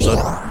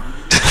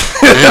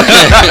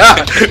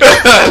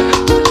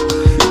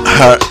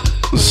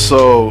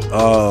 So,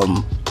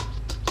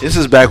 this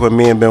is back when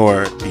me and Ben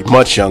were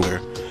much younger,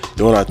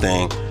 doing our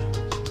thing.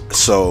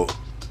 So,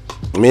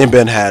 me and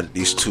Ben had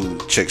these 2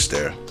 chicks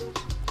there.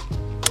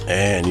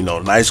 And,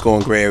 night's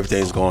going great,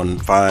 everything's going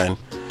fine.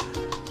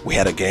 We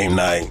had a game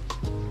night.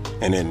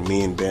 And then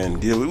me and Ben,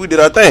 we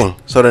did our thing.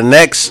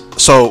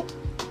 So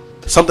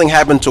something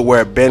happened to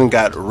where Ben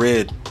got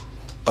rid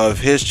of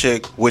his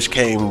chick, which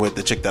came with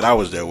the chick that I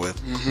was there with.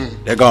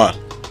 Mm-hmm. They're gone.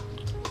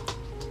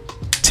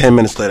 10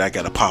 minutes later, I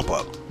got a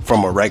pop-up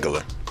from a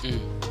regular.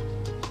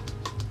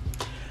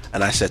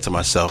 And I said to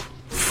myself,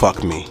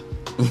 fuck me.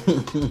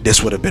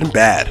 This would have been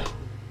bad.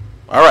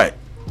 All right.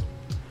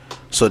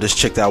 So this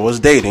chick that I was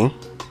dating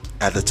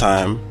at the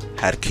time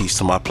had keys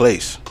to my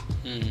place.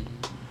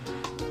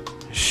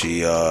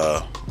 She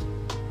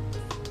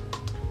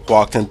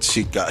walked in.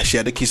 She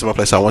had the keys to my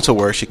place. I went to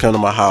work. She came to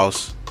my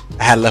house.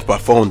 I had left my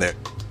phone there.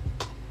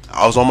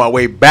 I was on my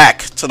way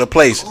back to the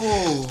place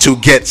to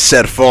get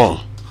said phone.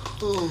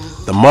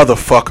 The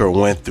motherfucker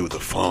went through the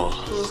phone.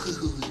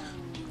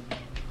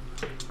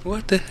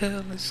 What the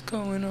hell is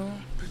going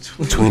on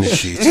between the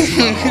sheets in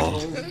my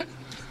home?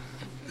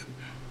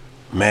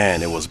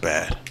 Man, it was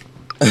bad.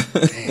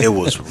 It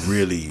was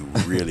really,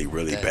 really,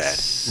 really bad.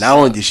 Not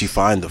only did she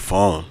find the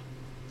phone,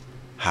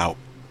 how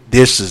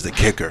this is the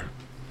kicker.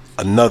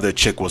 Another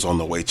chick was on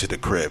the way to the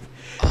crib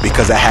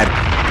because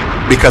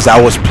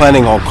I was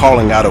planning on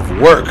calling out of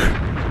work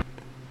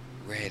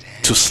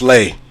to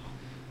slay.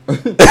 You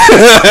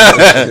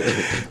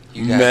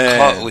got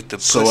caught with the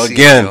pussy. So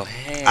again,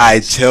 I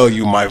tell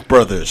you, my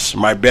brothers,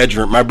 my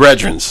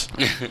brethrens,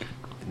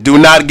 do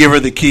not give her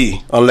the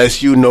key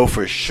unless you know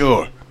for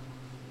sure.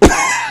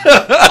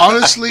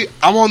 Honestly,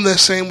 I'm on that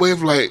same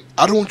wave. Like,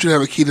 I don't want you to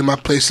have a key to my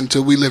place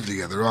until we live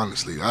together.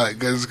 Honestly,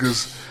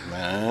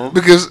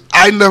 because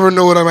I never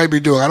know what I might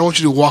be doing. I don't want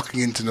you to walking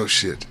into no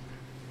shit.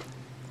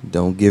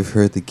 Don't give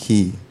her the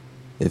key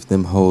if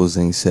them hoes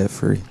ain't set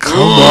free. Come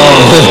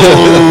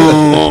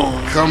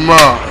on. Come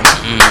on.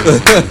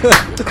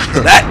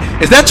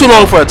 Is that too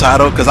long for a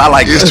title? Because I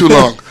like it's too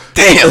long.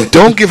 Damn.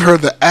 Don't give her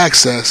the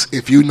access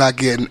if you're not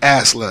getting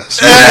ass less.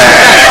 Hey,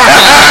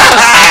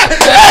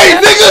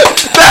 nigga.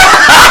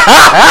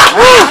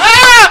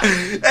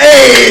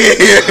 Hey.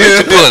 Where'd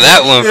you pull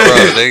that one from,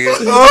 nigga?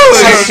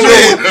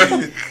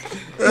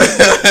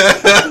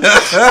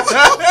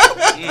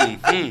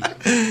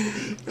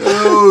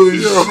 Oh,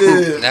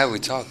 shit. Now we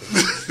talking.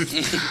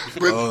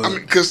 But, I mean,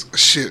 because,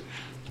 shit.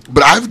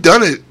 But I've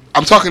done it.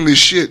 I'm talking this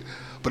shit,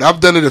 but I've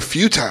done it a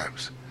few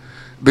times.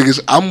 Because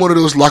I'm one of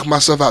those lock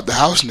myself out the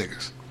house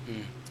niggas.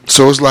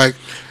 So it's like,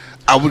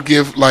 I would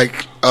give,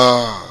 like,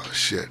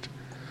 shit.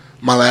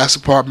 My last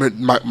apartment,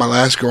 my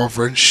last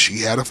girlfriend,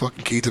 she had a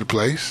fucking key to the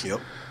place. Yep.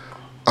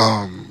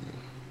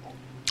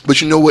 But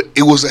you know what?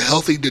 It was a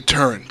healthy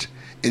deterrent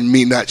in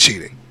me not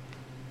cheating.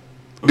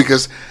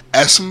 Because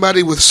as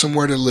somebody with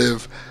somewhere to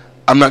live,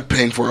 I'm not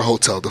paying for a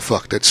hotel to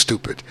fuck. That's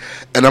stupid.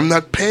 And I'm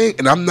not paying,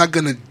 and I'm not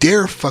going to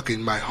dare fuck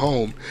in my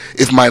home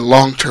if my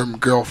long-term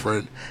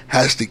girlfriend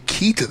has the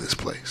key to this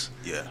place.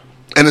 Yeah.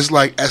 And it's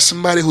like, as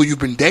somebody who you've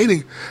been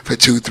dating for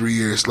 2-3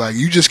 years, like,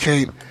 you just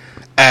can't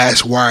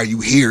ask, why are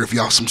you here if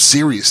y'all some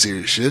serious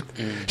shit.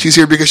 She's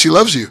here because she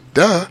loves you.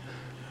 Duh.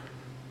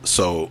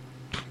 So,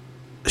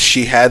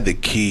 she had the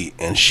key,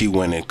 and she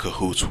went in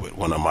cahoots with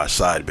one of my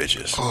side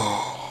bitches.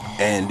 Oh.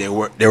 And they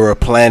were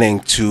planning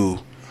to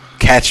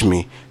catch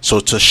me. So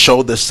to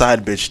show the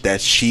side bitch that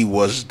she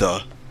was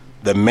the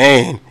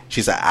man,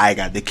 she's like, I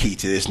got the key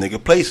to this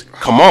nigga place.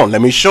 Come on,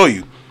 let me show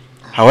you.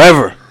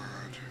 However,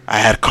 I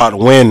had caught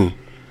wind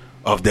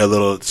of their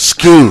little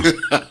scheme.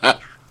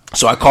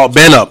 So I called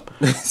Ben up.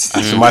 I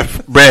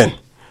said, Ben,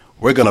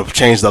 we're going to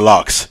change the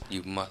locks.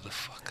 You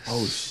motherfuckers.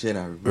 Oh, shit,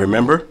 I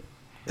remember?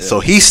 Yeah. So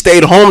he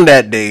stayed home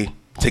that day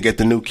to get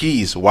the new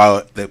keys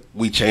while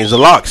we changed the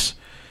locks.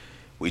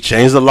 We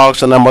changed the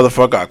locks on that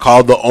motherfucker. I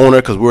called the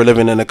owner because we were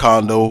living in a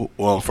condo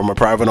from a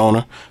private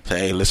owner. Say,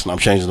 hey, listen, I'm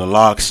changing the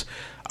locks.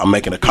 I'm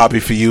making a copy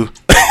for you.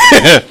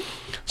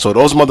 So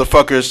those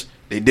motherfuckers,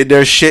 they did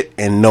their shit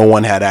and no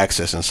one had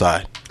access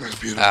inside. That's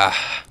beautiful.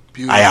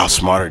 Beautiful. I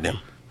outsmarted them.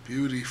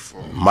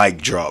 Beautiful.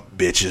 Mic drop,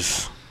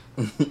 bitches.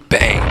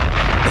 Bang.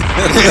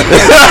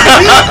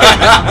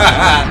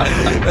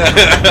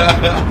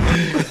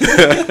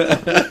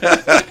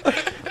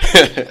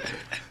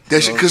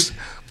 That's because,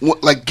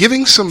 like,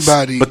 giving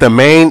somebody. But the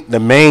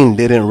main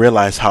didn't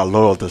realize how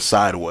loyal the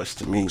side was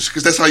to me.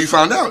 Because that's how you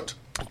found out.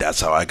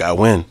 That's how I got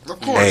wind. Of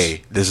course.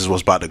 Hey, this is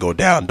what's about to go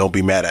down. Don't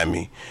be mad at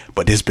me.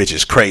 But this bitch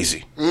is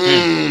crazy.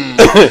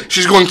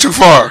 She's going too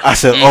far. I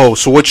said, oh,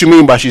 so what you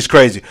mean by she's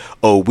crazy?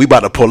 Oh, we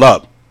about to pull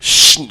up.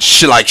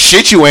 Like,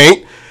 shit you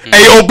ain't.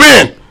 Hey, yo,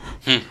 Ben.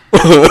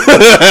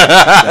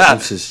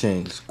 That just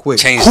changed. Quick.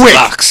 Change the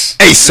locks.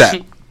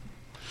 ASAP.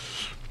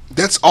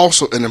 That's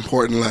also an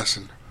important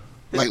lesson.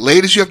 Like,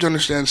 ladies, you have to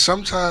understand,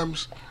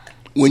 sometimes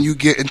when you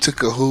get into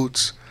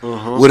cahoots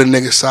with a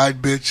nigga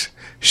side bitch,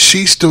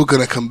 she's still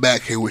going to come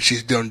back here when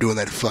she's done doing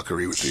that fucking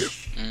with you.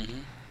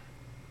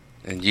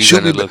 And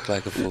you're going to look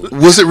like a fool.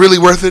 Was it really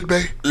worth it,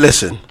 babe?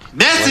 Listen.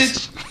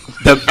 Message.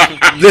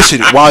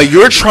 Listen, while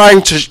you're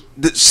trying to...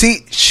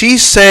 See,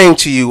 she's saying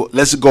to you,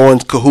 let's go in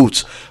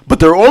cahoots.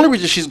 But the only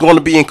reason she's going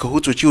to be in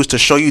cahoots with you is to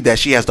show you that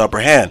she has the upper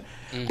hand.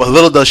 But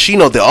little does she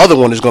know the other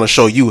one is going to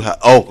show you,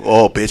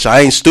 oh, bitch, I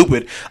ain't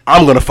stupid.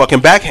 I'm going to fucking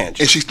backhand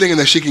you. And she's thinking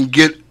that she can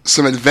get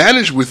some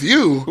advantage with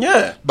you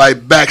by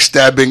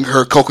backstabbing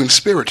her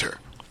co-conspirator.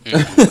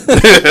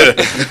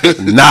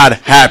 Not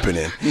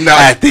happening.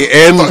 At the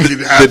end,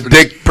 the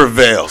dick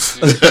prevails.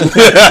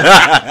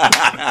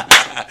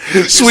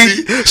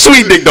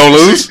 Sweet dick don't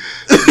lose.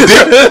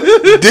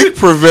 Dick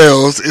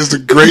Prevails is a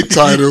great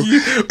title.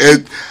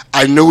 And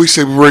I know we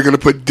said we weren't going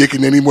to put dick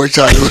in any more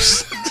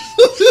titles.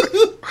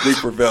 Dick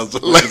Prevails.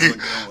 Like,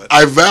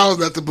 I vow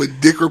not to put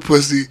dick or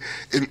pussy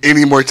in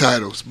any more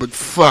titles. But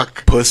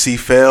fuck. Pussy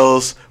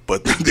fails,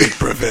 but the dick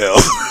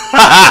prevails.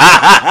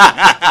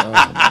 Oh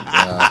my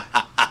God.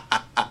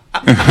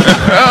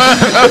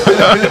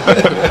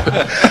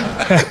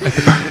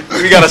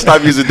 We gotta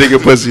stop using dick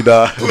and pussy,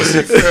 dog.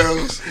 Pussy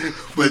fails,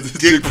 but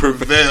dick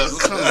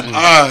prevails. Come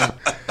on.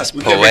 That's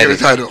we poetic. Can't make it a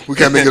title. We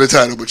can't make it a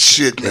title, but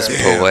shit, man.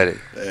 It's poetic.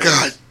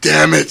 God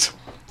damn it.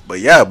 But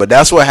yeah, but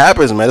that's what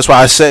happens, man. That's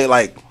why I say,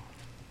 like,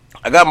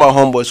 I got my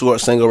homeboys who are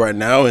single right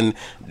now, and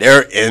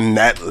they're in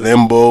that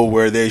limbo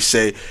where they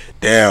say,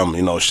 damn,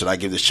 you know, should I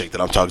give this chick that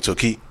I'm talking to a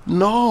key?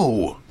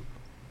 No.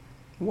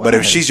 Why? But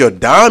if she's your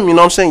dime, you know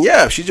what I'm saying?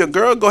 Yeah, if she's your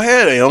girl, go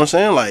ahead. You know what I'm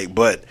saying? Like,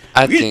 but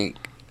I think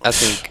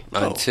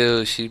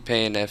until she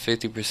paying that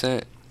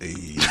 50%.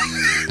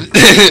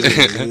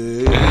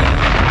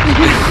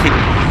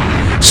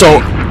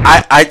 So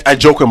I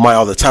joke with Maya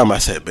all the time. I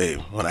said, babe,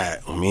 when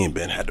me and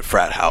Ben had the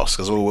frat house,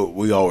 because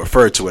we all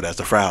referred to it as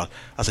the frat house,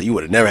 I said, you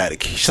would have never had a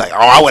key. She's like, oh,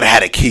 I would have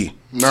had a key.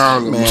 No,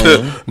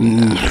 man.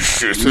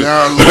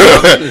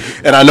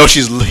 And I know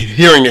she's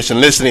hearing this and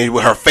listening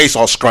with her face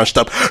all scrunched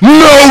up.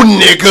 No,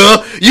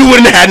 nigga, you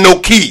wouldn't have had no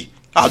key.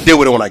 I'll deal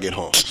with it when I get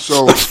home.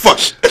 So fuck.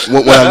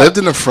 When I lived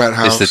in a frat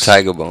house, it's the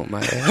tiger bone,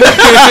 man.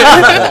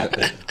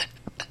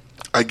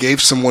 I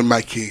gave someone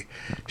my key.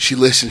 She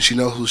listened. She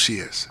knows who she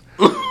is.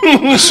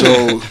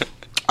 So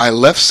I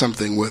left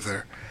something with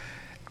her,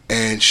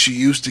 and she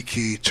used the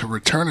key to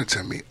return it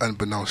to me,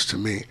 unbeknownst to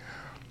me.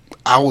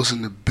 I was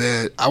in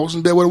bed with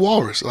a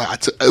walrus.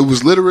 Like it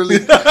was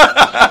literally.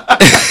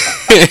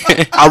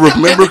 I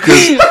remember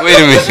because wait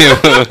a minute,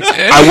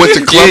 I went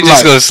to Club Life. You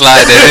just gonna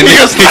slide that in?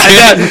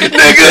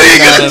 You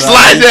gonna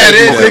slide that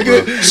in,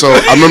 nigga? So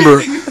I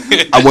remember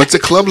I went to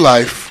Club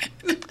Life.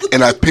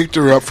 And I picked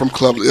her up from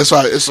Club. That's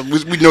why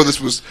we know this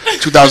was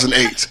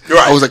 2008.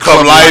 Right. I was at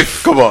Club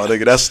Life. Come on,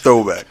 nigga, that's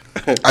throwback.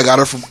 I got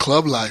her from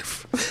Club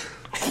Life.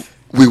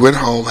 We went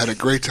home, had a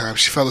great time.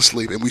 She fell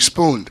asleep, and we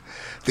spooned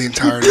the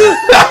entire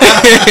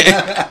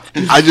night.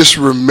 I just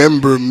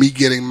remember me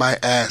getting my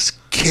ass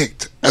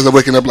kicked as I'm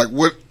waking up, like,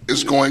 what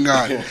is going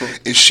on?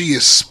 And she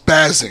is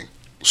spazzing.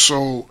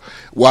 So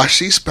while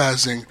she's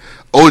spazzing,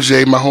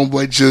 OJ, my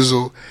homeboy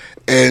Jizzle,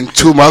 and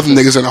two of my other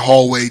niggas in the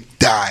hallway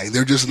die.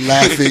 They're just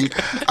laughing.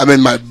 I'm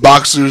in my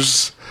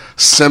boxers,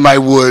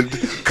 semi-wood,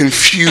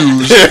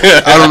 confused.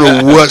 I don't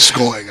know what's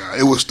going on.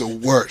 It was the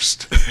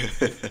worst.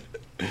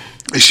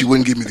 And she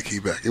wouldn't give me the key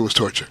back. It was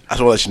torture. I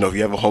just want to let you know, if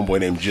you have a homeboy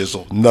named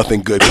Jizzle,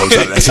 nothing good comes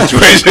out of that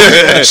situation.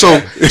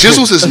 So,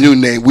 Jizzle's his new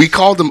name. We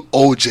called him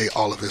OJ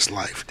all of his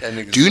life.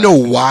 Do you know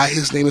why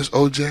his name is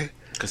OJ?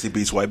 Because he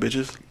beats white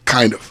bitches?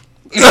 Kind of.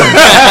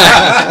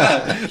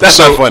 That's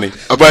not funny.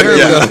 But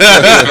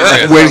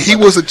yeah. When he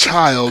was a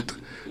child,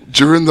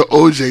 during the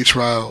OJ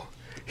trial,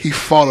 he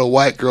fought a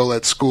white girl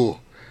at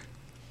school.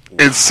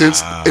 And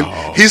since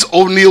he's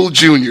O'Neal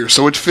Jr.,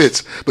 so it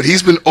fits. But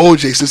he's been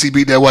OJ since he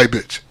beat that white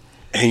bitch.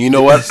 And you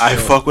know what? I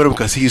fuck with him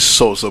because he's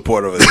so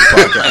supportive of this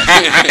podcast.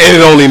 And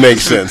it only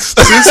makes sense.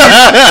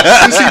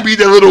 Since he beat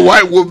that little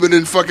white woman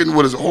in fucking,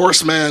 what is it,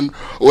 Horseman,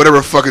 or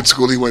whatever fucking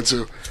school he went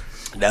to.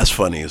 That's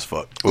funny as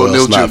fuck. Well,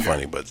 O'Neal it's not Jr.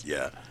 funny, but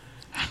yeah.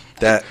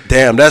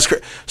 That's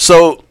crazy.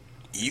 So,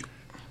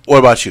 what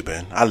about you,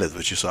 Ben? I lived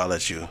with you, so I'll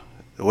let you.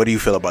 What do you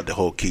feel about the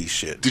whole keys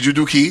shit? Did you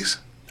do keys?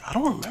 I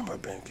don't remember,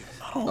 Ben.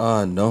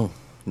 No,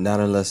 not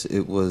unless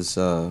it was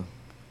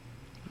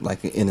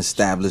like an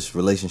established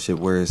relationship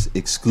where it's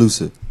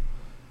exclusive.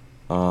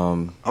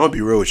 I'm gonna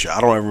be real with you.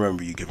 I don't ever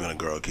remember you giving a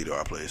girl a key to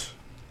our place.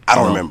 I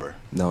don't remember.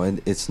 No,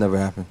 it's never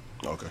happened.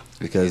 Okay.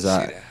 Because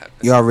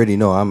you already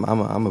know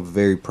I'm a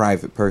very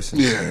private person.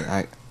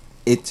 Yeah.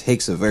 It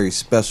takes a very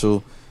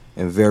special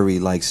and very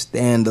like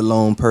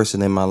standalone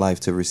person in my life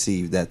to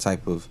receive that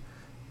type of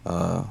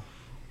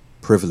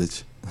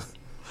privilege.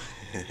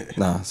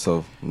 No.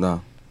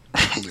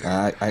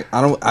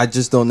 I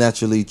just don't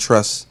naturally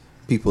trust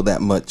people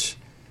that much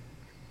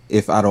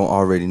if I don't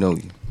already know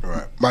you.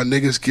 Right. My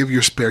niggas, give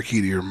your spare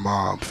key to your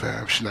mom,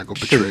 fam. She's not gonna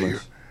betray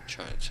you.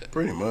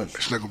 Pretty much.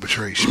 She's not gonna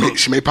betray you.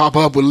 She may pop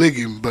up with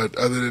Liggum, but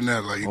other than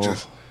that, like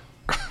just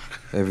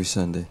every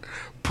Sunday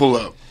pull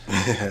up.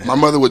 My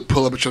mother would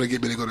pull up and try to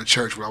get me to go to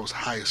church when I was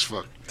high as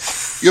fuck.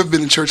 You ever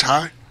been in church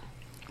high?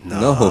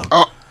 No.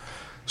 Oh,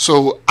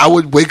 so I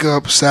would wake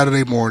up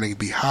Saturday morning,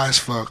 be high as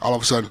fuck. All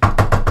of a sudden,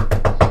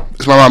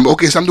 it's my mom.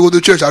 Okay, so I'm going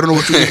to church. I don't know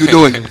what you think you're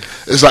doing.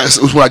 It was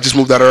when I just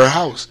moved out of her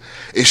house,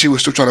 and she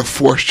was still trying to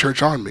force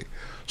church on me.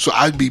 So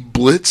I'd be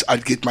blitzed.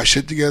 I'd get my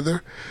shit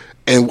together,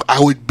 and I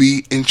would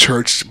be in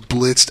church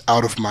blitzed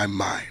out of my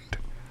mind.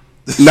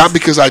 Not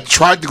because I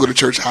tried to go to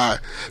church high,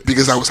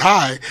 because I was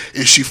high,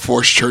 and she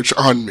forced church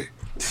on me.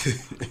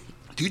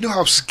 Do you know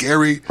how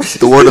scary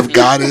the word of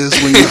God is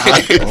when you're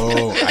high?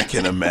 Oh, I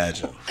can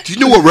imagine. Do you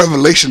know what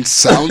Revelation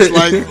sounds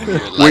like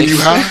when you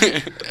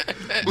high?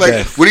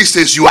 Like, when he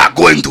says, you are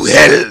going to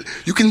hell,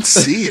 you can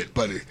see it,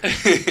 buddy.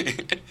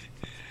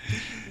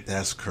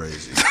 That's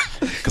crazy.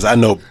 Because I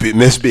know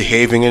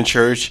misbehaving in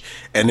church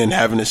and then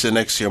having to sit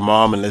next to your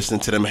mom and listen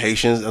to them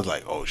Haitians, I was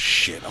like, oh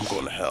shit, I'm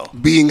going to hell.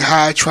 Being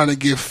high, trying to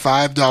give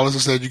 $5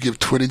 instead you give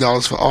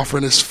 $20 for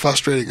offering is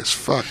frustrating as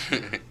fuck.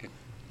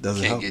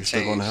 Doesn't help. You're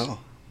still going to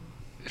hell.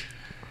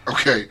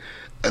 Okay,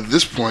 at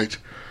this point,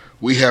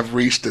 we have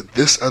reached the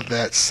this or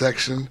that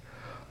section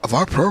of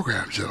our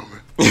program,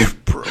 gentlemen.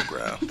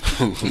 Program.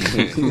 You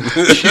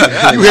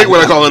hate when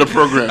I call it a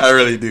program. I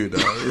really do,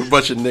 though. We're a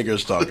bunch of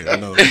niggers talking. I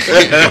know.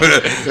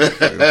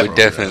 We're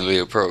definitely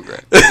a program.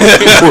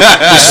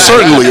 We're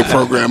certainly a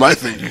program, I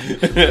think.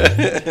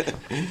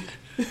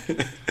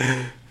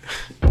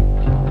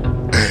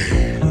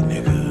 Hey,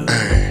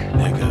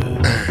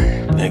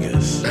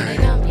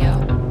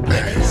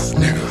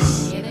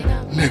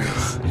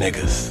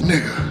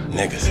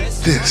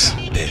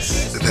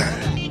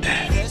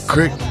 That.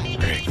 Crick.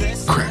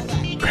 Crack.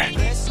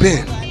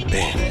 Ben.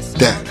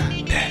 That.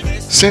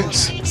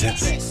 Sense.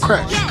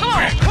 Crack.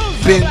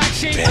 Ben.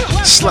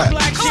 Slap.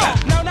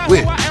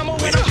 Wit.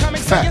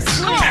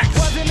 Facts.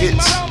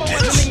 Hits.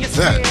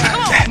 That.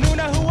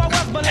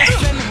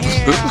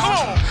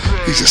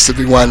 He's just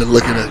sipping wine and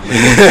looking at me.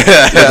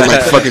 Looking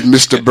like fucking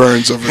Mr.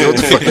 Burns over there. What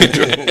the fuck you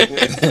doing?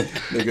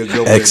 Nigga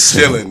Joe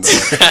chilling.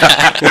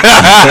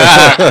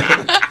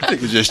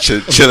 Nigga just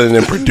chilling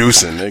and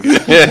producing,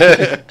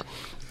 nigga.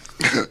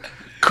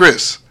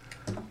 Chris,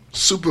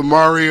 Super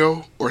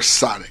Mario or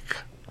Sonic?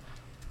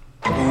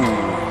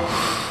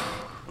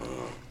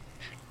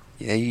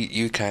 Yeah,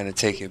 you kind of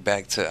take it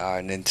back to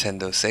our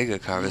Nintendo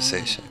Sega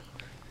conversation.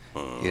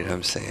 You know what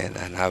I'm saying?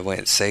 And I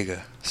went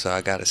Sega, so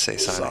I gotta say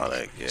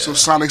Sonic. Yeah. So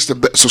Sonic's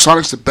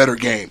the better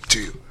game to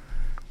you.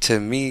 To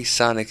me,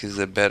 Sonic is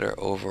the better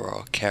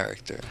overall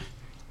character.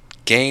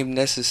 Game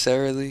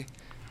necessarily,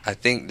 I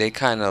think they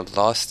kind of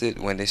lost it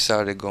when they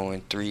started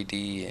going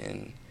 3D,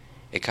 and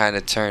it kind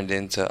of turned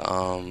into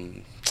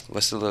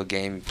what's the little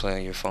game you play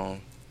on your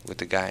phone with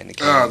the guy in the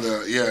cage?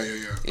 Yeah.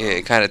 Yeah,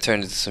 it kind of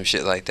turned into some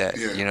shit like that.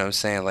 Yeah. You know what I'm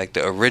saying? Like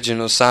the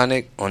original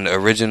Sonic on the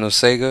original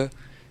Sega,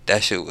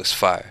 that shit was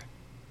fire.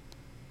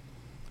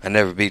 I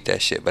never beat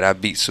that shit, but I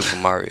beat Super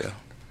Mario.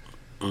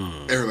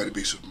 Everybody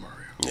beat Super Mario.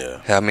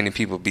 Yeah. How many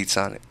people beat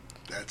Sonic?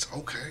 That's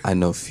okay. I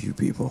know few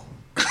people.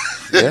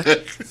 Yeah?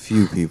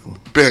 Few people.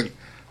 Ben,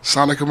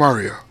 Sonic or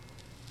Mario?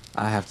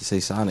 I have to say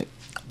Sonic.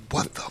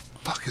 What the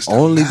fuck is that?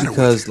 Only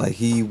because like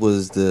he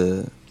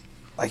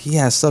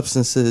has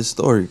substance to his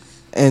story.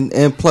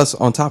 And plus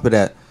on top of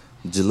that,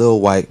 Jaleel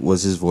White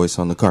was his voice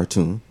on the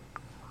cartoon.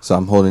 So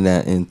I'm holding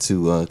that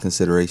into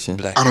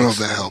consideration. I don't know if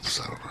that helps.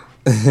 I don't know.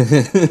 I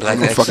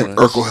know fucking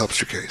Urkel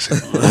helps your case.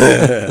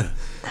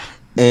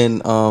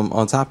 And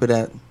on top of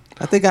that,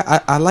 I think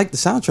I like the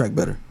soundtrack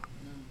better.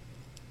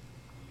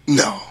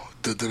 No.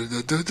 They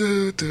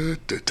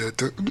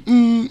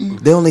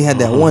only had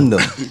that one though.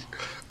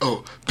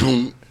 Oh,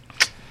 boom,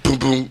 boom,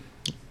 boom,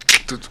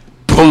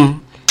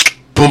 Boom.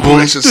 Boom, boom.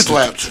 That shit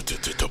slapped.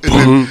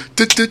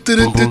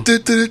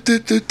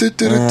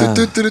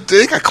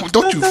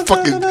 Don't you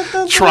fucking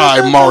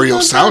try Mario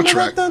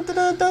soundtrack.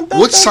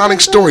 What's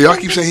Sonic's story? Y'all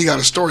keep saying he got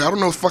a story. I don't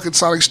know fucking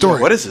Sonic's story.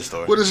 Yeah, what is his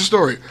story? What is his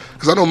story?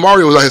 Because I know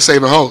Mario was out here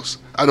saving hoes.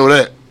 I know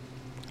that.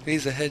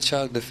 He's a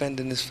hedgehog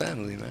defending his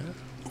family, man.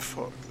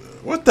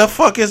 What the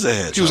fuck is a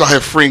hedgehog? He was out here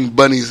freeing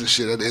bunnies and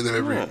shit at the end of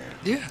every...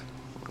 Yeah.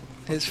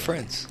 His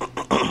friends.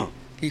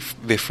 He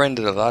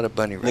befriended a lot of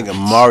bunny rabbits. Nigga,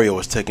 Mario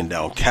was taking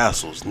down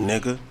castles,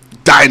 nigga.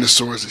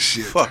 Dinosaurs and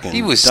shit. Fucking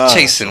he was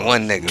dinosaurs. chasing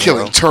one nigga,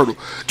 killing turtle.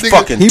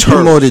 Fucking he turtles,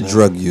 promoted man.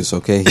 drug use,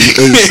 okay? He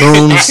ate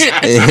shrooms.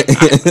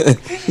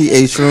 He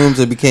ate shrooms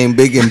and became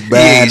big and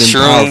bad and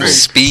powerful.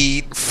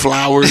 Speed,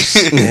 flowers.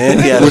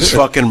 And he had his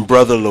fucking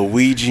brother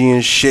Luigi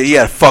and shit. He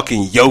had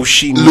fucking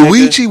Yoshi.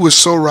 Luigi was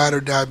so ride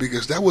or die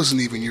because that wasn't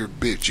even your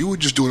bitch. You were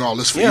just doing all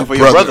this for your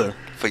brother.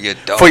 For your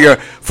dog.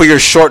 For your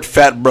short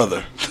fat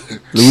brother.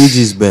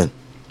 Luigi's Ben.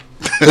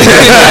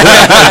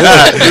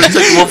 Just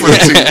take one for the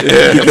team.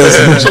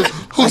 Yeah. So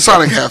who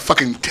Sonic had?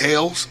 Fucking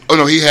Tails? Oh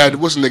no, he had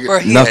what's the nigga? Bro,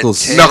 he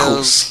Knuckles. had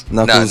Knuckles.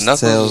 Knuckles,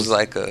 Knuckles Tails. was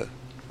like a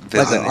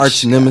Like an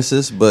arch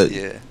nemesis, but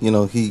you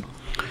know he.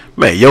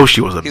 Man,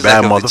 Yoshi was a He's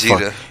bad like a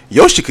motherfucker. Vegeta.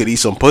 Yoshi could eat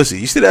some pussy.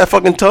 You see that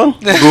fucking tongue?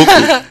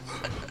 I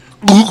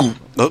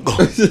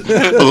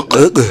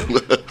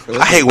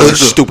hate when his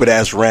stupid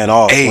ass ran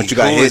off. Hey, Once you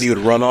got who hit, was- he would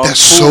run off. That's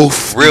so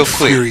Real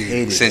quick,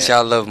 infuriating. since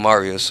y'all love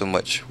Mario so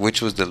much,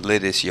 which was the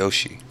littest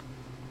Yoshi?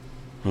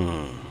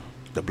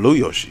 The blue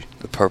Yoshi.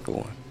 The purple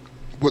one.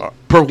 What,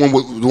 purple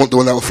one, the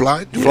one that would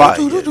fly? Fly.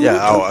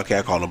 Yeah. Oh, okay.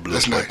 I call him blue.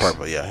 That's nice.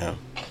 Purple. Yeah, him.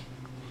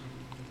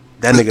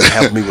 That nigga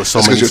helped me with so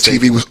That's many because your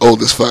TV was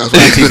old as fuck.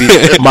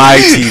 My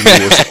TV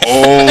was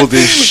old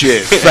as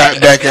shit.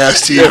 Fat back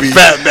ass TV.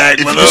 Fat back.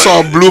 If you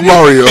saw Blue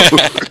Mario,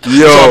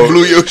 you saw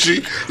Blue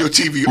Yoshi, your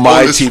TV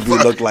My old as TV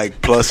fuck. looked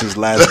like Plus's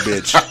last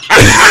bitch.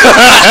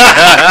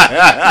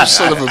 You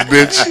son of a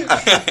bitch.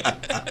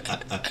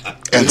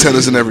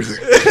 Antennas and everything.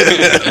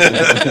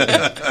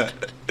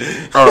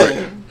 All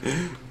right.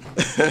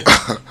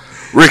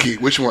 Ricky,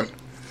 which one?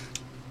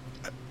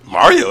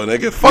 Mario,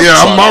 nigga. Fuck Yeah, I'm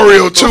Sonic.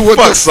 Mario too. What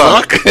the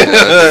Sonic.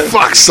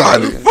 Fuck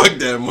Sonic. Fuck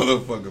that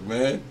motherfucker,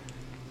 man.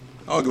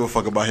 I don't give a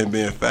fuck about him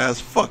being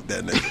fast. Fuck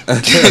that nigga.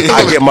 I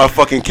get my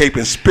fucking cape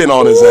and spin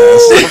on his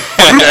ass.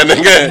 Fuck that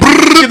nigga.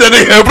 Get that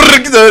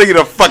nigga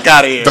the fuck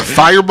out of here. The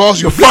fireballs?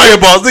 The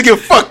fireballs, nigga.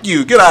 Fuck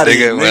you. Get out of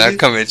here, Nigga, when I nigga.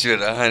 come at you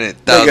at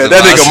 100,000 Nigga,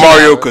 that nigga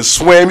Mario could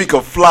swim. He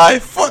could fly.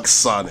 Fuck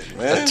Sonic,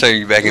 man. I'll turn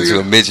you back into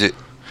a midget.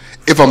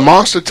 If a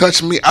monster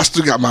touched me, I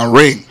still got my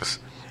rings.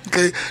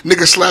 Okay,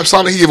 nigga slap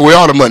Sonic, he give away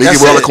all the money, he give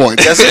away all the coins.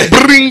 That's it.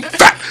 Bring,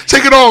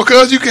 take it all,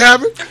 cuz you can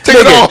have it. Take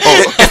it all.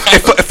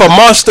 If a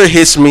monster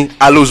hits me,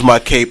 I lose my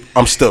cape.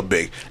 I'm still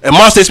big. And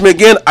monster hits me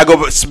again, I go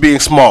back to being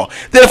small.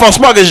 Then if I'm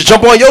small, I can just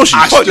jump on Yoshi.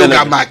 I Fuck still that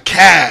got nigga. my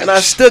cash. And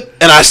I stick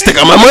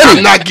on my money.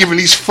 I'm not giving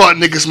these fuck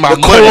niggas my The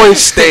money. coins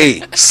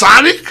stay.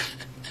 Sonic,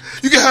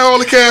 You can have all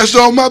the cash,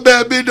 dog. My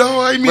bad, big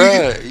dog. I mean,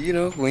 bruh, you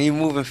know, when you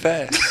moving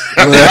fast.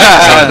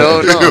 I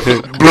don't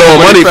know. Blow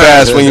money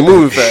fast when you're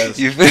moving fast.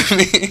 You feel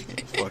me?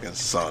 Fucking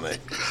Sonic.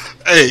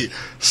 Hey,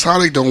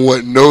 Sonic don't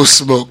want no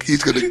smoke.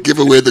 He's gonna give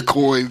away the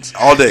coins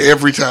all day,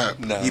 every time.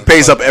 No, he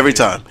pays up every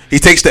time. He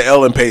takes the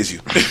L and pays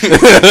you.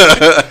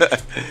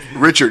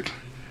 Richard,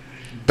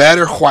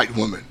 batter white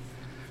woman,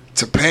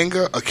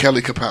 Topanga or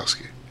Kelly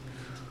Kapowski?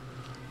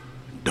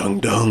 Dung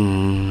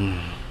dung.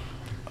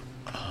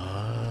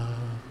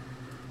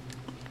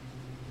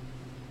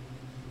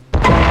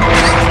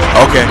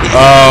 Okay. You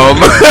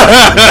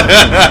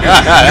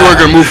weren't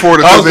gonna move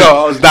forward. I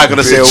was not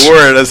gonna say a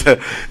word.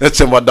 That's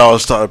when my dog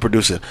started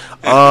producing.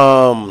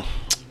 I'm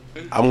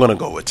gonna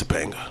go with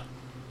Topanga.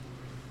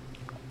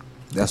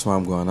 That's where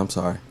I'm going. I'm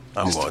sorry.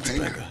 I'm going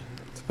Topanga.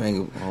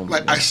 Topanga. Oh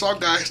like I saw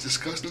guys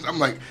discuss this. I'm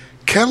like,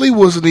 Kelly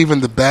wasn't even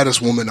the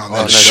baddest woman on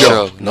that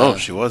show. No,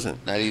 she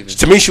wasn't. Not even.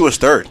 To me, she was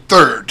third. She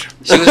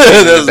was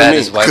the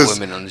baddest white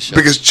woman on the show.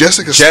 Because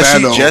Jessica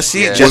Spano,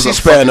 Jesse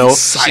Spano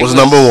was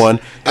number one,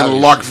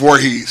 and Locke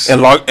Voorhees,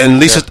 and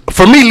Lisa.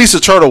 For me, Lisa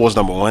Turtle was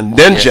number one.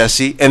 Then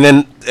Jesse, and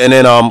then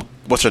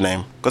what's her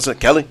name? What's it?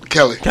 Kelly.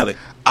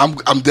 I'm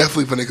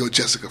definitely gonna go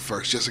Jessica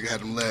first. Jessica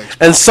had them legs.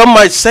 And some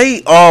might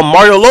say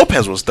Mario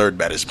Lopez was third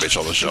baddest bitch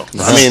on the show.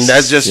 I mean,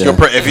 that's just if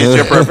it's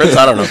your preference,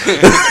 I don't know.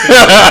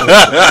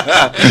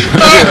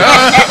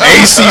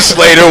 AC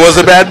Slater was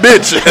a bad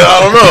bitch. I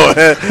don't know.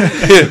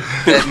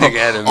 That nigga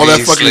had a all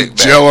that fucking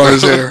gel on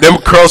his hair. Them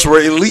curls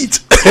were elite.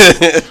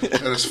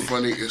 That is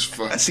funny as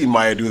fuck. I see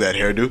Maya do that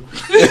hairdo.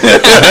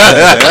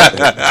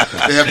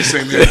 They have the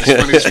same hair. It's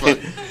funny as fuck.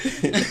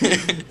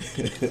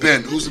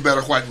 Ben, who's the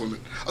better white woman?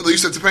 Although you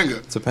said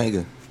Topanga.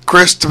 Topanga.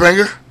 Chris,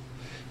 Topanga?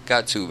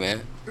 Got to,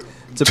 man.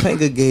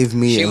 Topanga gave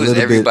me she a was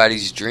little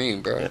everybody's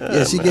dream, bro.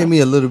 Yeah, she gave me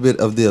a little bit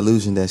of the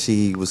illusion that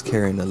she was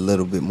carrying a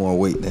little bit more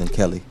weight than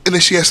Kelly. And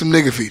then she had some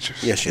nigga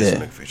features. Yeah, she had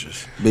some nigga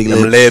features. Big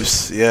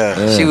lips.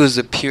 Yeah. She was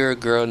a pure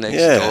girl next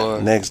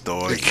door. Next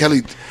door. And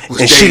Kelly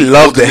was and she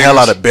loved the hell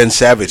out of Ben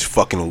Savage,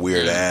 fucking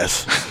weird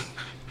ass.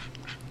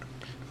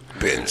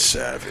 Ben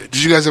Savage.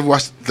 Did you guys ever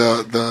watch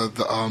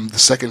the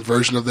second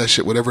version of that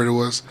shit, whatever it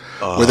was,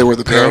 where they were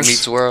the Girl parents?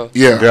 Meets World.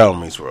 Yeah, Girl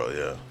Meets World.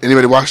 Yeah.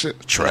 Anybody watched it?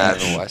 Trash. I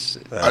haven't watched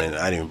it. I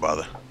didn't even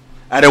bother.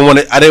 I didn't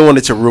want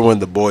it to ruin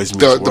the Boys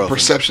Meets World. The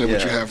perception of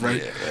what you have,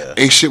 right?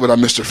 Ain't shit without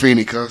Mr.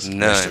 Feeney, cuz.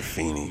 None. Mr.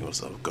 Feeney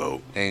was a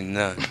goat. Ain't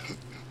none.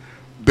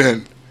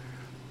 Ben,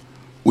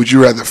 would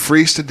you rather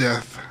freeze to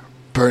death,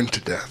 burn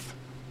to death,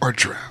 or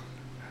drown?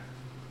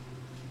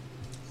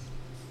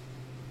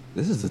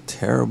 This is a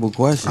terrible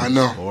question. I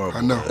know. Horrible.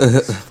 I know.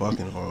 It's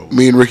fucking horrible.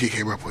 Me and Ricky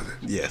came up with it.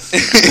 Yes.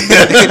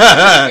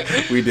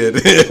 We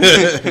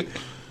did.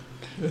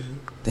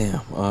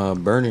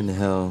 Damn. Burning to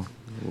hell.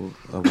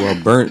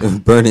 Well,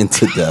 burning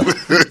to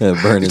death.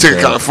 Burning. You took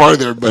it kind of far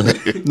there,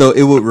 but no,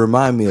 it would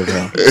remind me of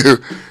hell,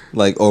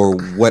 like or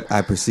what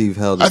I perceive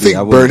hell to be. I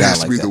think burn has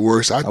to like be that. the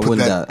worst. I wouldn't want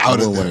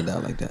to die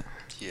like that.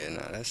 Yeah,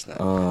 no, that's not.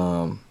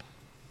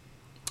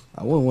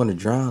 I wouldn't want to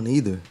drown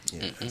either.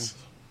 Yes.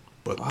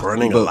 But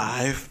burning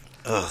alive,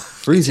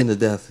 freezing to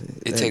death.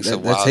 It takes a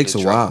while. That takes a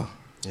while.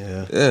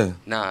 Yeah. Yeah.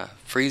 Nah,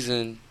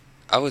 freezing.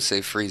 I would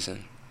say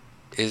freezing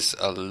is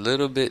a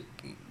little bit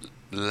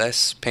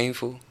less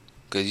painful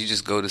because you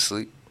just go to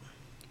sleep.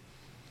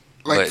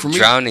 Like but for me,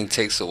 drowning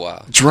takes a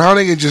while.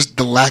 Drowning and just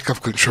the lack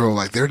of control,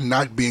 like there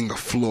not being a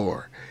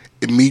floor,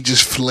 and me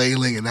just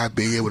flailing and not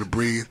being able to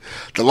breathe.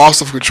 The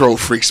loss of control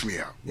freaks me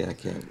out. Yeah, I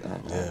can't.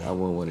 I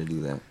wouldn't want to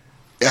do that.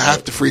 I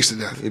have to freeze to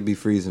death. It'd be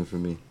freezing for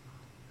me.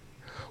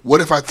 What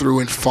if I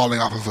threw in falling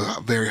off of a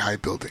very high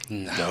building?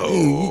 No.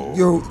 Hey,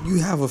 you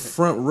have a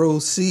front row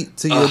seat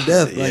to your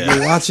death, like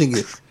you're watching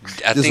it,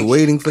 I just think,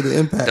 waiting for the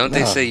impact. Don't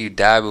they say you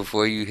die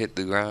before you hit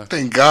the ground?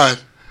 Thank God.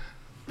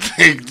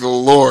 Thank the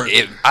Lord.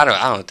 I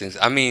don't think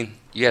so. I mean,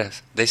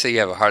 yes, they say you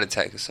have a heart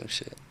attack or some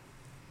shit.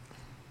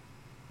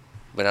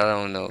 But I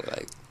don't know,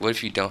 like, what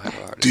if you don't have a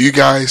heart attack? Do you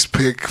guys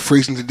pick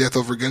freezing to death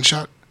over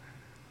gunshot?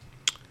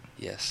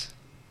 Yes.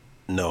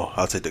 No,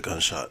 I'll take the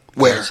gunshot.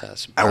 Where?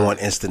 I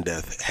want instant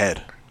death.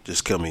 Head.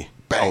 Just kill me.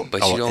 Bang.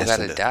 But you don't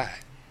gotta die.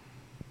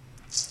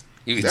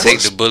 You can That's take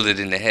the bullet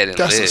in the head and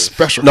That's live. a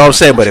special. No, I'm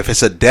saying, but if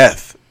it's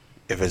death,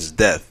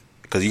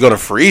 because you're gonna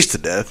freeze to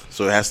death,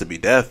 so it has to be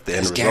death. The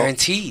end It's result.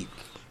 guaranteed.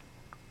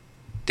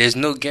 There's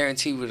no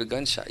guarantee with a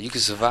gunshot. You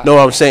can survive. No,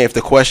 I'm saying if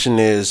the question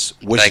is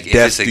which like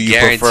death if do it's a you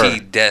prefer,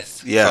 guaranteed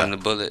death from the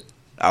bullet.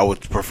 I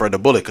would prefer the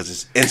bullet because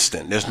it's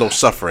instant. There's no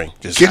suffering.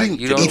 Just Getting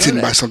you don't eaten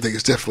know by that. something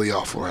is definitely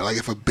awful. Right? Like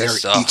if a bear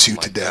eats you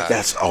to death.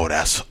 That's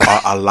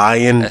a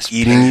lion That's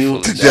eating you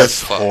painful. To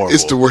that's death. horrible.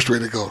 It's the worst way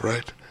to go,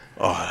 right?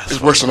 Oh, that's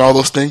It's worse than all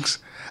those things.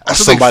 I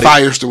still think somebody.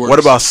 fire's the worst. What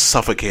about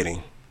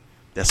suffocating?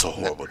 That's a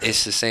horrible. death.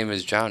 It's the same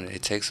as drowning.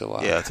 It takes a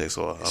while. Yeah, it takes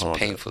a while. I It's don't want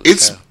that. painful.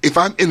 as hell. If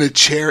I'm in a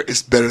chair,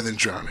 it's better than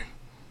drowning.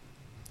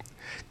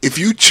 If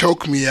you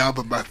choke me out,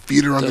 but my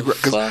feet are on the ground,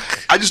 because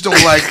I just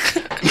don't like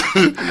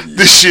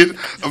this shit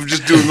of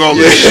just doing all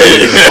this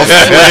shit of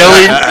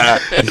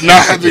flailing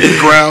not having a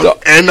ground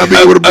and not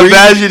being able to breathe.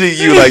 Imagining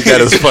you like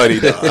that is funny,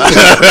 though.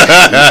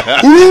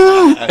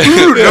 No,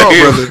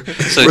 brother.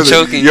 So brother,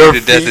 choking you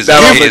to death is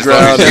down on the okay.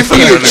 ground. Give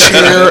me a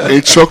chair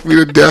and choke me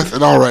to death,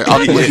 and all right,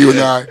 I'll look you and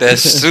I.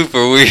 That's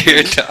super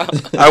weird,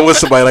 dog. I want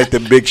somebody like the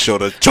Big Show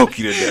to choke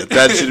you to death.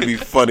 That should be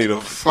funny.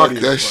 To Fuck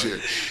that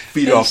shit.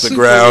 Feet off the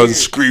ground,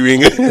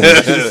 screaming.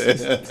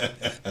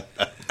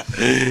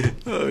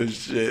 Oh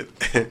shit.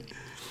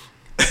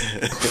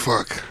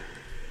 Fuck.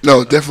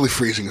 No, definitely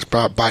freezing is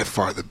by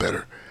far the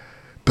better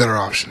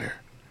option here.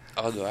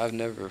 Although I've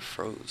never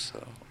froze,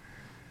 so.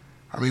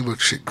 I mean, look,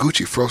 shit,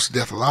 Gucci froze to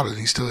death a lot, and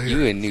he's still here.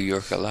 You in New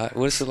York a lot.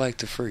 What's it like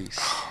to freeze?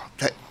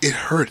 That it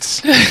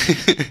hurts.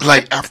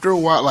 Like after a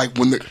while, like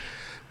when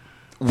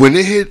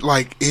it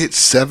hit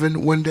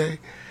 7 one day,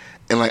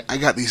 and like I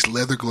got these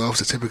leather gloves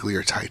that typically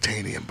are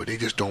titanium, but they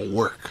just don't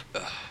work.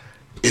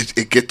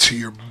 It gets to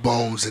your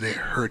bones and it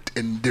hurt,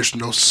 and there's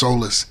no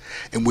solace.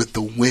 And with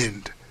the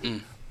wind,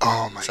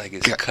 oh my God,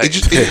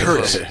 it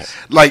hurts.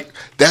 Like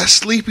that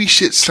sleepy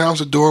shit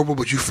sounds adorable,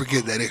 but you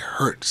forget that it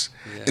hurts,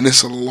 and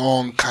it's a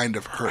long kind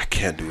of hurt. I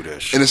can't do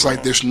this shit, and it's bro.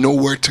 like there's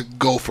nowhere to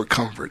go for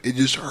comfort. It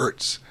just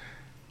hurts.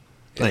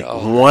 Like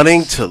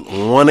wanting to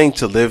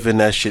live in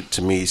that shit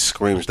to me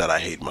screams that I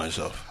hate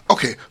myself.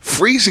 Okay,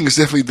 freezing is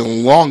definitely the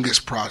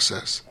longest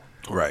process.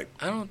 Right.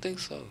 I don't think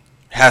so.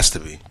 Has to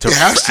be. To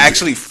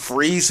actually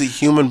freeze the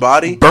human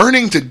body.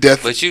 Burning to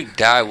death. But you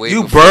die way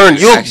you before burn.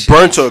 you You'll actually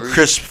burn to a freeze.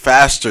 crisp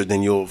faster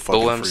than you'll fucking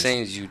But what I'm freeze.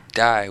 saying is you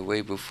die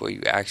way before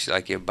you actually,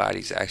 like your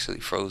body's actually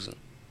frozen.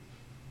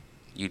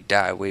 You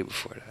die way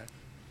before that.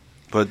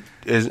 But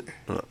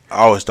I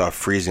always thought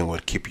freezing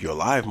would keep you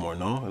alive more,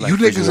 no? Like you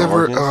freezing niggas your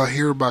ever organs?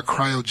 hear about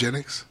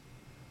cryogenics?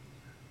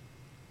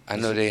 I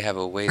know they have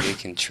a way they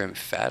can trim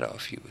fat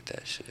off you with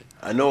that shit.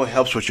 I know it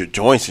helps with your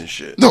joints and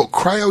shit. No,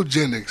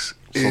 cryogenics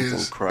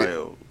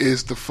Something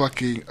is the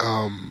fucking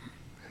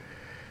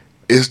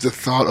is the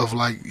thought of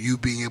like you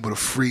being able to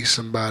freeze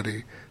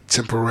somebody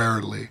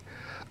temporarily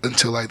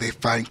until like they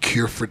find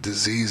cure for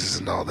diseases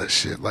and all that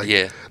shit. Like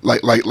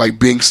like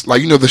being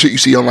like, you know, the shit you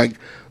see on like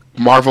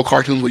Marvel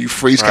cartoons where you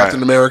freeze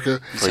Captain America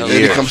So and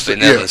it comes to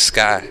Vanilla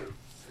Sky.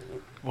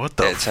 What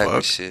the that type fuck?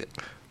 of shit.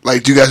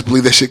 Like, do you guys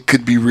believe that shit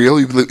could be real?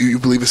 You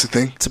believe it's a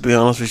thing? To be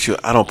honest with you,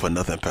 I don't put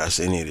nothing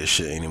past any of this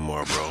shit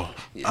anymore, bro.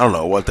 I don't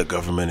know what the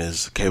government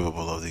is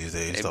capable of these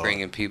days. They dog.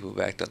 bringing people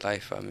back to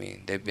life. I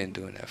mean, they've been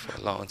doing that for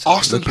a long time.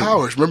 Austin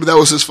Powers, remember that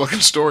was his fucking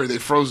story? They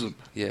froze him.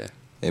 Yeah.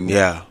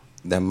 Yeah.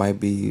 That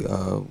might be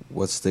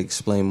what's to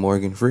explain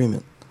Morgan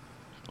Freeman.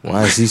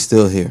 Why is he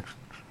still here?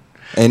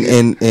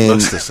 And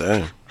looks the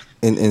same.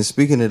 And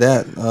speaking of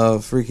that,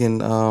 freaking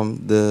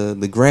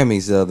the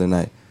Grammys the other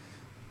night,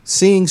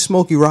 seeing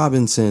Smokey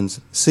Robinson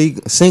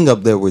sing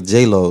up there with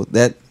J-Lo,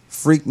 that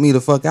freaked me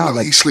the fuck out. No,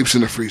 like, he sleeps in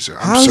the freezer.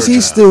 How is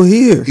he still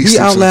here? He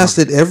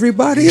outlasted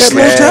everybody at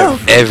Motown.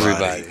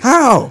 Everybody.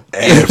 How?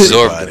 He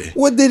absorbed them.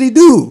 What did he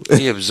do?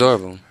 He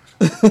absorbed them.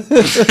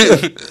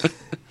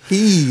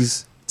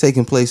 He's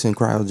taking place in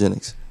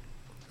cryogenics.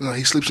 No,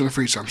 he sleeps in the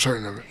freezer. I'm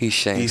certain of it. He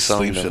sleeps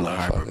in a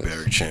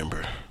hyperbaric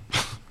chamber.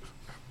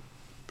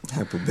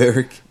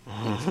 Hyperbaric.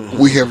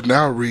 We have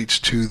now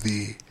reached to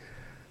the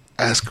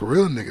Ask a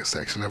Real Nigga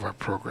section of our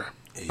program.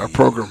 Our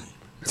program.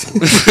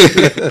 Program.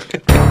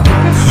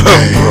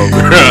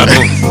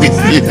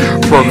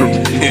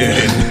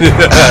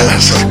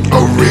 Ask a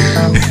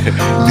Real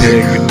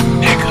Nigga.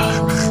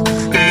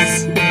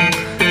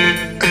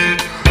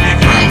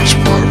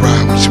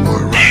 Ride with your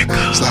boy, ride.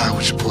 Slide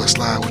with your boy,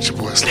 slide with your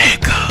boy,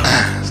 slide.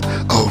 Ask a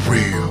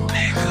real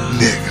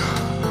nigga.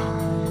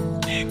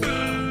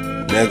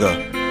 Nigga.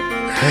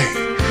 Hey,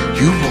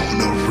 you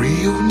want a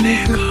real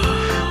nigga?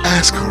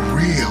 Ask a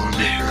real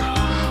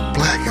nigga.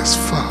 Black as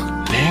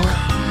fuck, boy.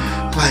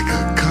 Like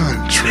a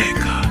gun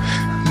trigger.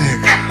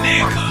 Nigga.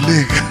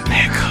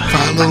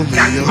 Follow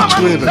me on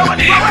Twitter.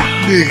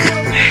 Nigga.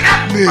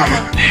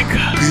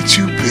 Bitch,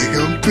 you big,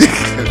 I'm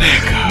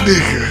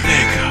bigger.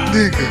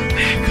 Nigga.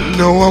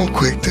 No, I'm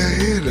quick to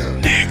hit her.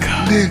 Nigga.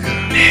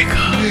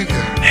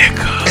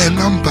 And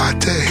I'm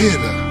about to hit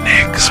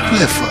her.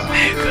 Spliffer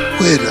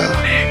with a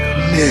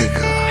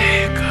nigga.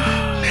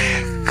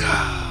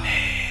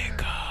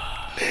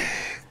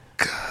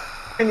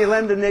 Can you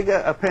lend a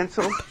nigga a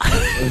pencil?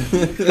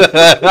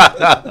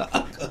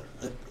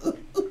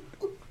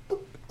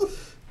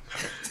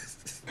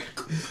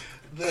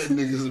 That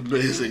nigga's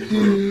amazing,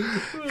 bro.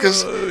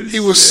 Because he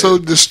was so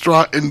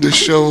distraught and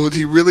disheveled,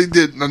 he really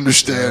didn't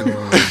understand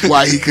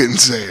why he couldn't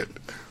say it.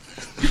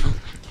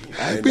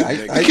 I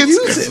Kids,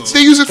 use it.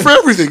 They use it for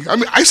everything. I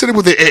mean, I said it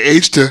with the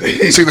AH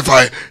to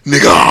signify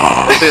nigga.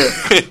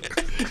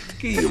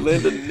 Can you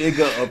lend a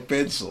nigga a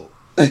pencil?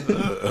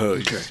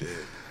 Okay.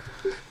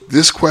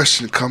 This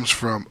question comes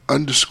from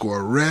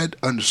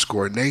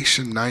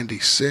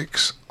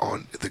 _red_nation96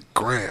 on the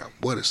gram.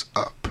 What is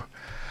up?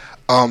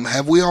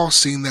 Have we all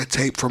seen that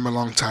tape from a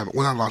long time?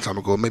 Well, not a long time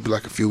ago, maybe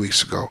like a few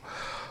weeks ago,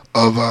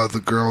 of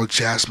the girl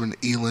Jasmine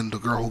Eland, the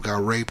girl who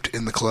got raped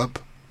in the club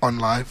on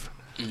live?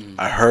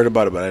 I heard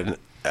about it, but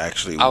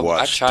actually I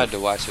watched. tried to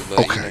watch it, but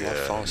Okay. my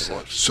phone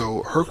sucks.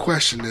 So her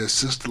question is,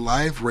 since the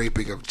live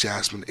raping of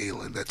Jasmine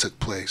Eland that took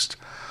place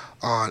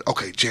on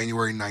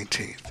January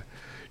 19th,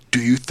 do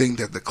you think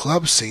that the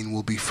club scene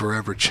will be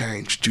forever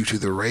changed due to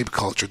the rape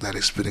culture that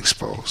has been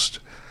exposed?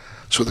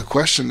 So the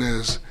question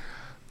is,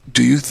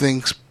 do you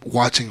think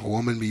watching a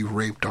woman be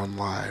raped on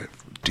live,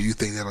 do you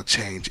think that'll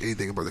change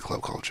anything about the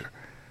club culture?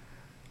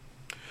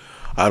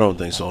 I don't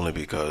think so, only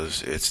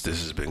because this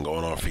has been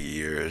going on for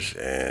years,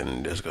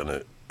 and there's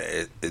gonna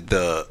the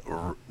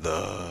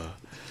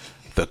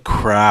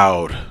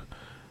crowd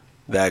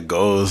that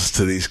goes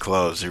to these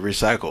clubs, it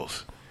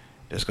recycles.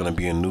 There's gonna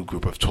be a new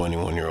group of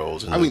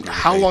 21-year-olds. I mean,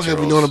 how long have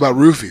we known about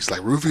roofies?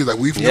 Like roofies, like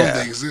we've known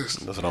they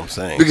exist. That's what I'm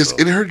saying. Because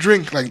in her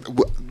drink, like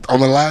on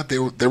the live,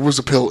 there was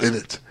a pill in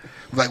it.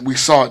 Like we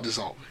saw it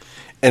dissolve.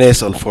 And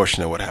it's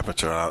unfortunate what happened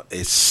to her.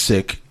 It's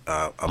sick.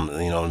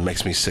 It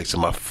makes me sick to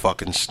my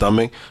fucking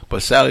stomach.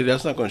 But sadly,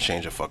 that's not going to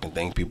change a fucking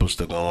thing. People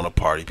still going to want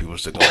to party. People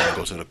still going to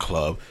go to the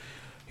club.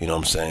 You know what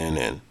I'm saying?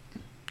 And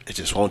it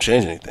just won't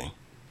change anything.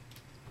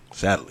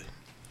 Sadly.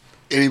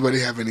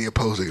 Anybody have any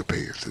opposing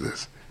opinions to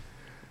this?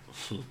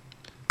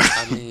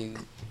 I mean,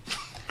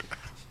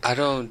 I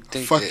don't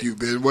think. Fuck you,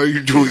 Ben. What are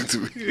you doing to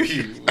me?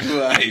 What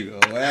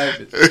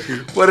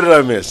happened? What did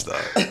I miss,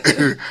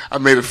 though? I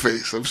made a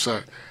face. I'm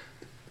sorry.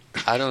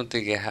 I don't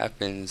think it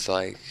happens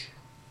like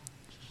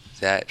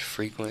that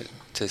frequent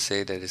to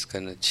say that it's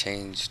gonna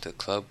change the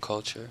club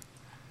culture.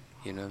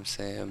 You know what I'm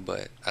saying?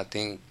 But I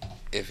think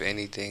if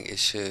anything, it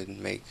should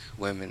make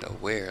women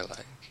aware.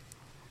 Like,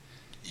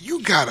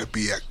 you gotta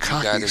be a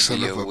cocky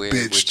son of a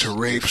bitch to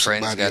rape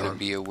somebody. Friends gotta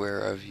be aware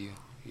of you.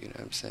 You know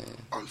what I'm saying?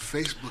 On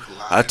Facebook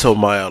Live. I told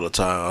Maya all the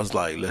time, I was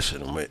like,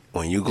 listen,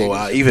 when you go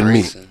out, even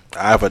me,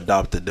 I've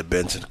adopted the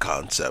Benson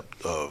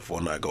concept of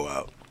when I go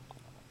out.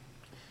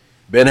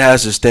 Ben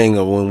has this thing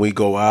of when we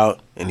go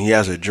out and he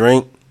has a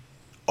drink,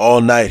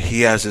 all night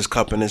he has his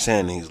cup in his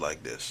hand and he's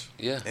like this.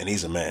 Yeah. And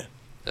he's a man.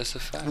 That's a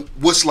fact.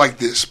 What's like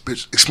this,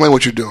 bitch? Explain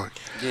what you're doing.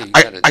 Yeah, you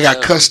I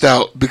got cussed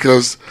out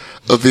because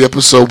of the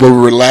episode where we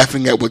were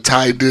laughing at what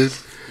Ty did.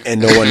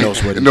 And no one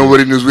knows what it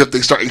Nobody knows. We have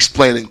to start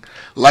explaining.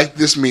 Like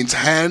this means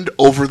hand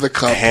over the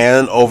cup. Right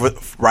hand over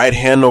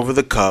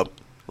the cup,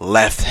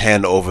 left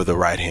hand over the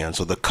right hand.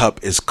 So the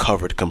cup is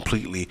covered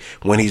completely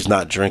when he's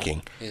not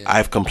drinking. Yeah.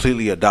 I've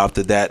completely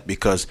adopted that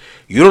because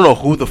you don't know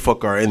who the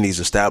fuck are in these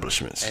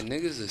establishments. And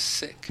niggas are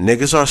sick.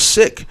 Niggas are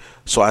sick.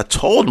 So I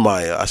told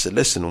Maya, I said,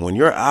 listen, when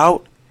you're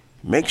out,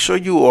 make sure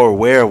you are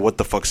aware of what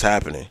the fuck's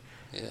happening.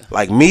 Yeah.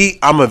 Like me,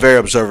 I'm a very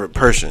observant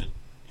person.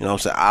 You know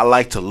what I'm saying? I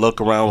like to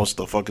look around what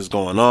the fuck is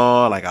going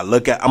on. Like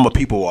I'm a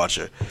people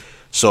watcher.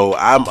 So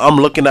I'm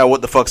looking at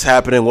what the fuck's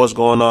happening, what's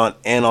going on,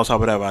 and on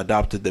top of that, I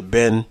adopted the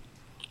Ben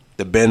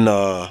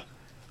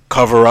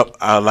cover up,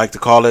 I like to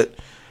call it.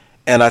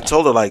 And I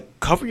told her, like,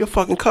 cover your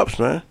fucking cups,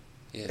 man.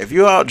 Yeah. If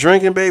you're out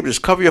drinking, babe,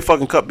 just cover your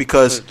fucking cup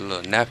because put a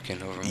little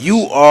napkin over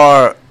you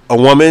are a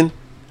woman,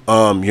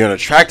 you're an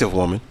attractive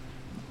woman,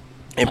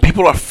 and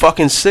people are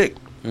fucking sick.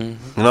 Mm-hmm. You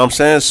know what I'm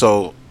saying?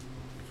 So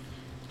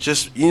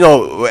just,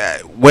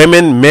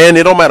 women, men,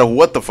 it don't matter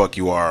what the fuck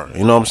you are.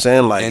 You know what I'm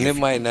saying? Like, and it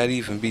might not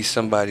even be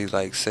somebody,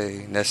 like,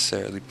 say,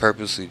 necessarily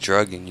purposely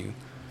drugging you,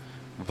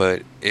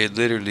 but it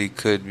literally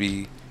could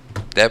be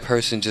that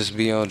person just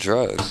be on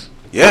drugs.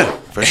 Yeah,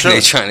 for sure.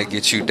 They trying to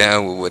get you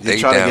down with what they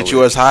down with. Trying to get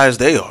you as high as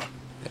they are.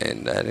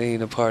 And that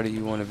ain't a party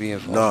you want to be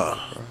involved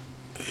with,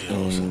 bro.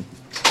 You know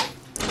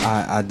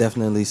I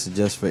definitely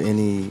suggest for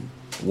any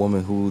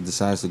woman who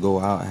decides to go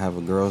out and have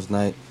a girls'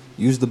 night,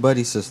 use the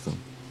buddy system.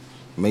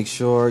 Make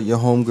sure your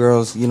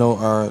homegirls,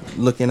 are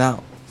looking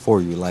out for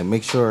you. Like,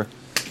 make sure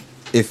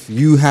if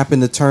you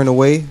happen to turn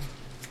away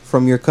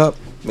from your cup,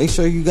 make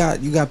sure you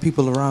got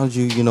people around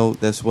you,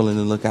 that's willing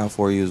to look out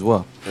for you as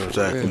well.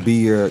 Exactly. And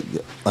be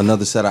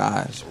another set of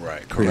eyes.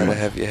 Right. You gotta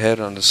have your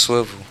head on the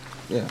swivel.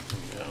 Yeah.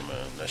 Yeah,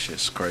 man, that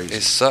shit's crazy.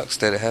 It sucks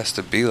that it has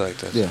to be like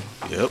that. Yeah.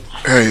 Yep.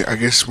 Hey, I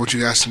guess what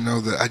you guys to know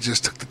that I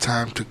just took the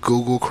time to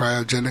Google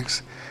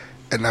cryogenics,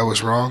 and I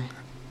was wrong.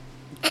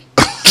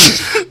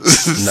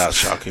 Not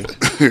shocking.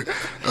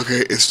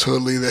 Okay, it's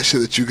totally that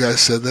shit that you guys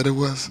said that it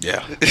was.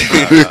 Yeah.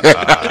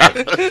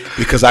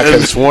 Because I could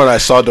have sworn I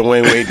saw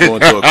Dwayne Wade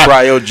going to a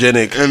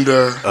cryogenic, and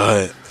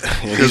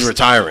he's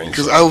retiring.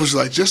 Because I was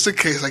like, just in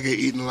case I get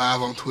eaten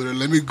live on Twitter,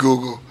 let me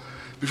Google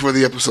before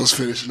the episode's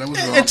finished, and I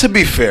was wrong. And to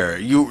be fair,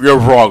 you're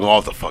wrong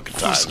all the fucking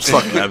time.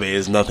 I mean,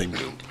 it's nothing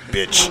new,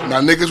 bitch.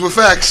 Now niggas with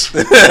facts.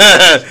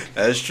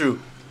 That's true.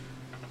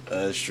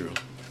 That's true.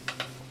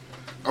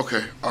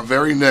 Okay, our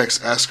very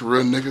next Ask a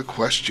Real Nigga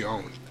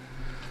question.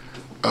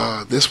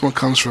 This one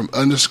comes from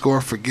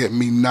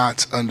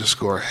 _forget-me-nots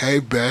 _ Hey,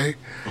 bae,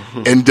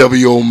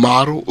 NWO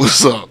model,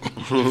 what's up?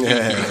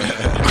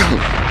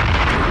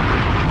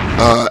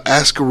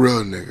 Ask a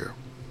Real Nigga.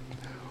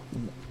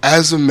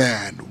 As a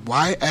man,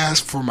 why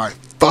ask for my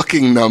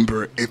fucking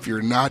number if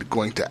you're not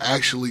going to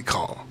actually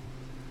call?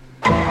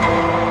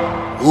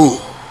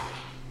 Ooh.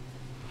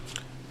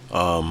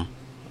 I'm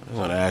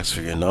going to ask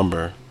for your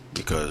number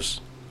because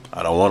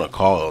I don't want to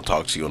call or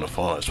talk to you on the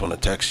phone. I just want to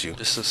text you.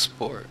 It's a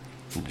sport.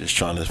 I'm just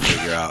trying to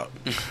figure out.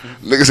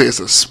 Niggas say it's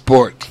a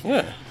sport.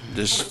 Yeah.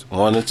 Just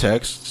want to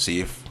text, see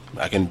if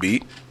I can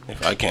beat.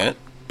 If I can't,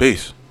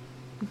 peace.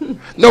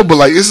 No, but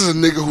like this is a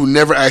nigga who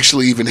never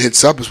actually even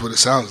hits up, is what it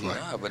sounds like.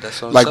 Nah, but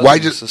that's what I'm like saying. why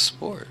It's just a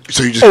sport.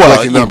 So you just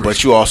collecting numbers.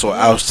 But you also,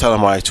 I was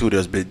telling my too.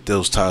 There's been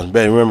those times.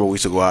 Ben, remember we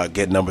used to go out and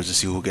get numbers to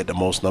see who get the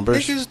most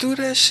numbers. Niggas do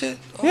that shit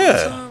all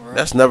the time, bro.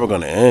 That's never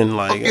gonna end.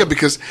 Like yeah,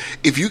 because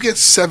if you get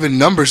 7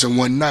 numbers in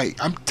one night,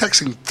 I'm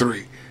texting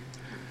 3.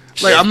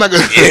 Like I'm not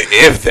gonna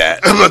if that.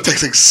 I'm not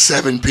texting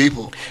 7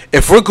 people.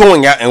 If we're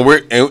going out and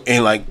we're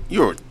and like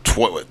you're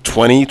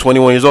 20,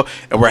 21 years old,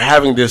 and we're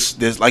having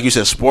this like you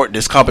said sport,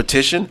 this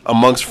competition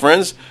amongst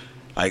friends,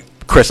 like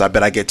Chris, I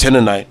bet I get 10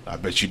 tonight. I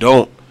bet you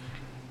don't,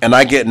 and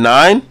I get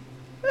 9.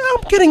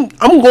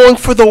 I'm going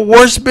for the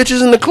worst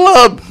bitches in the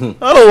club.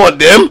 I don't want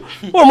them.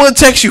 What am I gonna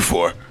text you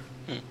for?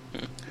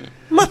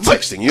 I'm not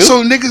texting you.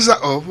 So niggas,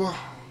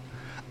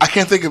 I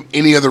can't think of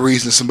any other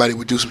reason somebody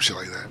would do some shit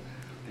like that.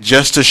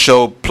 Just to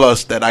show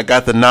plus that I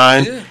got the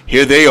 9. Yeah.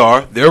 Here they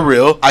are. They're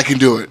real. I can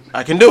do it.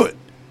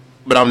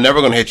 But I'm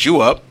never going to hit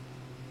you up.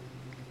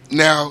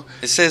 Now,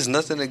 it says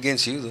nothing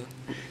against you, though.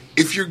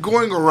 If you're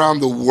going around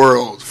the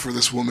world for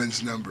this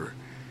woman's number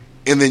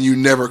and then you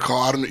never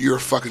call, you're a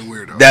fucking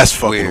weirdo. That's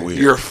fucking weird.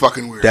 You're a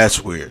fucking weirdo.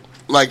 That's weird.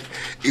 Like,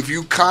 if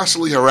you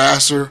constantly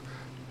harass her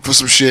for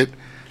some shit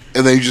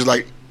and then you just,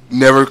 like,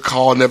 never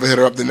call, never hit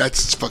her up, then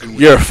that's fucking weird.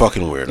 You're a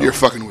fucking weirdo. You're a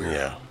fucking weirdo.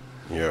 Yeah.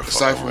 You're a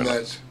Aside fucking from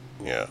weirdo. that...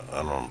 Yeah,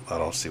 I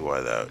don't see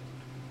why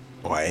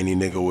any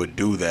nigga would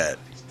do that.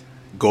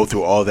 Go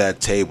through all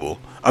that table.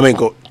 I mean,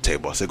 go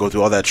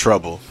through all that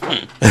trouble.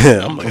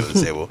 I'm looking at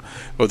the table.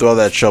 Go through all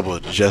that trouble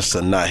just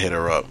to not hit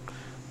her up.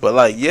 But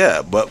like,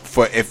 yeah, but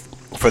for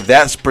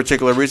that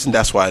particular reason,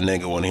 that's why a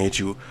nigga want to hit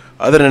you.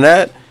 Other than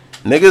that,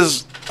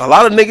 niggas, a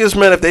lot of niggas,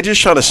 man, if they just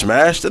trying to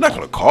smash, they're not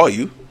gonna call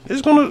you. They're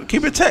just gonna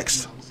keep it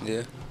text.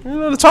 Yeah, you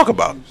know to talk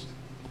about.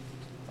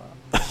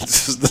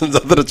 There's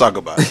nothing to talk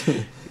about.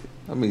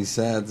 I mean,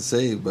 sad to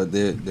say, but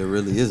there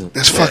really isn't.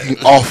 That's fucking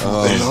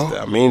awful, you know?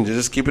 I mean, they're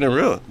just keeping it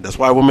real. That's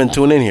why women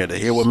tune in here to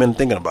hear what men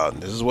thinking about.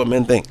 This is what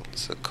men think.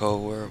 It's a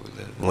cold world with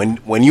it.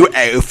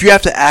 If you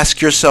have to ask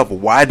yourself,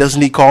 why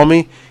doesn't he call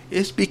me?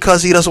 It's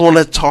because he doesn't want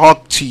to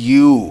talk to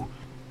you.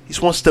 He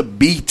just wants to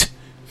beat.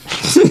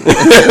 That's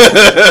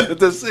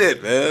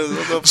it,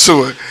 man.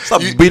 So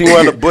stop beating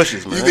around the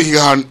bushes, man. You think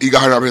you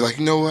got her out there like,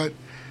 you know what?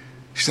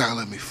 She's not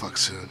gonna let me fuck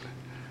soon.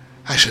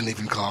 I shouldn't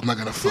even call. I'm not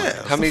gonna fuck.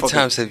 Yeah, how many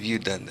times have you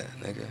done that,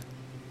 nigga?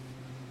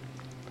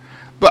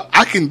 But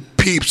I can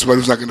peep somebody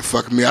who's not gonna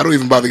fuck me. I don't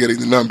even bother getting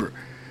the number.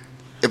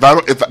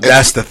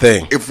 That's the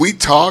thing. If we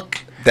talk,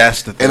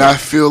 that's the thing. And I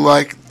feel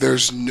like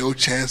there's no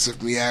chance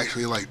of me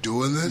actually like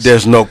doing this.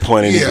 There's no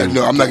point in even.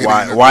 No, I'm not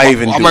gonna. Why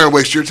even? I'm not gonna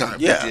waste your time.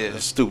 Yeah,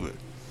 that's stupid.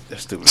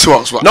 That's stupid. So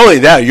not only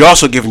that, you're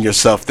also giving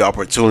yourself the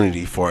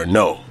opportunity for a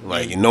no.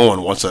 Like no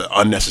one wants an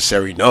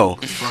unnecessary no.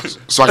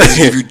 So I can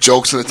give you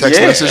jokes in the text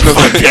message. No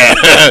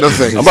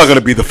thanks. I'm not gonna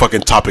be the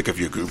fucking topic of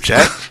your group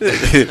chat.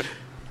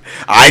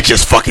 I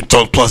just fucking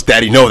told Plus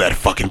Daddy no, that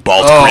fucking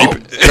bald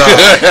creep.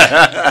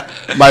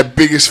 God. My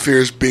biggest fear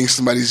is being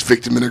somebody's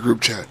victim in a group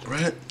chat.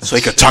 Right. So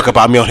he could talk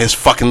about me on his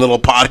fucking little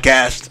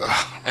podcast.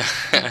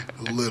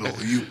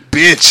 Little, you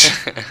bitch.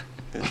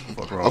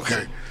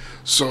 Okay,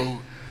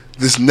 so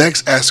this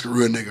next Ask a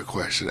Real Nigga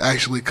question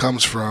actually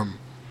comes from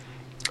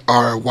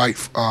our white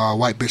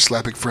bitch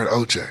slapping friend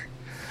OJ.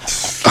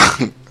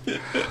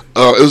 It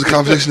was a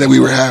conversation that we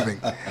were having,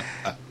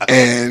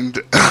 and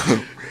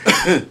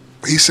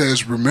he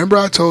says, "Remember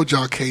I told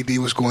y'all KD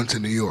was going to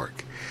New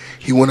York.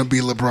 He want to be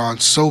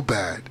LeBron so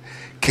bad.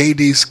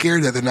 KD's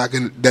scared that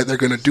they're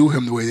gonna do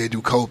him the way they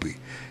do Kobe.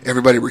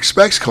 Everybody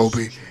respects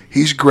Kobe.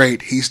 He's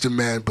great. He's the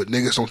man. But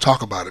niggas don't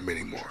talk about him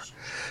anymore.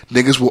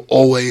 Niggas will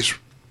always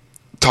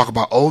talk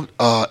about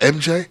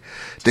MJ.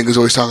 Niggas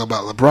always talk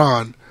about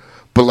LeBron.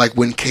 But like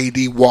when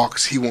KD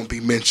walks, he won't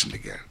be mentioned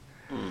again.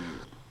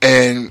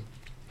 And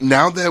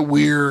now that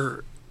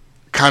we're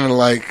kind of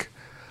like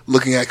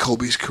looking at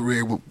Kobe's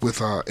career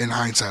with in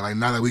hindsight, like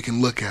now that we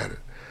can look at it,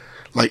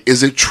 like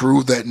is it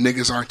true that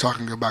niggas aren't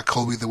talking about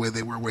Kobe the way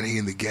they were when he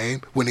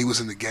was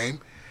in the game?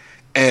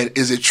 And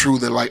is it true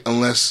that like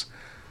unless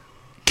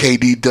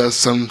KD does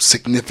some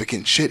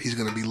significant shit, he's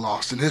gonna be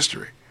lost in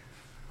history?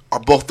 Are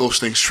both those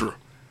things true?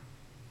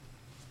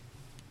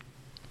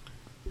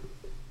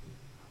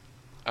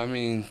 I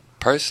mean,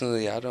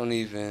 personally, I don't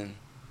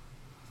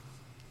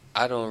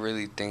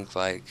really think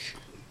like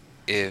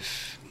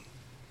if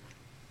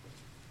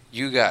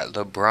you got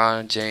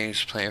LeBron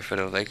James playing for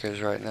the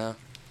Lakers right now,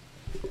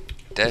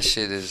 that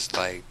shit is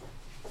like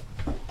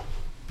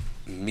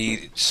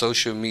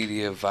social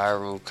media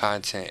viral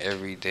content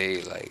every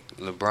day. Like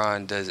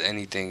LeBron does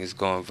anything, is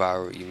going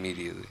viral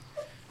immediately.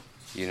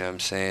 You know what I'm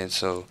saying?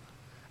 So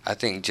I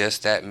think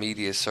just that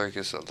media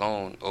circus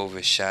alone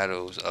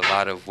overshadows a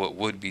lot of what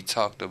would be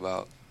talked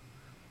about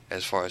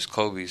as far as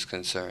Kobe's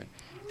concerned.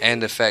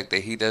 And the fact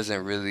that he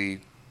doesn't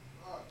really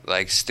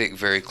like stick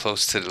very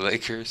close to the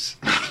Lakers.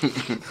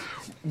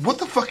 What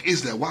the fuck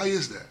is that? Why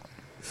is that?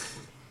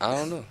 I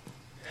don't know.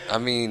 I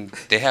mean,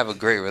 they have a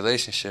great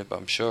relationship,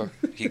 I'm sure.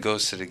 He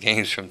goes to the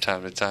games from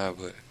time to time,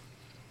 but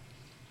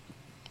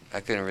I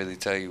couldn't really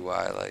tell you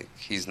why, like,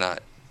 he's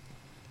not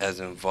as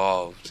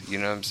involved. You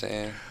know what I'm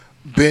saying?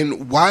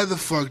 Ben, why the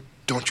fuck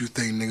don't you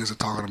think niggas are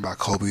talking about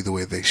Kobe the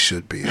way they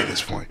should be at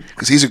this point?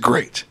 Because he's a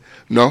great.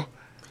 No?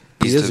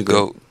 He's the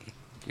GOAT.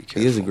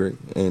 He is a great.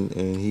 And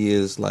he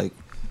is, like,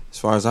 as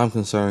far as I'm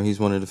concerned, he's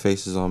one of the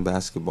faces on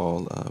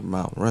basketball,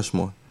 Mount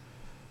Rushmore.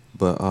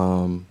 But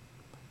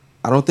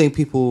I don't think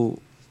people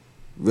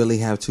really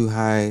have too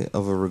high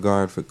of a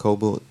regard for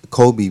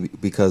Kobe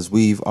because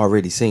we've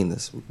already seen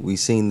this. We've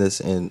seen this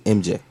in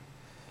MJ.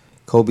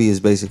 Kobe is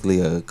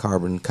basically a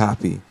carbon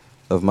copy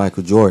of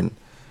Michael Jordan.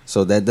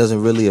 So that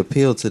doesn't really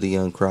appeal to the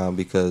young crowd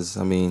because,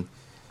 I mean,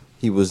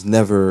 he was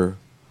never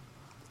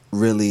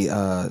really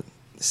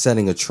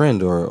setting a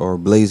trend or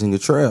blazing a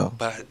trail,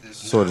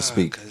 so to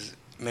speak.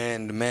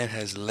 Man, the man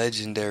has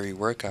legendary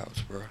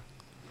workouts, bro.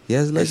 He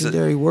has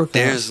legendary workouts.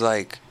 There's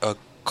like a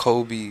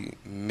Kobe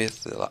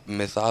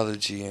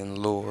mythology and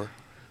lore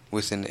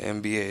within the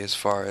NBA as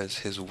far as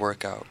his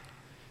workout,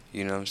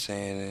 you know what I'm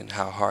saying, and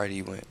how hard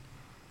he went.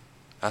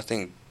 I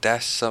think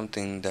that's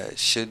something that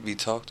should be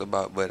talked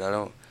about, but I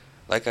don't,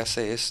 like I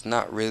say, it's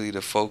not really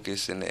the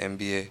focus in the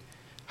NBA,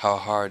 how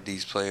hard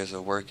these players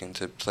are working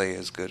to play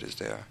as good as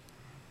they are.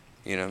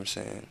 You know what I'm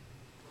saying?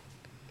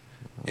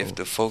 If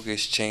the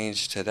focus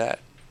changed to that,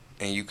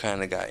 and you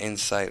kind of got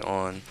insight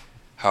on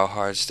how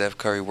hard Steph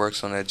Curry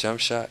works on that jump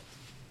shot,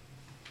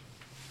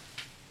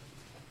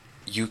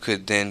 you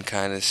could then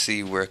kind of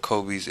see where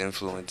Kobe's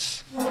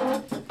influence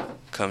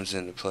comes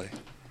into play.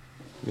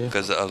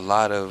 Because a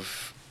lot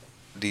of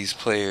these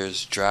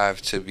players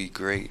drive to be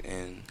great,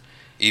 and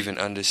even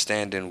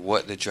understanding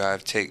what the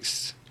drive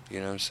takes, you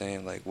know what I'm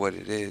saying, like what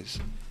it is.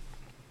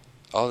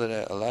 All of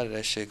that, a lot of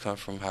that shit comes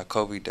from how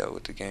Kobe dealt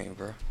with the game,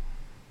 bro.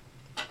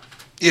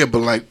 Yeah, but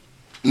like,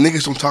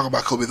 niggas don't talk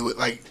about Kobe the way,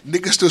 like,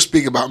 niggas still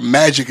speak about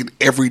Magic in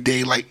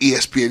everyday, like,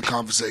 ESPN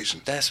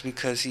conversation. That's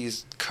because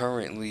he's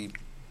currently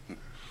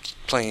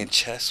playing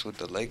chess with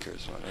the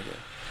Lakers, my nigga.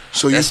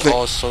 So that's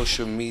all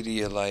social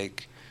media,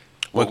 like,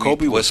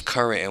 what's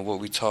current and what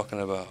we talking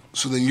about.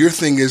 So then your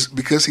thing is,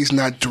 because he's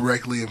not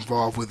directly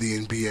involved with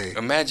the NBA.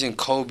 Imagine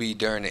Kobe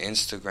during the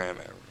Instagram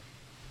era.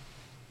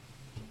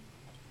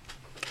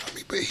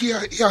 But he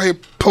out here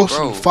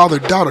posting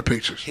father-daughter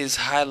pictures. His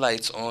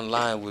highlights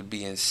online would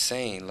be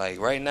insane. Like,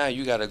 right now,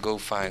 you got to go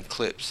find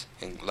clips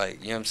and,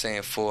 like, you know what I'm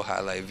saying, full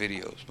highlight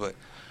videos. But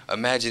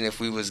imagine if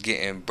we was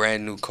getting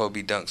brand new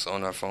Kobe dunks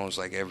on our phones,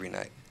 like, every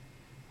night.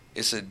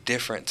 It's a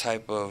different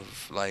type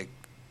of, like,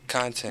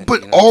 content.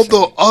 But you know all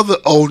the other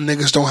old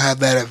niggas don't have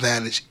that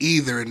advantage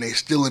either, and they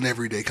still in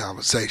everyday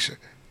conversation.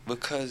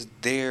 Because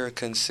they're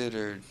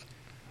considered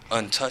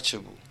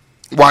untouchable.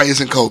 Why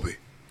isn't Kobe?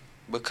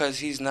 Because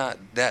he's not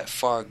that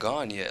far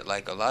gone yet.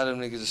 Like, a lot of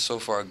niggas are so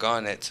far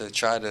gone that to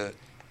try to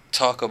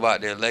talk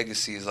about their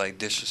legacy is, like,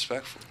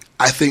 disrespectful.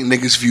 I think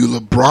niggas view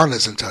LeBron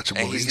as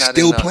untouchable. And he's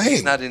still playing.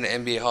 He's not in the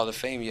NBA Hall of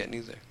Fame yet,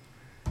 neither.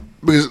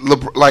 Because,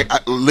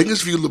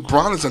 niggas view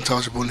LeBron as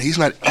untouchable, and he's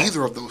not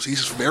either of those.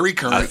 He's very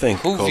current. I think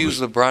Who views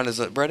LeBron as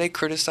bro? They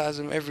criticize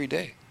him every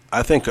day.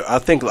 I think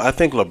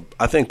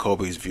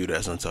Kobe's viewed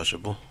as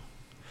untouchable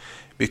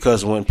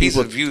because when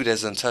people he's viewed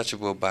as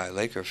untouchable by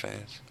Laker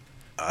fans.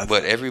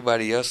 But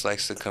everybody else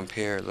likes to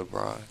compare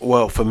LeBron.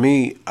 Well, for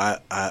me,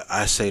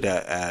 I say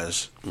that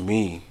as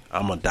me.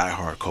 I'm a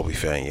diehard Kobe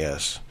fan,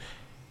 yes.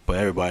 But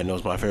everybody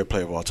knows my favorite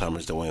player of all time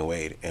is Dwayne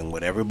Wade. And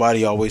what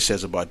everybody always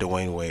says about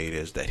Dwayne Wade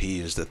is that he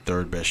is the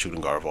third best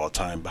shooting guard of all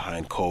time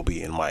behind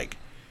Kobe and Mike.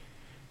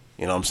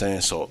 You know what I'm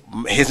saying? So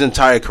his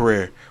entire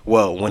career,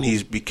 well, when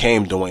he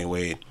became Dwayne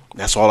Wade,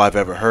 that's all I've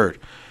ever heard.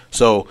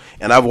 So,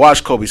 and I've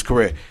watched Kobe's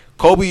career.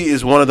 Kobe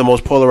is one of the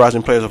most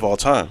polarizing players of all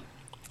time.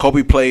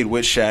 Kobe played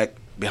with Shaq,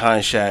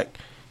 behind Shaq,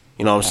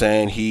 you know what I'm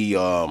saying? He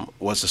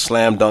was a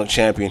slam dunk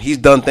champion. He's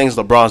done things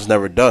LeBron's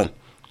never done.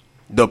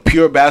 The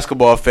pure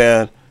basketball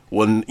fan,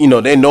 when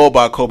they know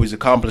about Kobe's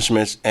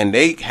accomplishments, and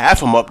they have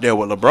him up there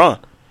with LeBron.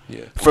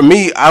 Yeah. For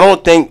me, I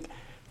don't think.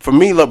 For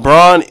me,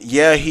 LeBron,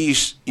 yeah,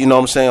 he's what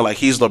I'm saying, like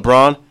he's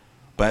LeBron,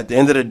 but at the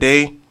end of the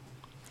day,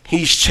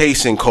 he's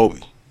chasing Kobe.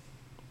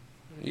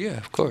 Yeah,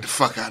 of course. The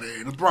fuck out of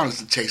here. LeBron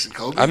isn't chasing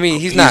Kobe. I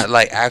mean, he's not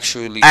like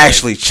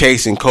actually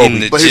chasing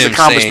Kobe, but his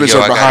accomplishments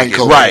are behind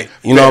Kobe. Right.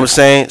 You know what I'm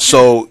saying?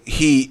 So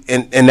he,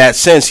 in that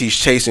sense, he's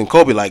chasing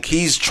Kobe. Like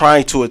he's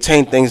trying to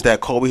attain things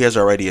that Kobe has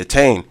already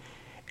attained.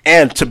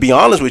 And to be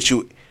honest with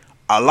you,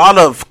 a lot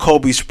of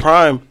Kobe's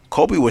prime,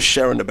 Kobe was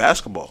sharing the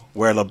basketball,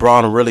 where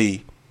LeBron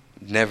really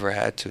never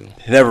had to.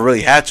 Never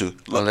really had to,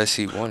 unless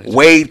he wanted to.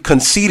 Wade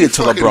conceded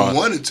to LeBron.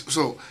 Wanted to.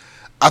 So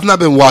I've not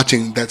been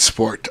watching that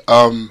sport.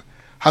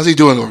 How's he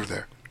doing over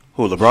there?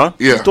 Who, LeBron?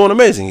 Yeah. He's doing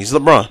amazing. He's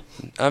LeBron.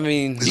 I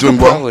mean, he's doing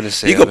well.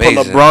 You could put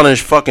LeBron in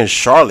fucking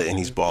Charlotte and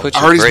he's balling. I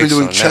heard he's been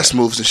doing chess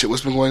moves and shit.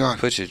 What's been going on?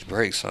 Put your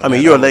brakes on. I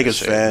mean, you're a Lakers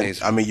fan.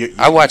 Amazing. I mean,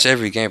 I watch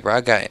every game, bro.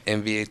 I got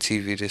NBA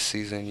TV this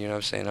season. You know what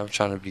I'm saying? I'm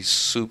trying to be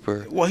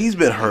super. Well, he's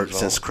been hurt involved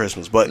since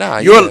Christmas, but nah,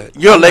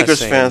 you're a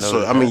Lakers fan,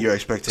 so I mean, your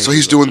expectations. So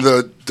he's doing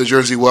the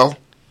jersey well.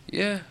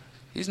 Yeah,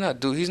 He's not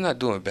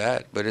doing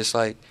bad, but it's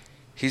like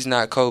he's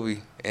not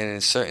Kobe, and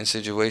in certain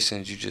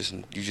situations you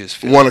just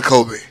feel want a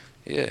Kobe.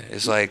 Yeah,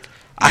 it's like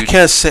I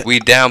can't say we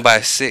down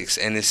by 6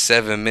 and it's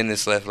 7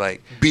 minutes left.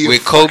 Like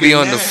with Kobe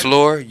on the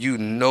floor, you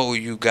know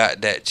you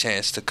got that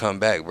chance to come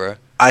back, bro.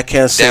 I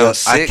can't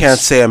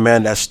say a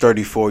man that's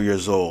 34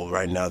 years old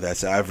right now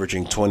that's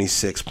averaging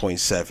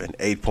 26.7,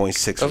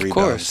 8.6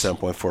 rebounds,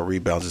 7.4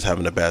 rebounds is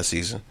having a bad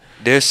season.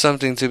 There's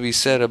something to be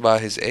said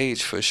about his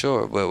age for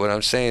sure, but what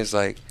I'm saying is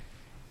like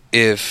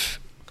if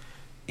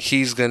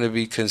he's going to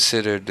be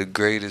considered the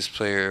greatest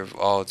player of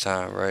all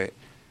time, right?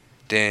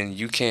 Then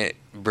you can't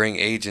bring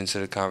age into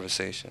the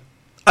conversation.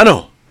 I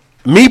know.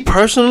 Me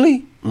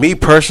personally,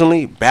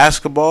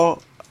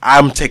 basketball,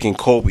 I'm taking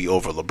Kobe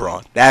over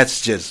LeBron.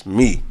 That's just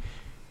me.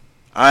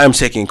 I'm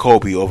taking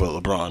Kobe over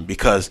LeBron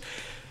because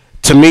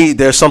to me,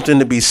 there's something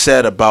to be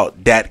said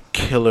about that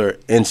killer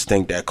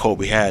instinct that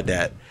Kobe had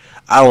that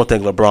I don't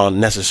think LeBron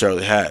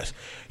necessarily has.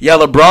 Yeah,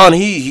 LeBron,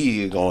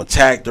 he going to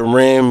attack the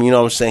rim, you know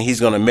what I'm saying? He's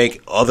going to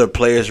make other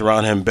players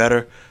around him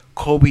better.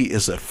 Kobe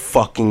is a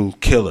fucking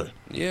killer.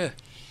 Yeah.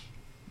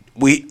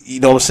 You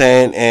know what I'm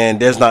saying? And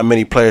there's not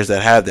many players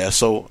that have that.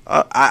 So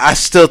I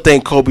still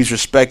think Kobe's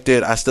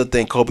respected. I still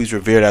think Kobe's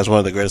revered as one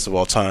of the greatest of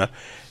all time.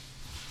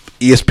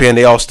 ESPN,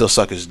 they all still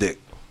suck his dick.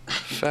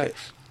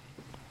 Facts.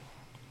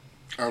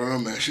 I don't know,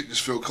 man. Shit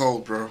just feel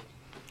cold, bro. It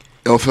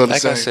don't feel the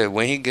same. Like I said,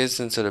 when he gets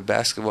into the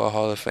Basketball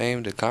Hall of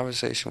Fame, the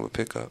conversation will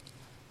pick up.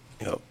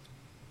 Yep.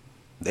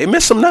 They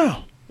miss him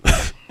now.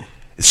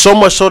 So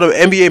much so the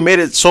NBA made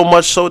it so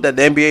much so that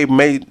the NBA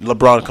made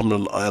LeBron come to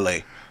LA.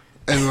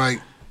 And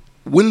like,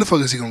 when the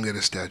fuck is he gonna get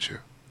a statue?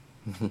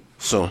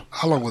 Soon.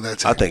 How long will that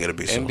take? I think it'll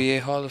be soon.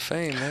 NBA Hall of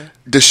Fame, man.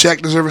 Does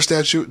Shaq deserve a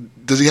statue?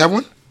 Does he have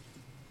one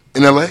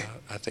in LA?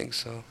 I think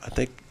so. I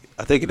think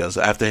he does.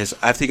 After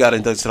he got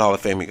inducted to the Hall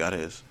of Fame, he got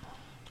his.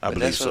 I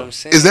believe so.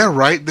 Is that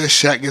right that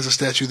Shaq gets a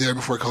statue there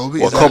before Kobe?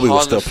 Well, Kobe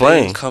was still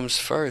playing. It comes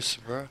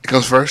first, bro. It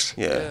comes first?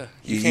 Yeah.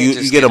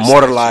 You get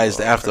immortalized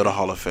after the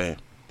Hall of Fame.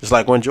 Just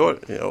like when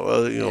Jordan,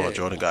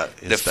 Jordan got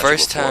his the statue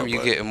first before, time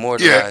you get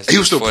immortalized. Yeah, he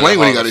was still playing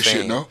when he got his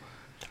shit, no?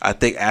 I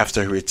think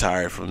after he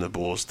retired from the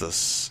Bulls, the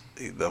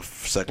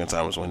second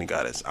time was when he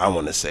got his. I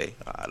want to say.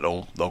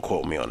 Don't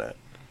quote me on that.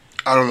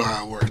 I don't know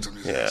how it works.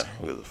 Yeah,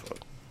 who gives a fuck?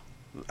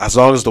 As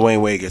long as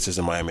Dwayne Wade gets his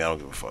in Miami, I don't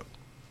give a fuck.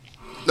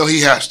 No,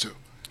 he has to.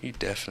 He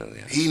definitely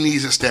has. He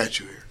needs a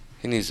statue here.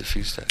 He needs a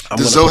few statues.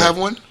 Does Zoe have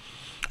one?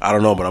 I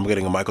don't know, but I'm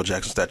getting a Michael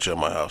Jackson statue in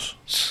my house.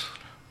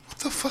 What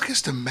the fuck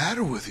is the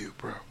matter with you,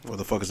 bro? What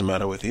the fuck is the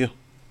matter with you?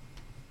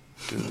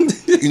 Dude.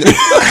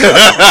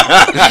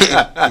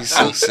 He's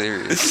so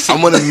serious.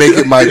 I'm gonna make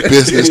it my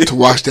business to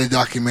watch that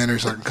documentary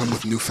so I can come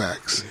with new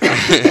facts.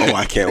 Oh,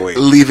 I can't wait.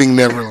 Leaving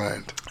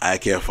Neverland. I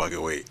can't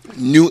fucking wait.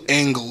 New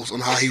angles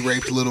on how he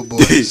raped little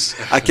boys.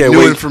 I can't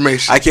New wait.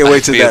 information. I can't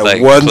wait till that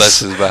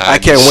I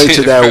can't wait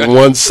till that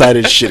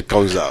one-sided shit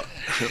comes out.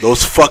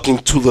 Those fucking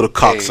two little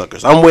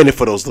cocksuckers. I'm waiting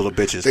for those little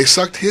bitches. They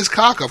sucked his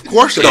cock, of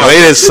course. No, they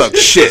didn't suck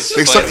shit.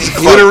 They sucked his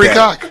glittery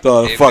cock.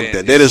 No, fuck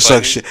that. They didn't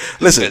suck shit.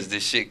 Listen, because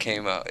this shit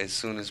came out as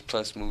soon as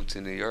Plus moved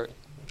to New York.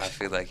 I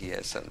feel like he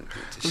had something to do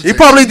with this shit. He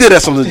probably did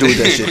have something to do with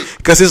that shit.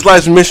 Because his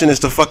life's mission is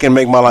to fucking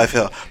make my life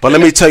hell. But let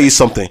me tell you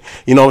something.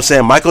 You know what I'm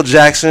saying? Michael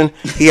Jackson,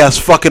 he has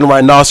fucking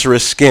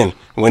rhinoceros skin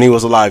when he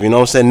was alive. You know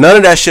what I'm saying? None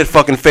of that shit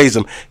fucking fazed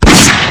him.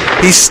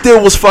 He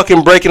still was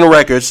fucking breaking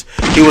records.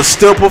 He was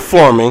still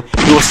performing.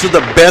 He was still the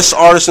best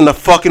artist in the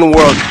fucking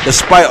world.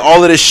 Despite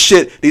all of this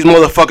shit these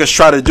motherfuckers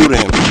try to do to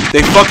him.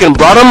 They fucking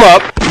brought him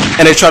up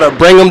and they try to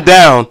bring him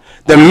down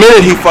the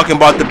minute he fucking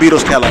bought the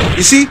Beatles catalog.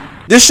 You see?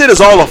 This shit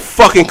is all a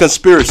fucking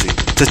conspiracy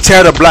to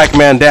tear the black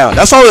man down.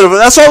 That's all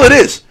it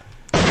is.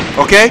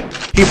 Okay?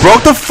 He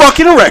broke the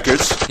fucking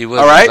records.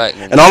 Alright?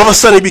 And all of a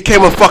sudden he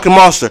became a fucking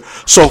monster.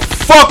 So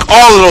fuck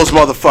all of those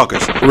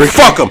motherfuckers.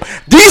 Fuck them.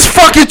 These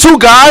fucking two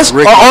guys are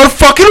on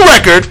fucking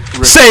record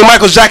saying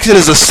Michael Jackson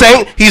is a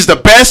saint. He's the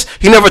best.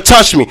 He never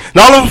touched me.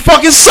 Now all of a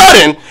fucking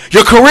sudden,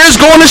 your career's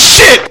going to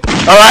shit.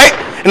 Alright?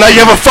 And now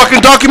you have a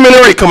fucking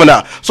documentary coming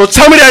out. So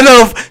tell me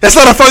that's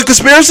not a fucking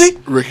conspiracy?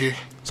 Ricky.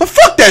 So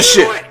fuck that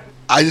shit.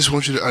 I just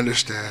want you to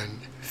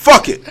understand.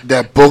 Fuck it.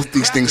 That both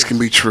these things can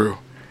be true.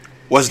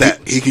 What's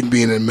that? He can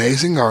be an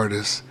amazing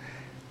artist,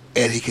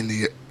 and he can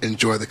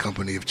enjoy the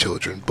company of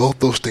children. Both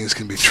those things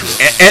can be true.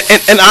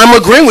 And I'm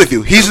agreeing with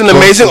you. He's an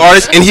amazing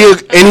artist, and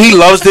he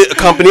loves the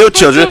company of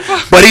children,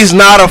 but he's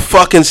not a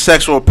fucking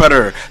sexual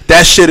predator.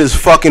 That shit is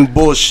fucking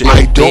bullshit.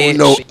 I don't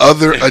know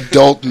other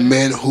adult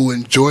men who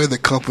enjoy the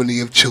company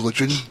of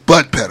children,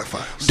 but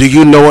pedophiles. Do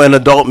you know an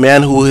adult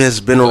man who has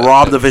been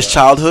robbed of his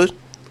childhood?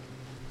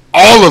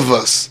 All of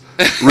us.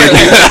 Ricky.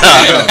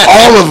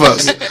 All of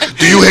us.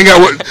 Do you hang out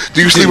with?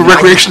 Do you sleep with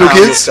recreational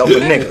kids?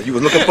 You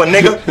was looking for a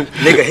nigga?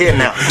 Nigga here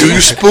now. Do you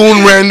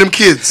spoon random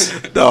kids?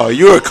 No,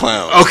 you're a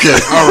clown. Okay,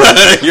 all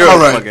right. You're all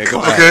a right. fucking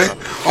clown. Okay.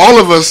 All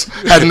of us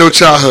had no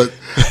childhood.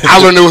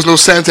 I learned there was no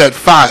Santa at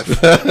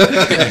 5.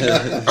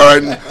 All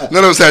right.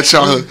 None of us had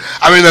childhood.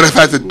 I may not have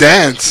had to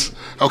dance.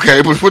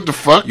 Okay, but what the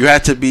fuck? You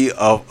had to be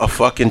a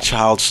fucking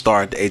child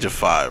star at the age of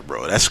 5,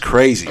 bro. That's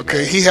crazy. Okay,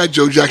 man. he had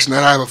Joe Jackson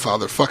and I have a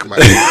father. Fuck Mike.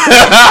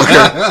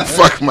 Okay,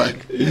 fuck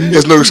Mike.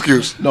 There's no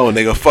excuse. No,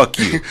 nigga, fuck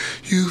you.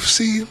 You've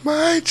seen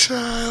my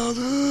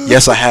childhood.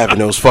 Yes, I have,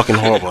 and it was fucking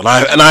horrible.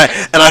 And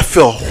I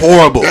feel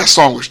horrible. That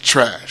song was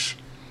trash.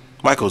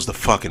 Michael's the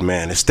fucking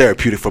man. It's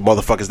therapeutic for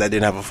motherfuckers that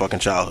didn't have a fucking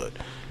childhood.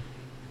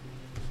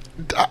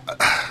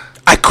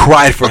 I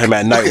cried for him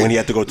at night when he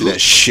had to go through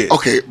that shit.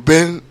 Okay,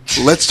 Ben,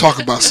 let's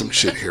talk about some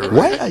shit here. Right?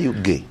 Why are you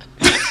gay?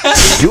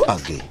 You are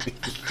gay.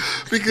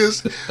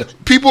 Because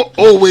people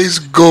always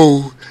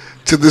go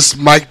to this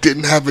Mike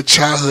didn't have a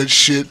childhood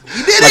shit.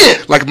 He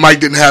didn't. Like Mike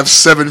didn't have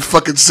 7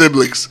 fucking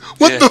siblings.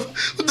 What the?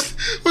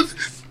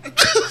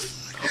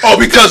 Oh,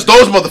 because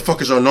those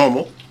motherfuckers are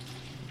normal.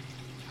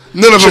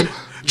 None of them.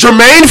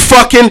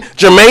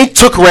 Jermaine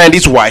took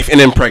Randy's wife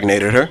and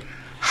impregnated her.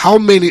 How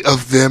many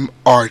of them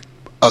are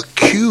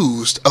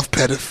accused of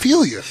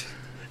pedophilia?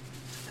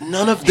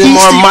 None of them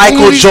are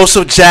Michael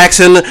Joseph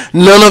Jackson.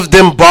 None of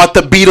them bought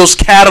the Beatles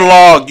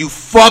catalog. You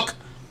fuck.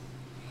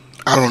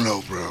 I don't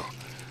know, bro.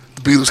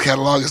 The Beatles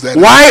catalog is that.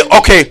 Why?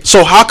 Okay,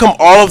 so how come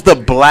all of the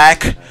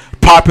black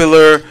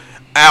popular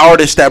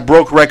artists that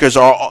broke records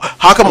are?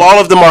 How come all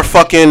of them are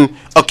fucking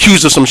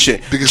accused of some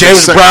shit? Because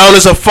James Brown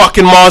is a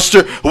fucking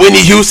monster. Whitney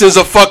Houston's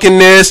a fucking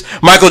this.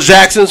 Michael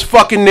Jackson's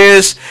fucking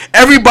this.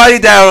 Everybody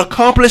that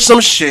accomplished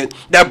some shit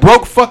that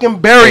broke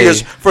fucking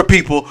barriers for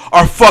people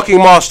are fucking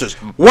monsters.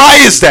 Why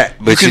is that?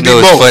 But you know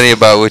what's funny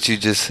about what you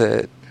just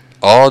said?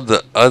 All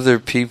the other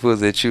people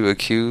that you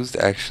accused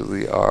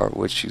actually are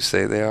what you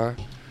say they are.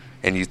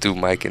 And you threw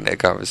Mike in that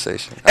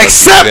conversation.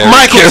 Except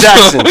Michael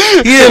Jackson.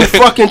 He didn't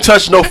fucking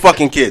touch no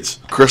fucking kids.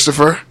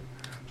 Christopher,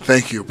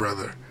 thank you,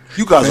 brother.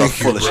 You guys are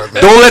foolish.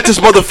 Don't let this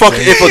motherfucker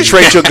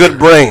infiltrate your good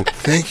brain.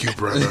 Thank you,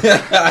 brother.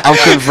 I'm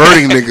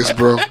converting niggas,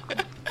 bro.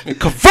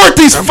 Convert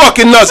these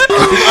fucking nuts.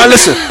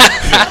 Listen.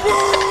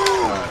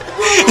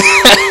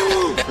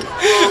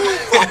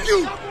 Fuck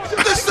you.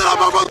 This is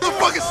my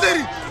motherfucking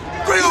city.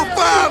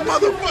 305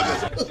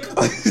 motherfuckers.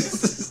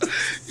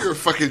 You're a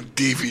fucking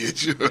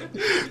deviant. You're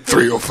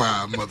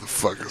 305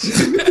 motherfuckers.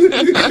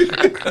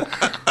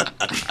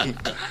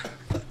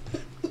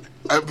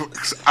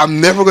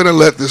 I'm never gonna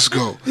let this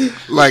go.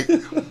 Like,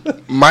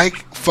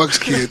 Mike fucks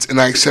kids,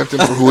 and I accept him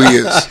for who he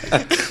is.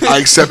 I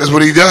accept that's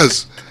what he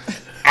does.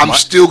 I'm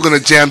still gonna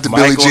jam to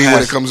Billie Jean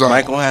when it comes on.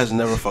 Michael has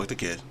never fucked a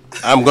kid.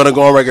 I'm gonna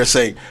go on record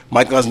saying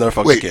Michael has never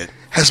fucked a kid.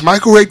 Has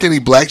Michael raped any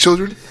black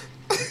children?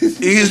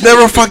 He's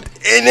never fucked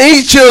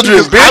any children,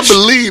 bitch. I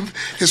believe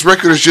his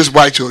record is just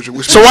white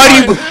children. So why do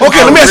you?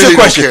 Okay, let me ask you a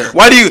question.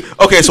 Why do you?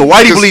 Okay, so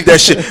why do you believe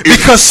that shit?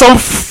 Because some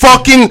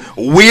fucking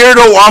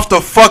weirdo off the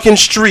fucking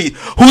street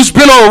who's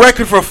been on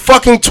record for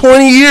fucking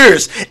 20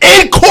 years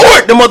in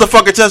court, the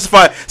motherfucker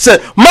testified,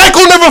 said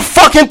Michael never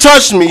fucking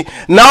touched me.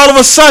 Now all of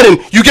a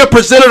sudden you get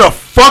presented a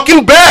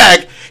fucking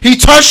bag. He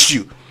touched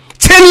you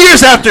 10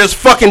 years after his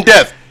fucking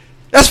death.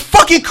 That's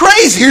fucking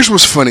crazy. Here's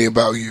what's funny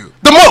about you.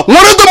 One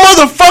of the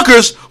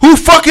motherfuckers who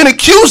fucking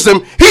accused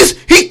him,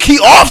 he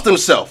offed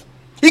himself.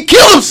 He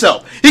killed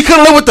himself. He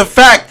couldn't live with the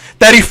fact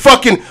that he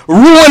fucking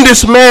ruined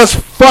this man's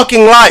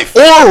fucking life.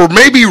 Or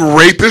maybe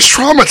rape is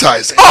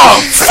traumatizing.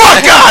 Oh,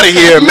 fuck out of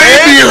here, man.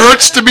 Maybe it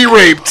hurts to be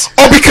raped.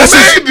 Oh, because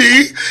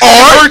maybe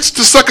it hurts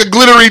to suck a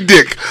glittery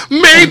dick.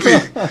 Maybe.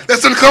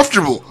 That's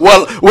uncomfortable.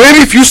 Well, maybe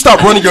if you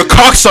stop running your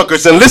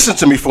cocksuckers and listen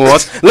to me for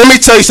once, let me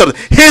tell you something.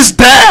 His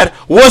dad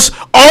was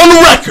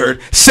on record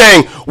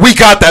saying, we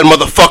got that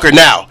motherfucker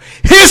now.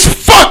 His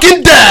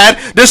fucking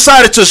dad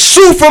decided to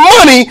sue for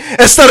money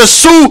instead of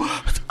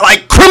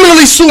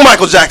criminally sue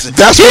Michael Jackson.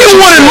 He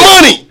wanted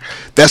money.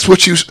 That's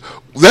what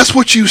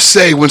you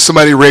say when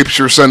somebody rapes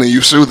your son and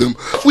you sue them.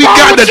 We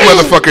got that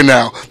motherfucker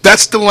now.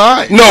 That's the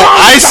line. No,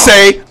 I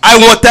say I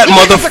want that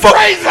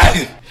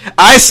motherfucker.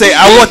 I say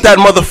I want that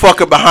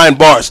motherfucker behind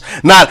bars.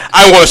 Not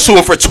I want to sue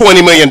him for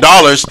 $20 million.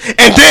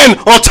 And then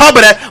on top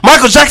of that,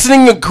 Michael Jackson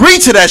didn't agree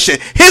to that shit.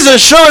 His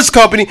insurance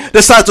company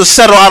decided to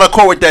settle out of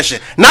court with that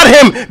shit. Not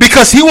him,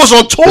 because he was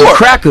on tour. The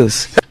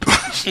crackers.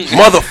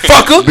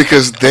 Motherfucker.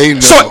 Because they know.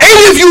 So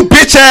any of you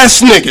bitch ass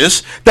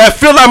niggas that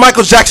feel like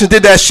Michael Jackson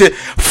did that shit,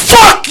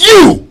 fuck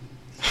you.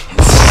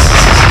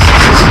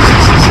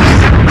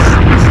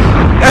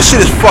 That shit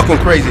is fucking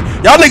crazy.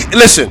 Y'all niggas,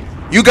 listen,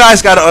 you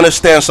guys gotta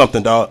understand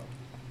something, dog.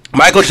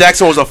 Michael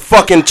Jackson was a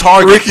fucking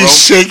target, Ricky's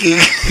shaking.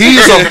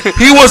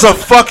 He was a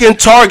fucking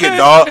target,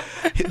 dog.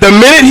 The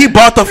minute he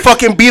bought the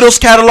fucking Beatles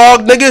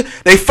catalog,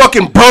 nigga, they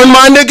fucking burned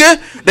my nigga.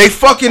 They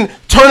fucking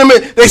turned him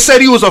in. They said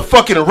he was a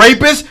fucking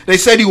rapist. They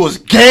said he was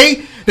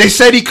gay. They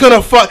said he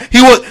couldn't fuck.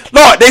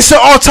 Lord, they said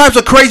all types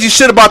of crazy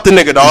shit about the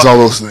nigga, dog. It's all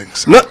those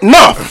things.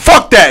 No,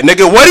 fuck that,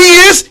 nigga. What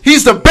he is,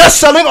 he's the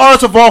best-selling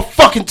artist of all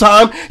fucking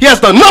time. He has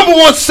the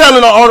 #1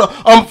 selling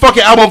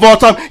fucking album of all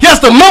time. He has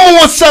the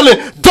 #1 selling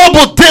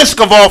double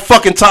disc of all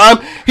fucking time.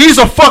 He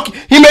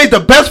made the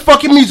best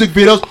fucking music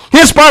videos. He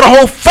inspired a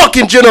whole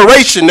fucking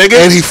generation,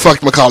 nigga. And he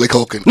fucked Macaulay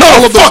Culkin. No,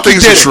 all of those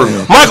things are true.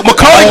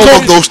 Macaulay all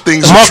Culkin, of those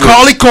things are true.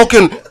 Macaulay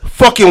Culkin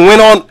fucking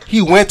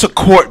went to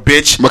court,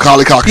 bitch.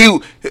 Macaulay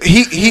Culkin.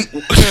 He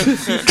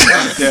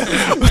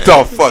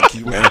oh, fuck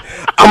you, man.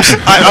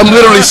 I'm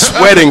literally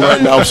sweating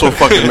right now. I'm so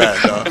fucking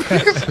mad,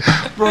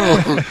 dog. Bro.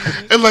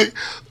 And like,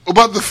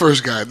 about the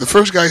first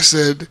guy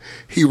said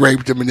he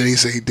raped him, and then he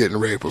said he didn't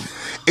rape him.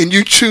 And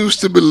you choose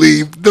to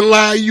believe the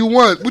lie you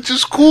want, which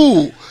is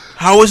cool.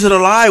 How is it a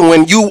lie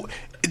when you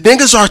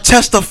niggas are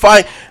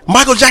testifying?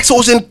 Michael Jackson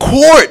was in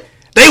court.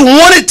 They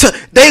wanted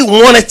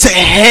to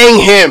hang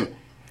him.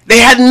 They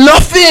had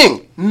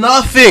nothing.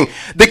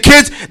 The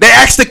kids, they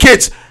asked the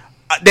kids,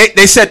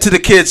 they said to the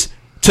kids,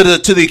 to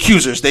the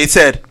accusers, they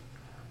said,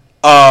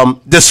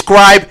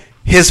 describe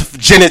his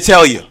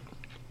genitalia.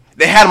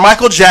 They had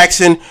Michael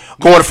Jackson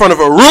go in front of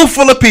a room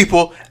full of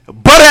people,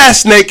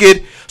 butt-ass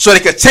naked, so they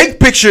could take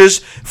pictures,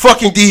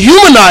 fucking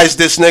dehumanize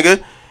this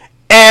nigga,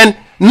 and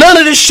none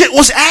of this shit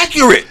was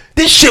accurate.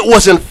 This shit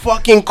was in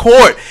fucking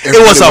court. It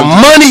was a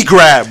money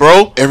grab,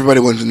 bro. Everybody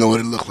wanted to know what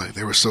it looked like.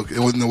 They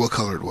wouldn't know what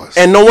color it was.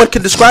 And no one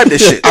could describe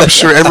this shit. I'm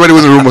sure everybody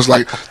in the room was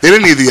like, they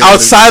didn't need the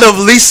evidence. Outside of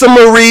Lisa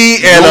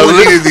Marie and... No one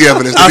needed the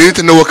evidence. They needed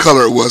to know what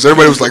color it was.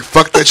 Everybody was like,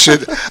 fuck that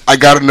shit. I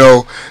gotta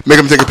know. Make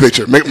him take a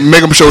picture. Make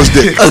him show his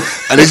dick.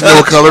 I need to know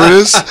what color it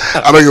is.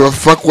 I don't give a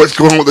fuck what's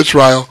going on with the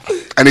trial.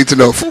 I need to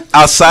know.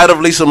 Outside of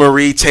Lisa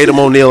Marie, Tatum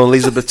O'Neal, and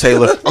Elizabeth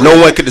Taylor, no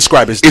one could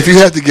describe his dick. If you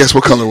had to guess,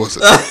 what color was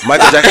it?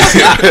 Michael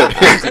Jackson.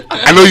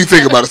 I know you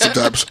think about it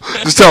sometimes.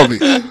 Just tell me.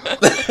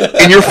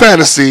 In your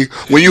fantasy,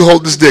 when you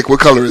hold this dick, what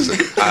color is it?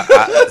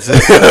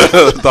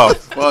 The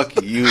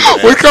fuck you, man.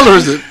 What color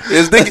is it?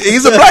 His dick,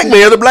 he's a black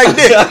man, the black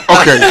dick.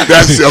 Okay,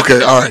 that's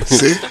okay. All right,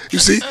 see, you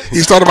see,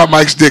 he's thought about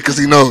Mike's dick because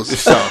he knows.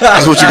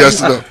 That's what you guys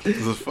to know.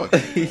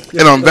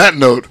 And on that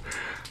note.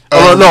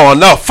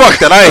 No, fuck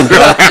that. I ain't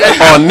done.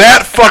 On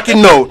that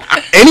fucking note,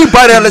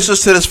 anybody that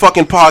listens to this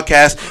fucking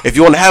podcast, if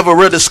you want to have a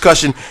real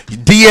discussion,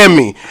 DM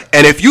me.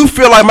 And if you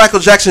feel like Michael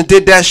Jackson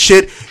did that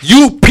shit,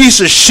 you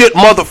piece of shit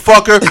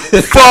motherfucker,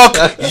 fuck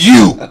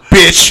you,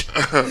 bitch.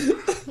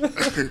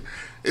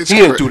 He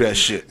didn't do that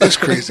shit. It's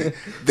crazy.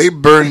 They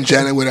burned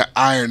Janet with an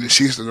iron and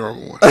she's the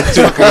normal one. That's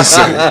fucking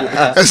insane.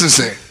 That's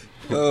insane.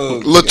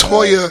 Oh,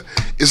 LaToya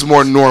is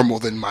more normal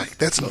than Mike.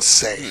 That's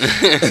insane.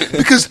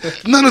 Because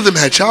none of them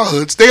had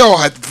childhoods. They all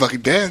had to fucking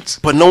dance.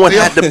 But no one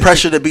had the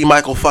pressure to be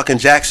Michael fucking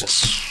Jackson.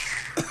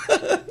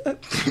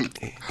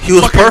 He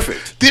was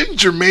perfect. Didn't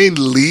Jermaine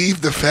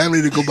leave the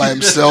family to go by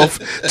himself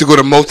to go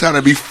to Motown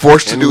and be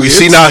forced to do we hits?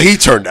 See now he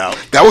turned out.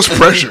 That was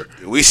pressure.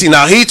 We see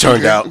now he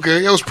turned out.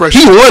 Okay, that was pressure.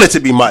 He wanted to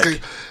be Mike. Okay.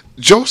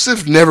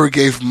 Joseph never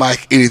gave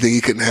Mike anything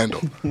he couldn't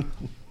handle.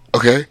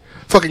 Okay?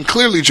 Fucking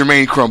clearly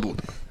Jermaine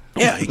crumbled.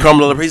 Yeah, he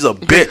crumbled. He's a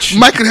bitch.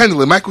 Mike could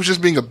handle it. Mike was just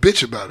being a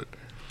bitch about it.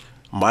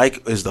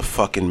 Mike is the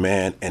fucking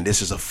man, and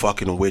this is a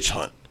fucking witch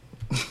hunt.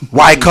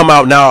 Why come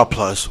out now,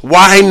 Plus?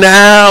 Why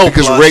now?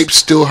 Because Plus? Rape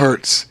still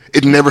hurts.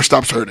 It never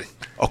stops hurting.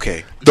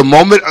 Okay. The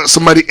moment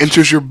somebody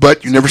enters your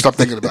butt, you never stop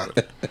thinking about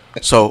it.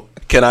 So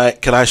can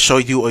I show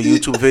you a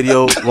YouTube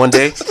video one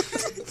day?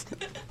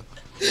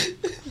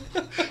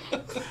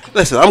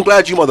 Listen, I'm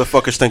glad you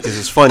motherfuckers think this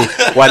is funny.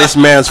 Why this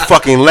man's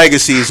fucking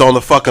legacy is on the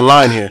fucking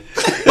line here.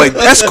 Like,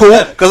 that's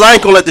cool, because I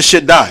ain't gonna let this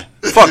shit die.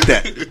 Fuck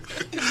that.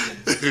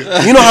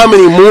 You know how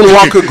many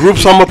Moonwalker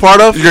groups I'm a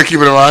part of? You gonna keep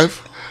it alive?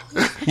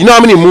 You know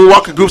how many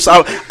Moonwalker groups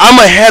I'm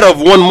ahead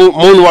of one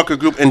Moonwalker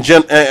group in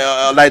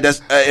like that's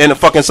in the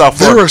fucking South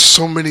Florida. There are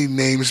so many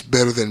names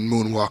better than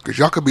Moonwalkers.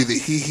 Y'all could be the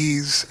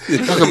hee-hees.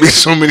 Y'all could be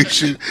so many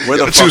shit. We're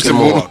the fucking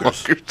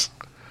Moonwalkers.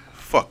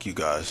 Fuck you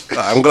guys.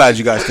 I'm glad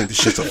you guys think this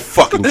shit's a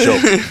fucking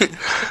joke.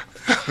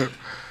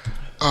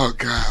 Oh,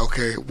 God.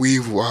 Okay.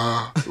 We've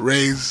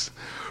raised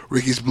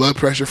Ricky's blood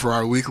pressure for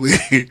our weekly.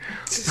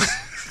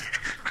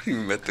 You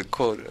met the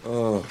quota.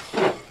 Oh.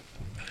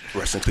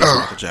 Rest in peace,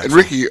 Michael Jackson. And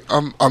Ricky,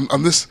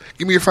 I'm this.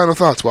 Give me your final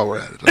thoughts while we're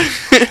at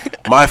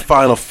it. My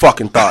final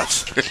fucking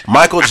thoughts.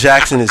 Michael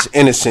Jackson is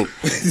innocent.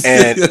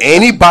 And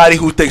anybody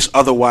who thinks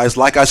otherwise,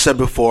 like I said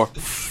before,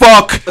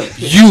 fuck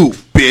you,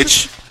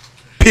 bitch.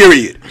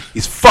 Period.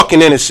 He's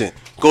fucking innocent.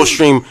 Go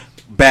stream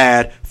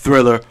Bad,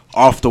 Thriller,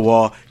 Off the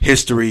Wall,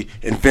 History,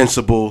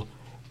 Invincible,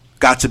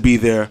 Got to Be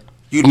There.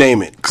 You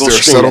name it. Go there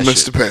are stream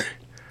settlements to pay.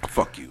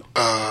 Fuck you.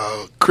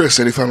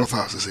 Chris, any final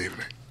thoughts this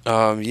evening?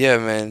 Yeah,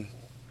 man.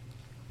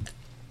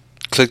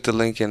 Click the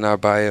link in our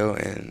bio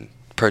and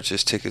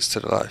purchase tickets to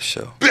the live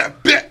show.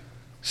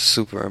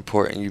 Super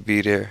important you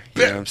be there.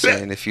 You know what I'm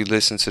saying? If you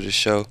listen to the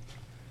show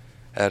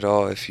at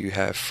all, if you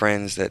have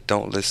friends that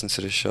don't listen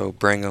to the show,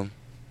 bring them.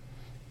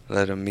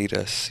 Let them meet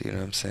us. You know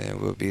what I'm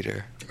saying? We'll be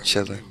there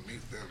chilling.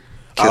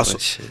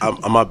 Also,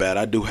 my bad.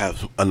 I do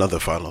have another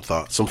final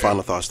thought. Some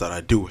final thoughts that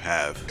I do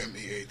have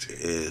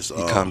is...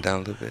 You calm down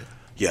a little bit?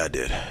 Yeah, I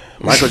did.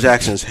 Michael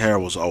Jackson's hair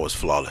was always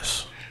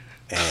flawless.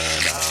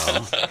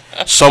 And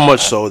so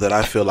much so that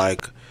I feel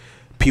like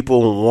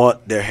people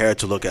want their hair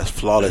to look as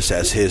flawless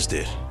as his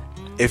did.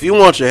 If you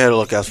want your hair to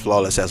look as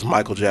flawless as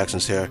Michael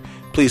Jackson's hair,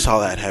 please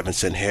holler at Heaven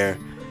Sent Hair.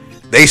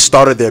 They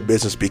started their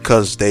business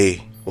because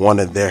they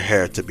wanted their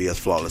hair to be as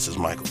flawless as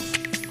Michael's.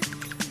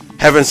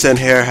 Heaven Sent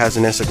Hair has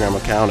an Instagram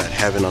account at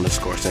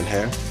heaven_sent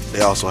hair.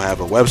 They also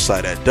have a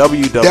website at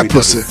www. That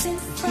pussy.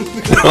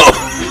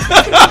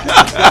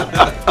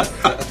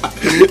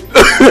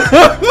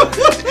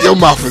 Your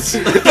mouth is.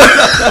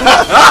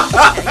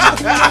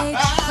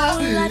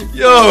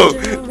 Yo,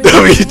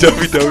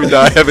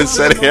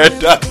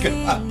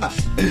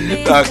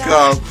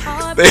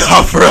 www.heavensaidhair.com. They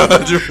offer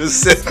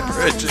 100%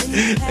 virgin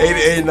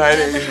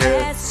 8898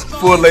 hair,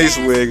 full lace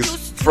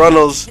wigs,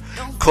 frontals,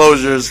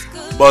 closures,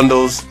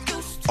 bundles.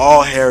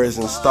 All hair is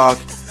in stock.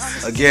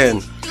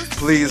 Again,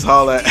 please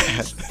holla at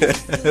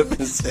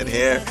Heaven Said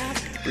Hair.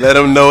 Let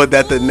them know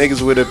that the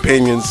niggas with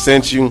opinions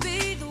sent you.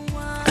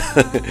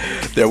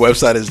 Their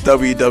website is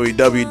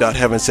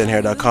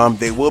www.heavensaidhair.com.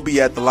 They will be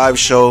at the live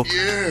show.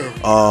 Yeah.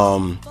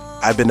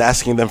 I've been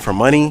asking them for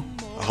money.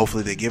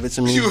 Hopefully they give it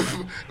to me.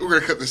 We're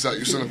gonna cut this out,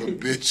 you son of a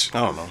bitch. I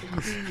don't know.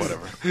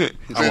 Whatever.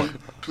 Ben,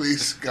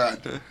 please,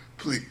 God,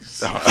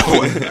 please.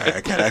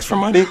 I can't ask for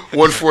money.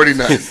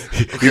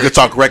 $149. Okay. You can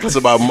talk reckless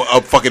about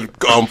fucking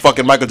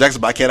Michael Jackson,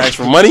 but I can't ask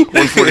for money.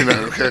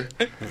 $149. Okay.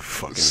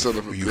 Fucking son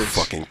of a you bitch.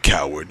 fucking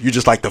coward. You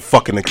just like the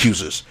fucking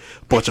accusers.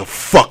 Bunch of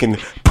fucking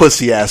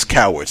pussy ass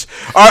cowards.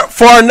 All right,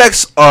 for our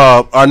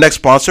next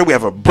sponsor, we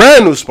have a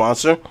brand new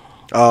sponsor.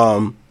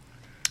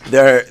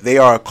 They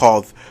are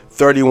called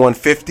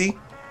 3150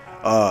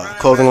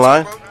 clothing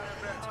line.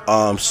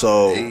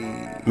 So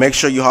make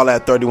sure you holler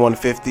at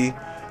 3150.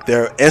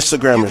 Their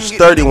Instagram is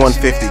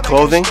 3150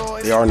 clothing.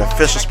 They are an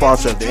official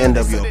sponsor of the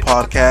NWO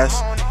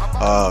Podcast.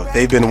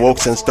 They've been woke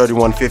since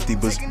 3150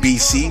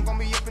 BC,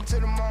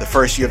 the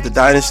first year of the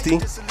dynasty.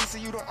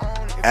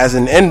 As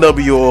an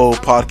NWO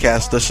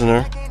Podcast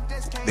listener,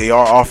 they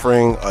are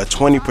offering a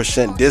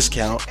 20%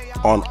 discount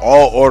on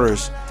all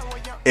orders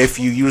if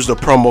you use the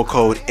promo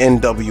code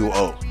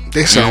NWO.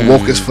 They sound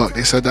woke as fuck.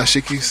 They said that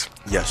shikis?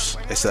 Yes,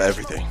 they sell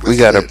everything. We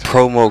got a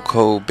promo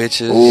code,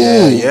 bitches.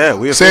 Ooh. Yeah.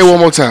 Say it one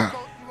more time.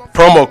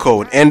 Promo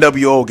code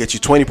NWO gets you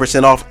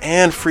 20% off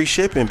and free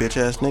shipping, bitch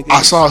ass nigga.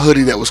 I saw a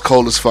hoodie that was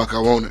cold as fuck. I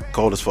want it.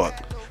 Cold as fuck.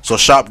 So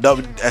shop at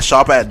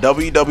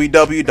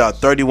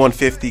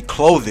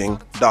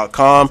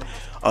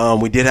www.3150clothing.com.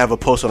 We did have a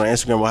post on our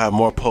Instagram. We'll have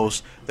more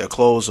posts. Their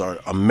clothes are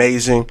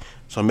amazing.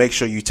 So make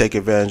sure you take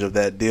advantage of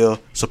that deal.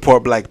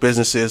 Support black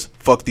businesses.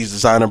 Fuck these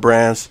designer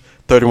brands.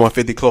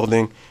 3150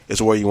 Clothing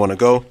is where you want to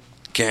go.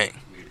 Gang.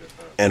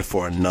 And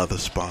for another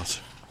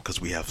sponsor, because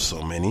we have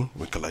so many,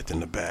 we're collecting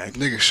the bag.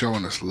 Niggas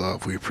showing us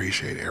love. We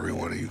appreciate every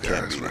one of you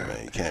guys,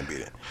 man. You can't beat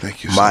it.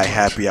 Thank you so My much.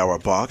 Happy Hour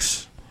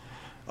Box.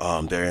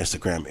 Their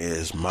Instagram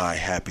is My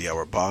Happy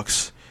Hour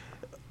Box.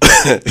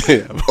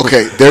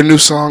 Okay, their new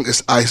song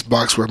is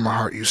Icebox Where My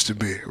Heart Used to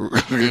Be.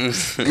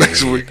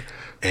 Next week.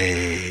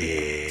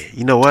 Hey,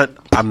 you know what?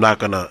 I'm not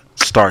going to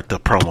start the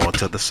promo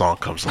until the song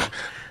comes on.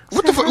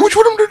 What the fuck? What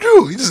you want him to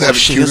do? He doesn't have it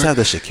She queued doesn't up. have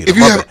that shit queued If up.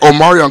 you My have bad.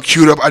 Omarion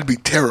queued up, I'd be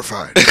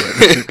terrified.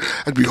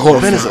 I'd be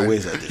horrified. Ben is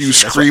always at this You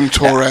shit. That's scream why-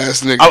 tour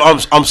ass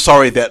nigga. I'm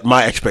sorry that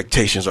my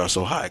expectations are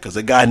so high because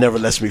the guy never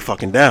lets me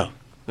fucking down.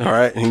 All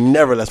right? He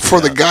never lets me For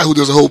down. the guy who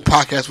does a whole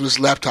podcast with his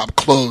laptop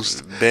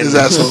closed. Ben- His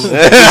asshole.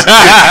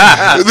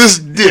 This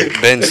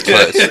dick. Ben's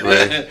clutch,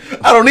 man.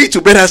 I don't need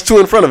to. Ben has two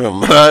in front of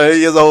him.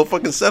 He has a whole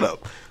fucking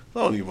setup.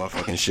 I don't need my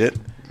fucking shit.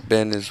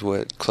 Ben is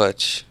what?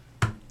 Clutch.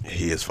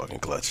 He is fucking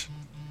clutch.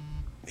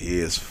 He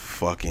is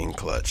fucking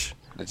clutch.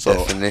 The So,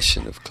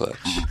 definition of clutch.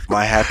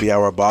 my happy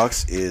hour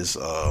box is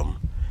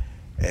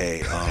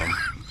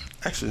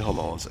actually hold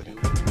on one second.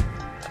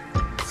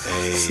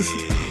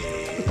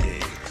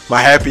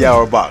 My happy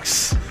hour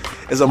box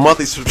is a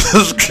monthly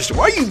subscription.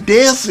 Why are you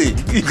dancing?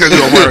 Because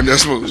you're wearing that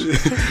smooth.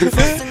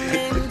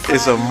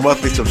 It's a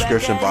monthly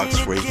subscription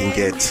box where you can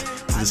get to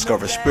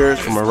discover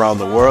spirits from around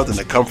the world in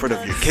the comfort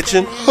of your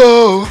kitchen.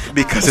 Oh.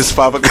 Because it's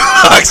 5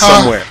 o'clock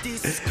somewhere.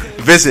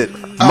 Visit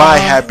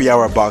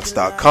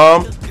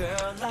myhappyhourbox.com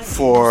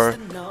for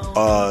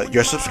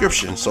your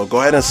subscription. So go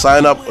ahead and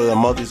sign up with a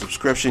monthly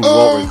subscription. You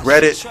won't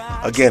regret it.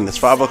 Again, it's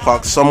 5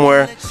 o'clock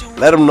somewhere.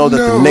 Let them know that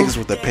the niggas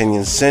with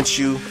opinions sent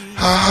you.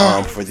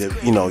 For the,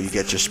 you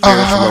get your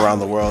spirits from around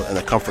the world in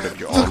the comfort of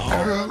your own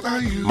home.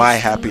 My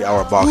Happy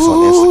Hour Box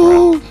on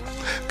Instagram.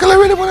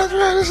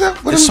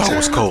 This song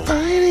was cold.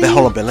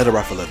 Hold on, Ben. Let it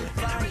ride for a little bit.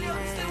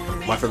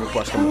 My favorite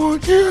part coming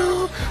up.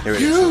 Here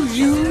it is.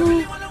 Here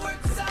we go.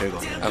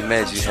 I'm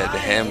mad you had the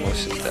hand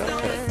motions down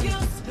pat.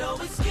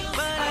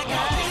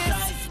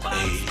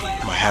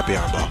 My Happy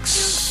Hour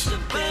Box.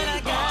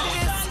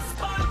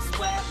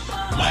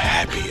 My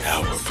Happy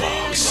Hour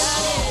Box.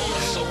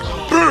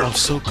 I'm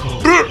so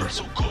cold.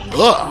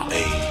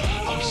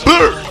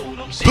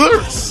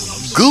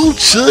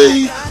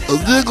 Gucci, a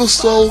nigga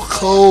so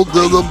cold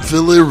that I'm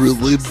feeling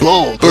really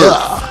bold.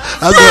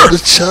 I got the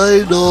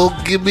China,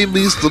 give me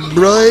some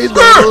rain.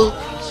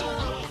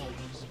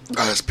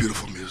 That's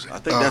beautiful music. I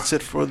think that's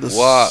it for the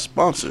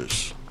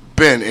sponsors.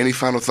 Ben, any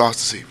final thoughts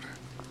this evening?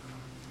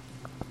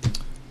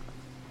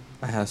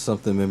 I had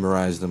something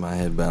memorized in my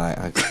head, but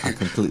I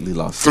completely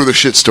lost Through the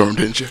shitstorm,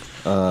 didn't you?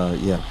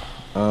 Yeah.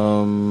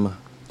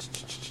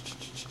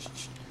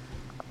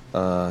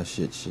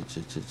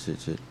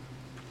 Shit.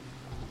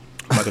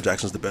 Michael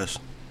Jackson's the best.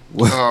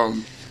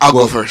 I'll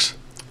go first.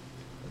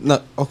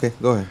 No, okay,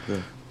 go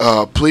ahead.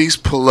 Please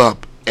pull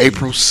up.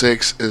 April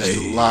 6th is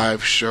the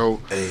live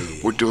show.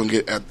 We're doing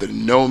it at the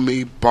Know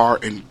Me Bar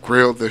and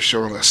Grill. They're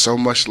showing us so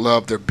much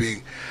love. They're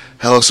being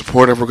hella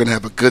supportive. We're going to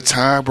have a good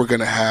time. We're going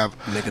to have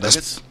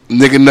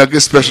Nigga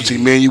Nuggets specialty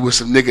menu with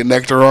some nigga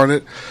nectar on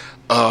it.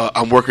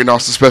 I'm working on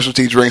some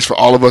specialty drinks for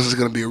all of us. It's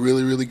going to be a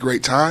really, really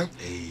great time.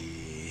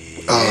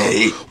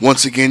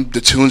 Once again,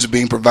 the tunes are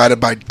being provided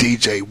by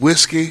DJ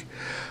Whiskey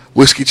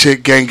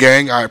Chick Gang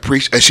Gang. I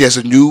appreciate. And she has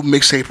a new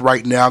mixtape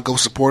right now. Go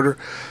support her.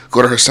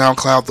 Go to her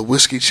SoundCloud, The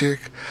Whiskey Chick.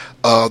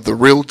 The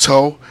Real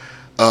Toe,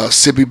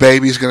 Sibby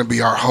Baby is going to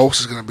be our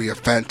host. It's going to be a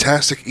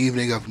fantastic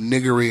evening of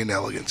niggery and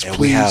elegance. And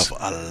Please. we have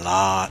a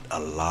lot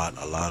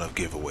of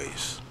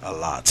giveaways. A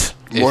lot.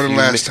 More than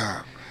last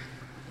time.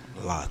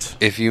 A lot.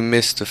 If you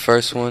missed the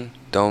first one,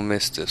 don't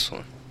miss this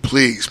one.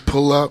 Please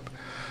pull up.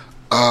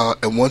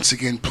 And once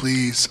again,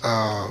 please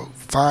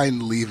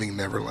find Leaving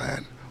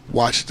Neverland.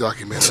 Watch the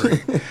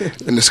documentary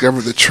and discover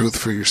the truth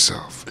for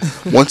yourself.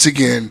 Once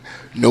again,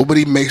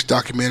 nobody makes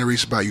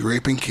documentaries about you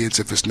raping kids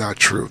if it's not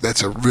true.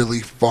 That's a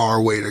really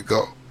far way to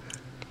go.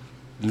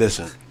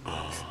 Listen,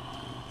 I'm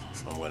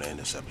going to end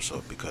this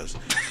episode because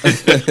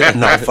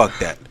no, fuck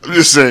that. I'm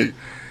just saying,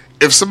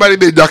 if somebody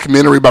made a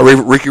documentary about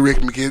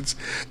raping kids,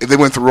 if they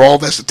went through all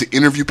that stuff to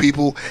interview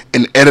people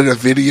and edit a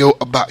video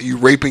about you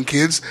raping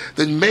kids,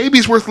 then maybe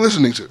it's worth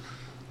listening to.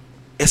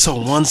 It's a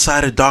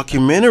one-sided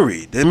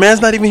documentary. The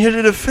man's not even here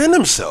to defend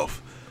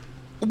himself.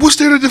 What's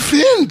there to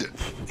defend?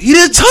 He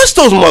didn't touch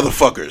those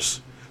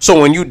motherfuckers.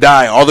 So when you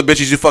die, all the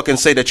bitches you fucking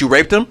say that you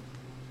raped them?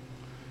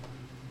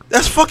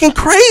 That's fucking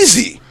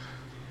crazy.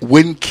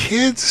 When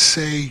kids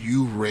say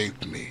you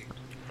raped me,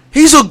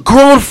 he's a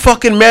grown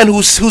fucking man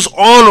who's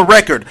on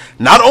record.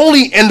 Not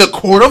only in the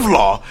court of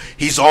law,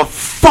 he's on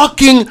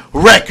fucking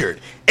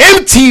record.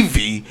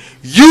 MTV,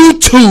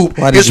 YouTube,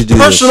 his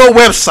personal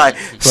website,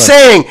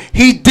 saying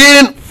he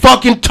didn't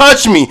fucking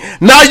touch me.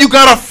 Now you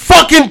got a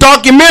fucking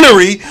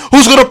documentary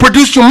who's gonna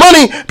produce you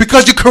money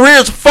because your career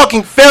is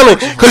fucking failing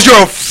because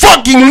you're a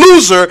fucking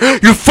loser.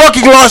 You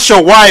fucking lost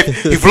your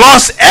wife. You've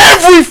lost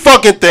every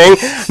fucking thing.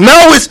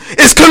 Now it's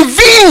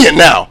convenient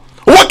now.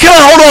 What can I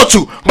hold on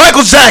to?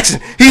 Michael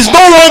Jackson. He's no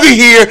longer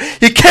here.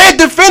 He can't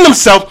defend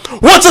himself.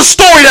 What's a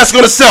story that's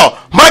going to sell?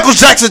 Michael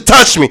Jackson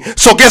touched me.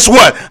 So guess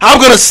what? I'm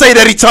going to say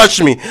that he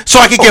touched me so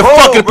I can get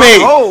fucking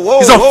paid.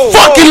 He's a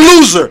fucking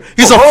loser.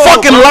 He's a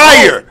fucking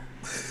liar.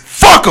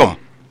 Fuck him.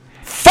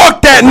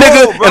 Fuck that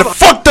nigga and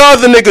fuck the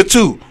other nigga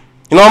too.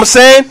 You know what I'm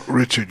saying?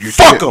 Richard,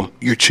 fuck him.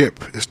 Your chip,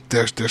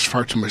 there's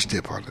far too much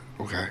dip on it,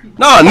 okay?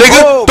 Nah,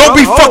 nigga. Don't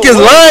be fucking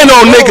lying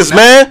on niggas,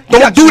 man.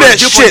 Don't do that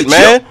shit,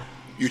 man.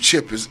 Your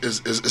chip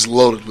is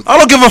loaded with... I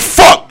don't give a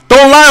fuck.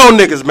 Don't lie on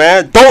niggas,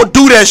 man. Don't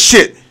do that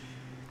shit.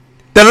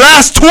 The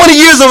last 20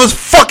 years of his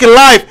fucking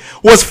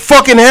life was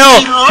fucking hell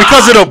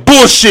because of the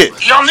bullshit.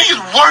 Y'all niggas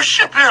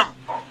worship him.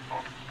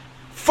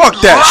 Fuck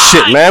that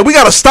shit, man. We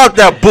gotta stop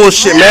that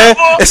bullshit, man.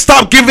 And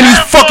stop giving these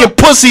fucking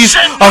pussies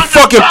a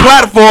fucking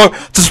platform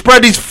to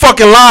spread these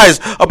fucking lies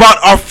about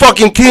our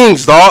fucking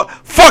kings, dog.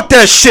 Fuck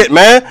that shit,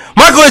 man.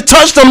 Michael ain't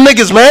touched them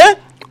niggas, man.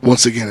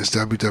 Once again, it's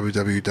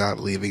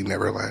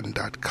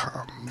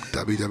www.leavingneverland.com.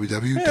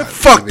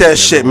 Fuck that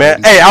shit,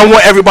 man. Hey, I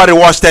want everybody to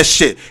watch that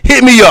shit.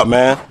 Hit me up,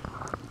 man.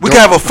 We can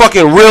have a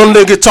fucking real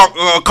nigga talk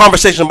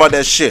conversation about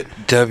that shit.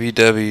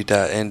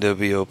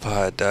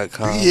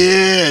 www.nwopod.com.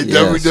 Yeah,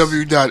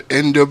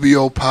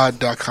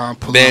 www.nwopod.com.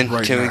 Ben,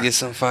 can we get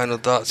some final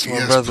thoughts,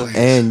 my brother? Please.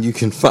 And you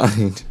can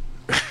find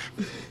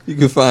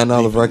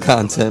all of our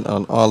content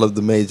on all of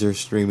the major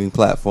streaming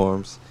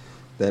platforms.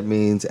 That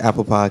means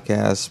Apple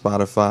Podcasts,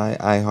 Spotify,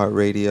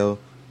 iHeartRadio,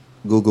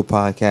 Google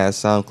Podcasts,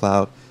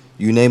 SoundCloud.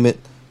 You name it,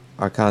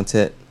 our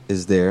content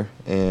is there.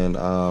 And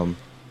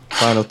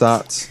final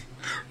thoughts.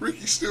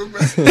 Ricky's still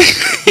mad.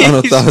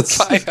 Final thoughts.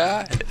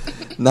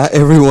 Not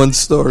everyone's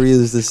story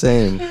is the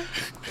same.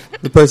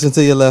 The person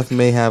to your left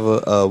may have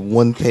a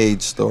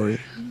one-page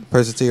story. The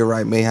person to your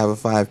right may have a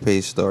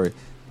 5-page story.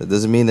 That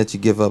doesn't mean that you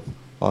give up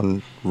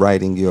on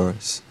writing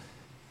yours.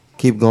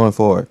 Keep going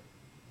forward.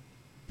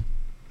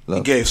 He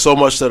gave so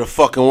much to the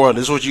fucking world.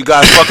 This is what you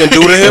guys fucking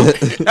do to him?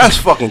 That's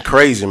fucking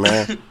crazy,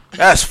 man.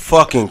 That's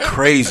fucking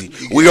crazy.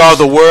 We are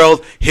the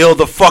world. Heal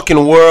the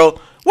fucking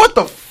world. What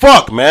the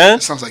fuck, man?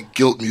 It sounds like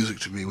guilt music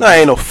to me. That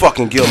ain't no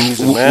fucking guilt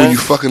music, man. When you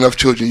fuck enough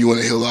children, you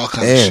want to heal all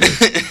kinds of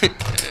shit.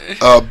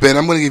 Ben,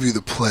 I'm going to give you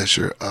the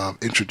pleasure of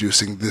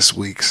introducing this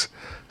week's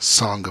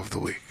Song of the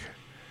Week.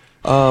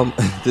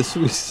 This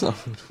week's Song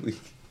of the Week.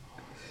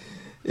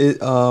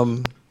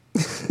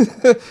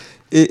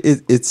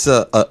 It's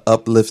a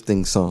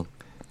uplifting song.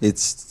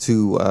 It's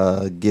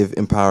to give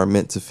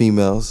empowerment to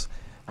females.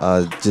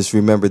 Just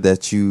remember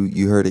that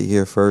you heard it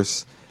here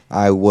first.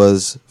 I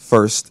was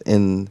first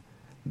in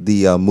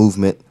the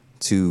movement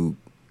to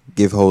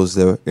give hoes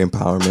their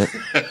empowerment.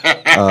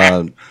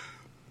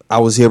 I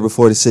was here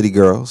before the City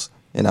Girls,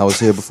 and I was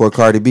here before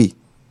Cardi B.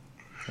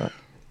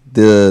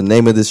 The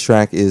name of this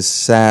track is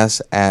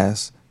Sass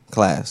Ass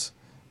Class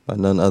by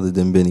none other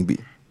than Benny B.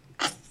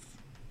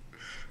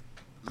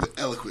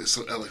 Eloquent,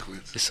 so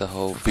eloquent. It's a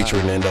whole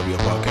featuring the NWO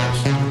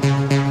Podcast.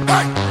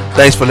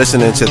 Thanks for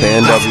listening to the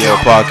NWO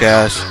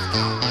Podcast.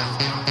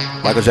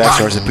 Michael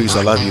Jackson, rest in peace.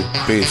 I love you.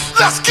 Peace.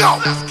 Let's go.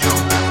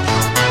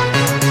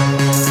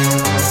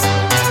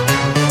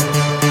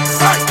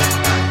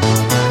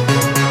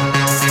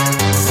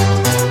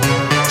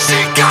 She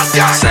got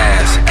that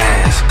Sass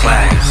ass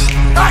class.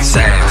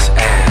 Sass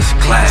ass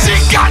class. She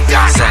got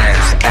that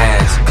Sass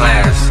ass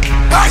class.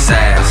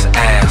 Sass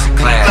ass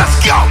class.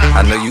 Let's go.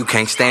 I know you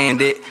can't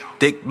stand it.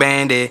 Dick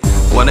bandit.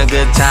 Want a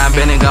good time,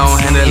 Benny gon'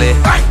 handle it.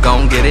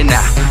 Gon' get it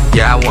now.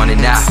 Yeah, I want it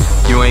now.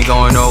 You ain't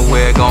going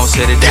nowhere, gon'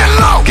 sit it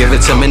down. Give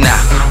it to me now.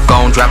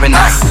 Gon' drop it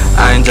now.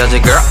 I ain't judge a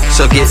girl,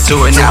 so get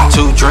to it now.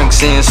 2 drinks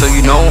in, so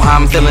you know how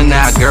I'm feeling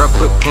now. Girl,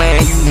 quit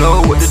playing, you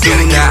know what to do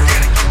now.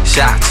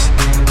 Shots,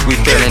 we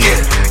feeling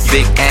it.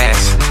 Big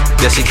ass,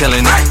 yeah, she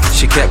killing it.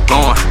 She kept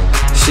going,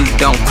 she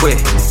don't quit.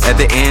 At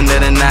the end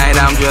of the night,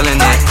 I'm drilling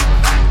it.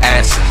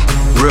 Assy,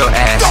 real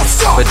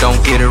assy, but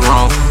don't get it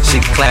wrong, she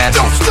classy.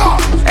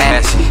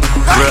 Assy,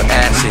 real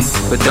assy,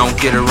 but don't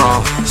get it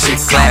wrong, she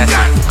classy.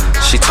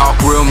 She talk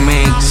real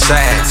mean,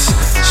 sass.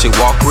 She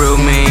walk real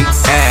mean,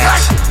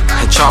 ass.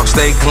 Her chalk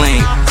stay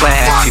clean,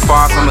 class. She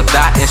far from a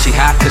dot and she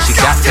hot cause she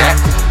got that.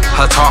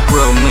 Her talk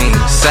real mean,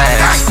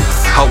 sass.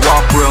 Her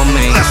walk real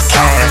mean,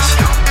 ass.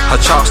 Her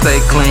chalk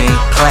stay clean,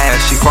 class.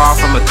 She far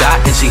from a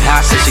dot and she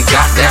hot cause she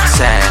got that.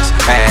 Sass,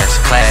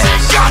 ass, class.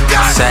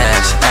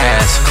 Sass,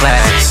 ass,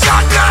 class.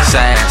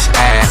 Sass,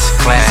 ass,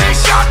 class.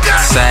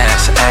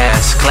 Sass,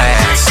 ass, class.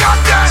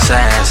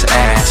 Sass,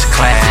 ass,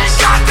 class.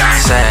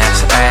 Sass,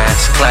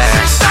 ass,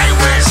 class.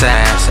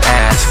 Sass,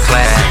 ass,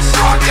 class.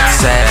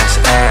 Sass,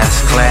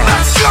 ass, class.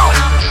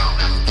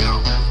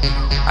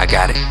 I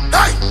got it.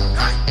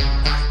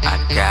 I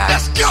got it.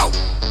 Let's go.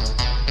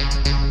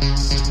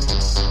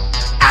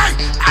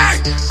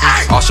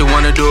 All she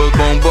wanna do is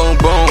boom, boom,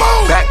 boom.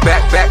 Back,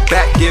 back, back,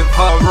 back, give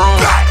her room.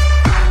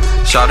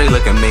 Shawty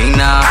looking mean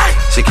now.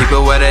 She keep it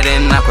wetter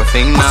than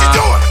Aquafina.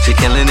 She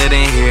killing it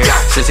in here,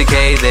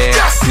 60K there.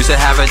 Used to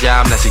have a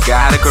job, now she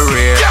got a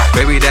career.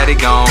 Baby daddy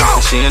gone,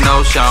 so she ain't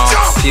no Sean.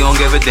 She don't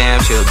give a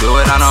damn, she'll do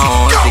it on her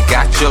own. If you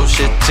got your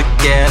shit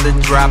together,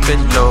 drop it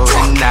low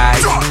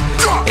tonight.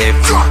 If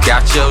you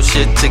got your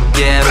shit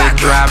together,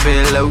 drop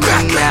it low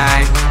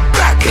tonight.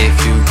 If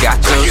you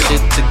got your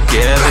shit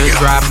together,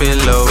 drop it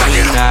low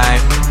tonight.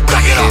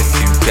 If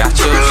you got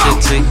your shit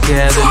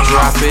together,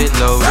 drop it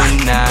low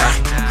tonight.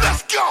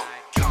 Let's go.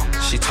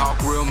 She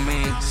talk real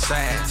mean,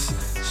 sass.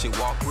 She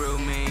walk real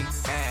mean,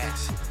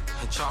 ass.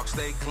 Her chalk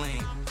stay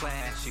clean,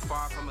 class. She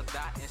far from a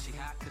dot and she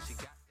hot cause she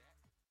got